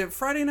 is it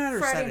Friday night or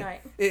Friday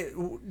Saturday?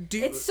 night.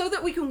 It's So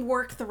that we can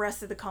work the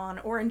rest of the con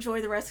or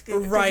enjoy the rest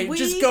of the right. we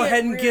Just go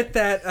ahead and really- get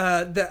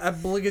that the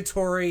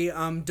obligatory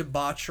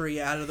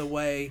debauchery out of the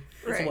way.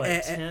 It's Right.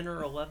 what, 10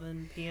 or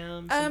 11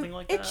 p.m., something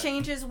like that? It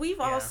changes. We've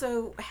Yeah.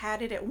 also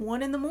had it at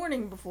 1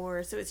 a.m.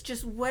 before, so it's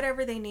just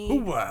whatever they need.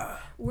 Ooh,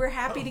 We're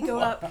happy to go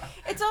up.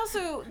 It's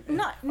also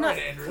not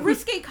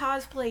risque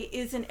cosplay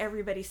isn't everything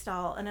everybody's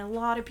style, and a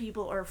lot of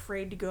people are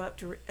afraid to go up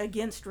to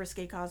against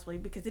risque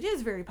cosplay because it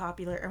is very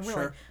popular, and we're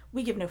like,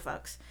 we give no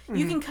fucks.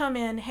 You can come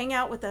in, hang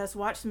out with us,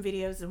 watch some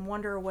videos, and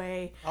wander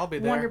away. I'll be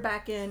there. Wander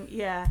back in,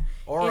 yeah.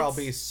 Or I'll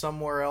be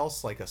somewhere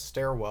else, like a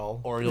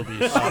stairwell. Or you'll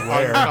be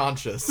somewhere.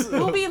 Unconscious.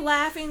 We'll be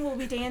laughing, we'll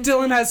be dancing.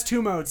 Dylan has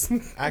 2 modes.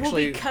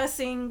 Actually, we'll be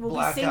cussing, we'll be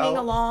blackout. singing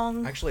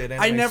along. Actually, at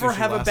Anime I never Sushi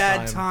have a last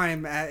bad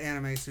time at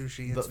Anime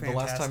Sushi. It's The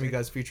last time you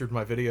guys featured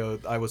my video,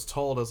 I was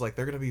told, I was like,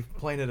 they're going to be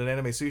playing it at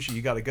Anime Sushi,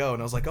 you got to go.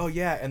 And I was like, oh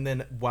yeah. And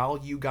then while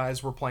you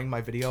guys were playing my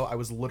video, I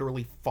was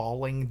literally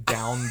falling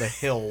down the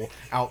hill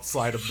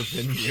outside of the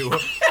venue.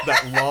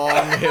 That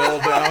long hill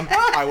down.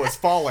 I was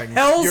falling.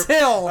 Hell's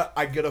Hill!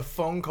 I get a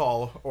phone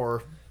call,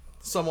 or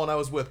someone I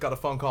was with got a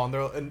phone call,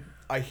 and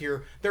I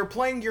hear, they're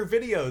playing your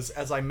videos,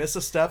 as I miss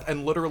a step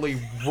and literally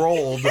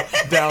rolled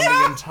down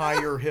the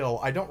entire hill.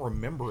 I don't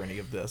remember any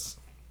of this,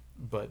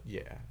 but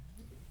yeah.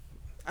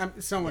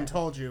 Someone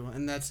told you,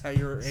 and that's how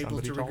you're able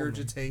Somebody to told me.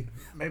 regurgitate.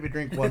 Maybe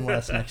drink one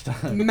less next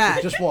time.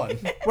 Matt. Just one.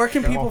 Where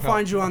can people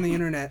find you on the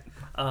internet?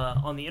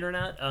 On the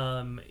internet,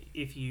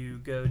 if you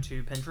go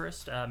to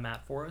Pinterest,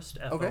 Matt Forrest,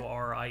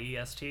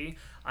 F-O-R-I-E-S-T,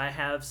 I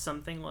have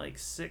something like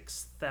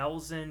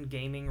 6,000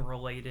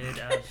 gaming-related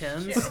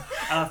pins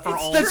for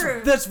all.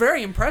 That's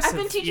very impressive. I've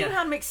been teaching you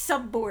how to make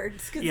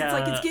subboards because it's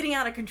like it's getting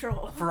out of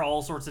control. For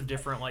all sorts of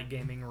different like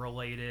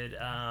gaming-related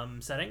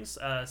settings,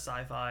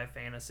 sci-fi,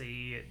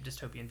 fantasy,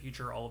 dystopian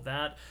future, all of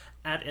that.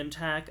 At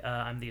MTAC,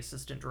 I'm the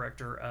assistant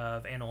director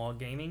of Analog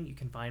Gaming. You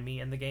can find me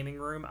in the gaming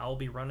room. I'll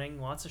be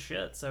running lots of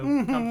shit, so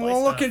come play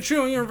Well, stuff. look at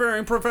you. You're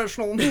very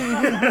professional.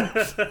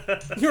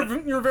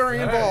 you're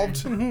very involved.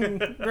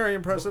 Very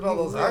impressive. All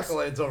those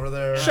accolades over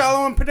there.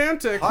 Shallow and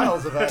pedantic.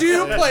 Piles of Do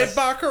you accolades. play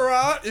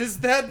Baccarat? Is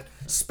that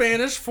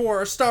Spanish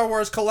for Star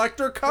Wars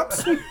collector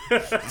cups?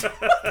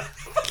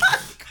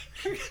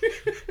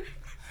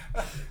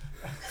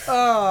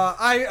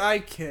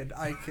 I kid.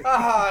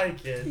 Hi,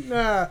 kid.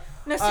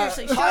 No,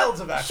 seriously, piles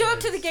of show up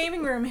to accolades. the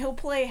gaming room. He'll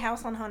play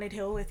House on Haunted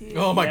Hill with you.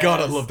 Oh my god,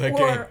 I love that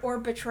game. Or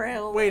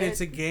Betrayal. Wait, it's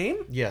a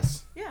game?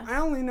 Yes. Yeah. I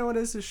only know it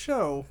as a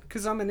show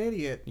because I'm an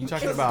idiot. You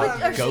talking It's about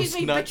excuse Ghost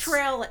me, Nuts?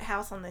 Betrayal at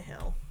House on the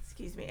Hill.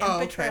 Excuse me. And Oh,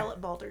 okay. Betrayal at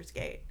Baldur's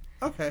Gate.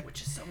 Okay.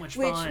 Which is so much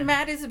Which fun.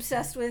 Matt is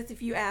obsessed with.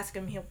 If you ask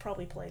him, he'll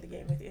probably play the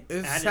game with you.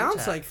 It Add sounds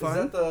Intact. like Is fun.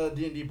 that the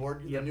D&D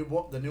board? Yep.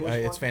 The newest one?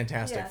 It's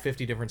fantastic. Yeah.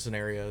 50 different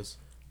scenarios.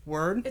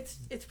 Word.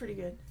 It's pretty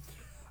good.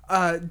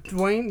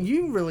 Dwayne,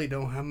 you really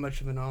don't have much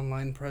of an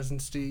online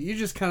presence, do you? You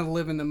just kind of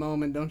live in the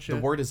moment, don't you?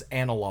 The word is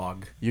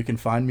analog. You can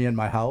find me in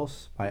my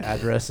house. My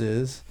address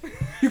is...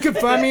 You can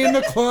find me in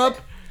the club.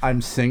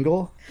 I'm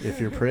single, if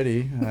you're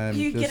pretty. I'm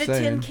You just get a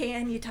saying. tin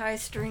can, you tie a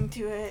string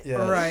to it.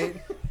 Yeah.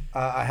 Right.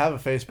 I have a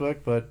Facebook,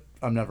 but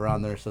I'm never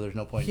on there, so there's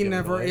no point in He giving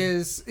it never away.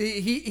 is.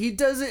 He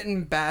does it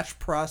in batch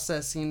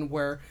processing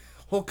where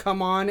he'll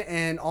come on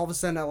and all of a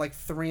sudden at like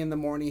 3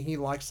 a.m. he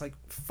likes like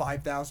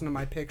 5,000 of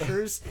my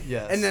pictures.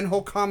 Yes. And then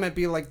he'll comment,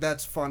 be like,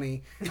 "That's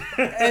funny,"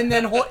 and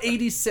then he'll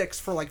 86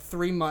 for like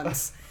 3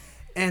 months.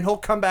 And he'll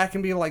come back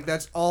and be like,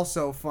 "That's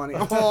also funny."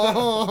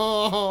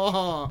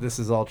 This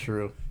is all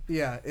true.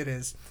 Yeah, it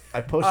is.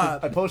 I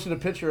posted a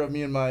picture of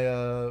me and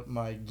my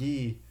my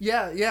gi.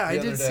 Yeah, I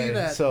the did other see day.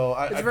 that. So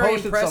It's I very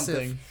posted impressive.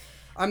 something.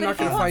 I'm But not if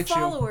you going to want fight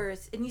you.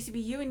 followers, it needs to be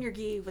you and your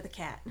gi with a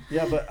cat.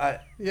 Yeah,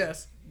 but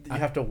Yes. you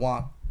have to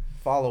want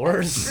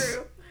followers.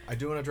 True. I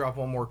do want to drop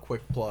one more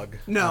quick plug.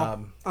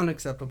 No,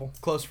 unacceptable.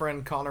 Close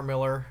friend Connor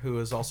Miller, who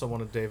is also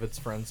one of David's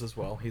friends as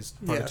well. He's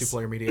part Yes. of Two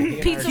Player Media. He and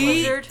I Pizza are- He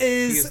Wizard.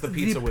 is the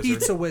pizza wizard.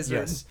 Pizza wizard.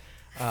 Yes.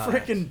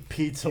 Freaking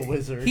pizza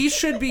wizard. He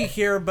should be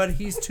here, but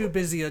he's too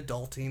busy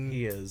adulting.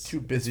 He is. Too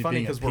busy It's funny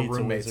being a because we're pizza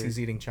roommates. wizard. He's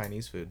eating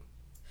Chinese food.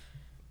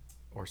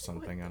 Or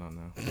something, I don't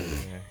know.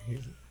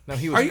 No,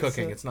 he Are was you-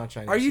 cooking. It's not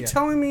Chinese. Are you yeah.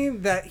 telling me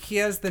that he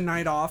has the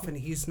night off and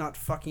he's not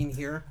fucking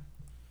here?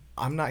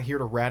 I'm not here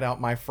to rat out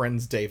my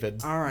friends,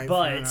 David. All right.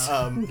 But-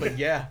 fair enough. But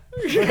yeah.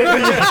 But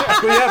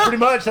yeah, pretty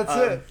much. That's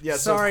it. Yeah,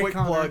 Sorry, so quick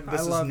Connor. plug. I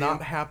This is love not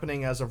you.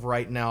 happening as of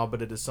right now,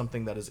 but it is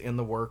something that is in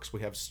the works.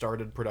 We have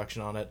started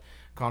production on it.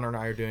 Connor and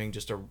I are doing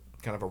just a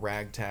kind of a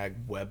ragtag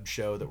web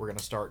show that we're going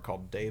to start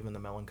called Dave and the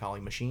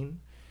Melancholy Machine.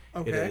 It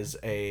Okay. is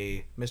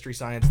a Mystery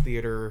Science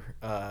Theater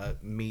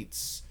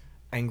meets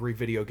Angry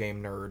Video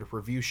Game Nerd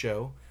review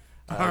show.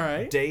 All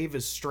right. Dave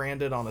is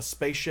stranded on a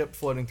spaceship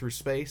floating through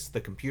space. The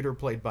computer,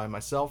 played by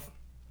myself,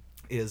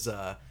 is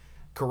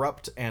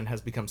corrupt and has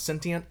become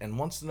sentient and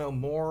wants to know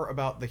more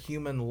about the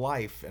human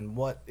life and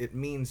what it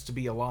means to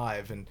be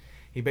alive. And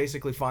he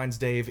basically finds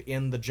Dave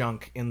in the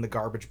junk, in the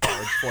garbage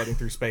barge, floating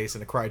through space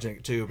in a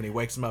cryogenic tube. And he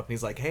wakes him up and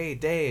he's like, "Hey,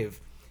 Dave,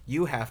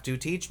 you have to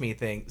teach me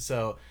things."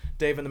 So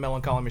Dave and the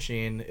Melancholy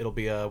Machine, it'll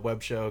be a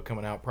web show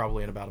coming out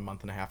probably in about a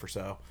month and a half or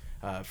so.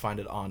 Find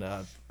it on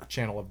a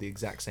channel of the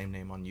exact same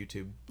name on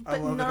YouTube. I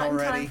But love it not in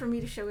already. time for me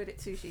to show it at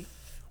sushi.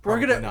 We're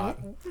Probably gonna.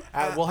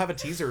 not. We'll have a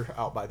teaser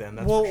out by then.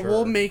 That's We'll for sure.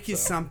 we'll make you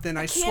So. something.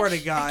 I Can't swear to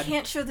sh- I God.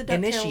 can't show the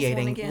DuckTales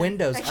one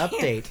again. I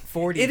can't.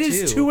 42. It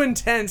is too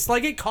intense.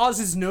 Like it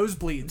causes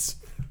nosebleeds.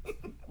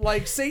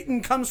 Like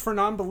Satan comes for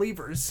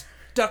non-believers.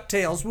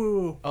 DuckTales,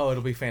 woo. Oh,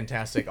 it'll be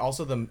fantastic.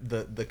 Also,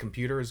 the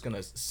computer is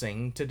gonna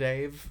sing to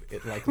Dave.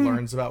 It like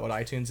learns about what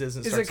iTunes is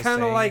and Is starts it kind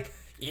to of sing. like,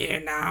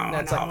 you know,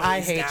 It's like, I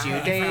hate you,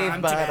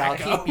 Dave, but I'll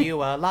keep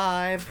you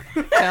alive.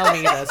 Tell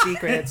me the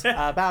secrets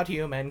about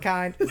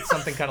humankind. It's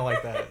something kind of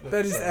like that.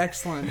 That is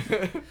excellent.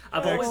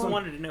 I've always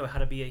wanted to know how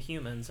to be a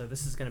human, so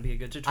this is going to be a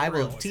good tutorial. I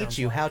will it teach sounds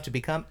you like. how to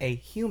become a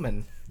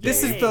human.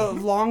 This is the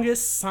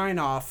longest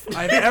sign-off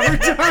I've ever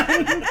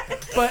done.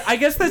 But I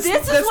guess that's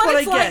This is what what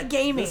it's I like get.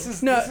 gaming.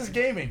 This is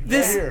gaming.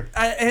 This right here.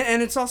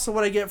 and it's also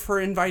what I get for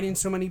inviting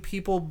so many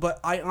people,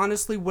 but I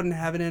honestly wouldn't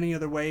have it any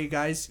other way,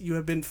 guys. You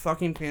have been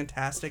fucking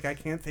fantastic. I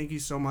can't thank you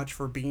so much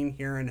for being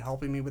here and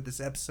helping me with this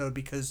episode,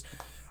 because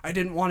I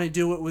didn't want to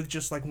do it with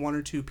just like one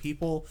or two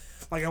people.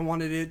 Like, I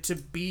wanted it to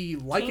be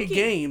like Kinky. a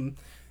game.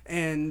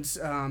 And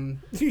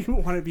you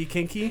want to be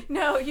kinky?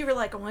 No, you were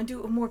like, I want to do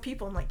it with more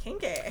people. I'm like,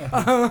 kinky.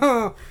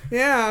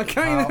 Yeah,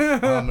 kind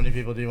of. How many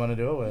people do you want to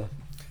do it with?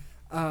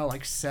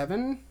 Like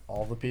 7?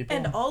 All the people?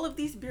 And all of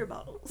these beer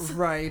bottles.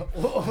 Right.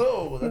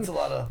 Whoa, that's a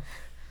lot of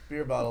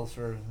beer bottles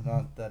for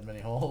not that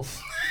many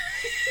holes.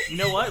 You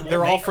know what?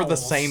 They're all for the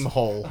same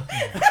hole.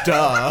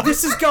 Duh.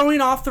 This is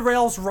going off the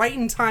rails right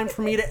in time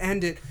for me to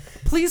end it.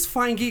 Please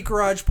find Geek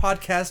Garage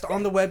Podcast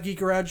on the web,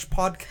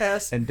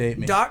 geekgaragepodcast.com. And date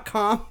me.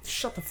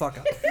 Shut the fuck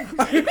up.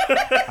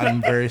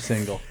 I'm very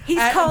single.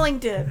 He's calling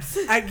dibs.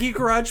 At Geek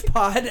Garage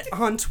Pod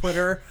on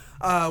Twitter.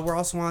 We're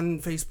also on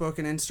Facebook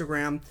and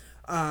Instagram.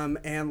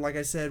 And like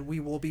I said, we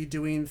will be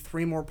doing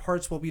 3 more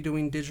parts. We'll be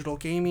doing digital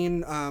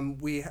gaming.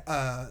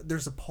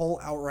 There's a poll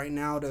out right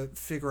now to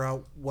figure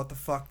out what the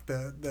fuck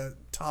the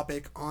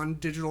topic on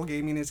digital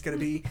gaming is going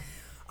to be.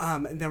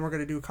 And then we're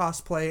going to do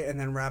cosplay and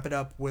then wrap it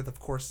up with,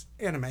 of course,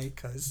 anime,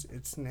 because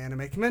it's an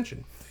anime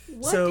convention.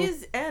 What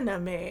is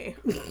anime?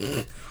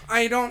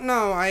 I don't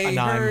know. I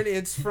Anime. heard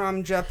it's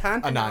from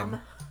Japan.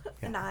 Anime.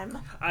 And I'm.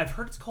 I've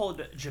heard it's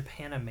called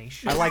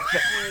Japanimation. I like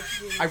that.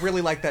 I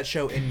really like that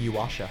show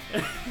Inuyasha.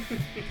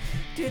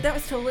 Dude, that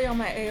was totally on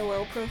my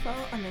AOL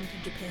profile. I'm into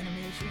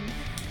Japanimation.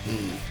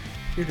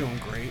 You're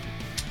doing great.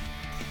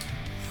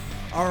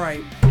 All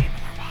right. People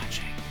are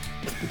watching.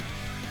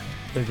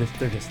 They're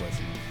just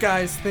listening.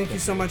 Guys, thank you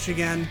so much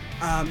again.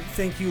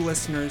 Thank you,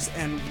 listeners,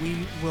 and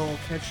we will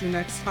catch you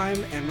next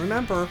time. And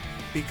remember,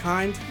 be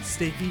kind,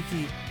 stay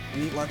geeky,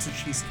 and eat lots of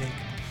cheesecake.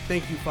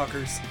 Thank you,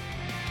 fuckers.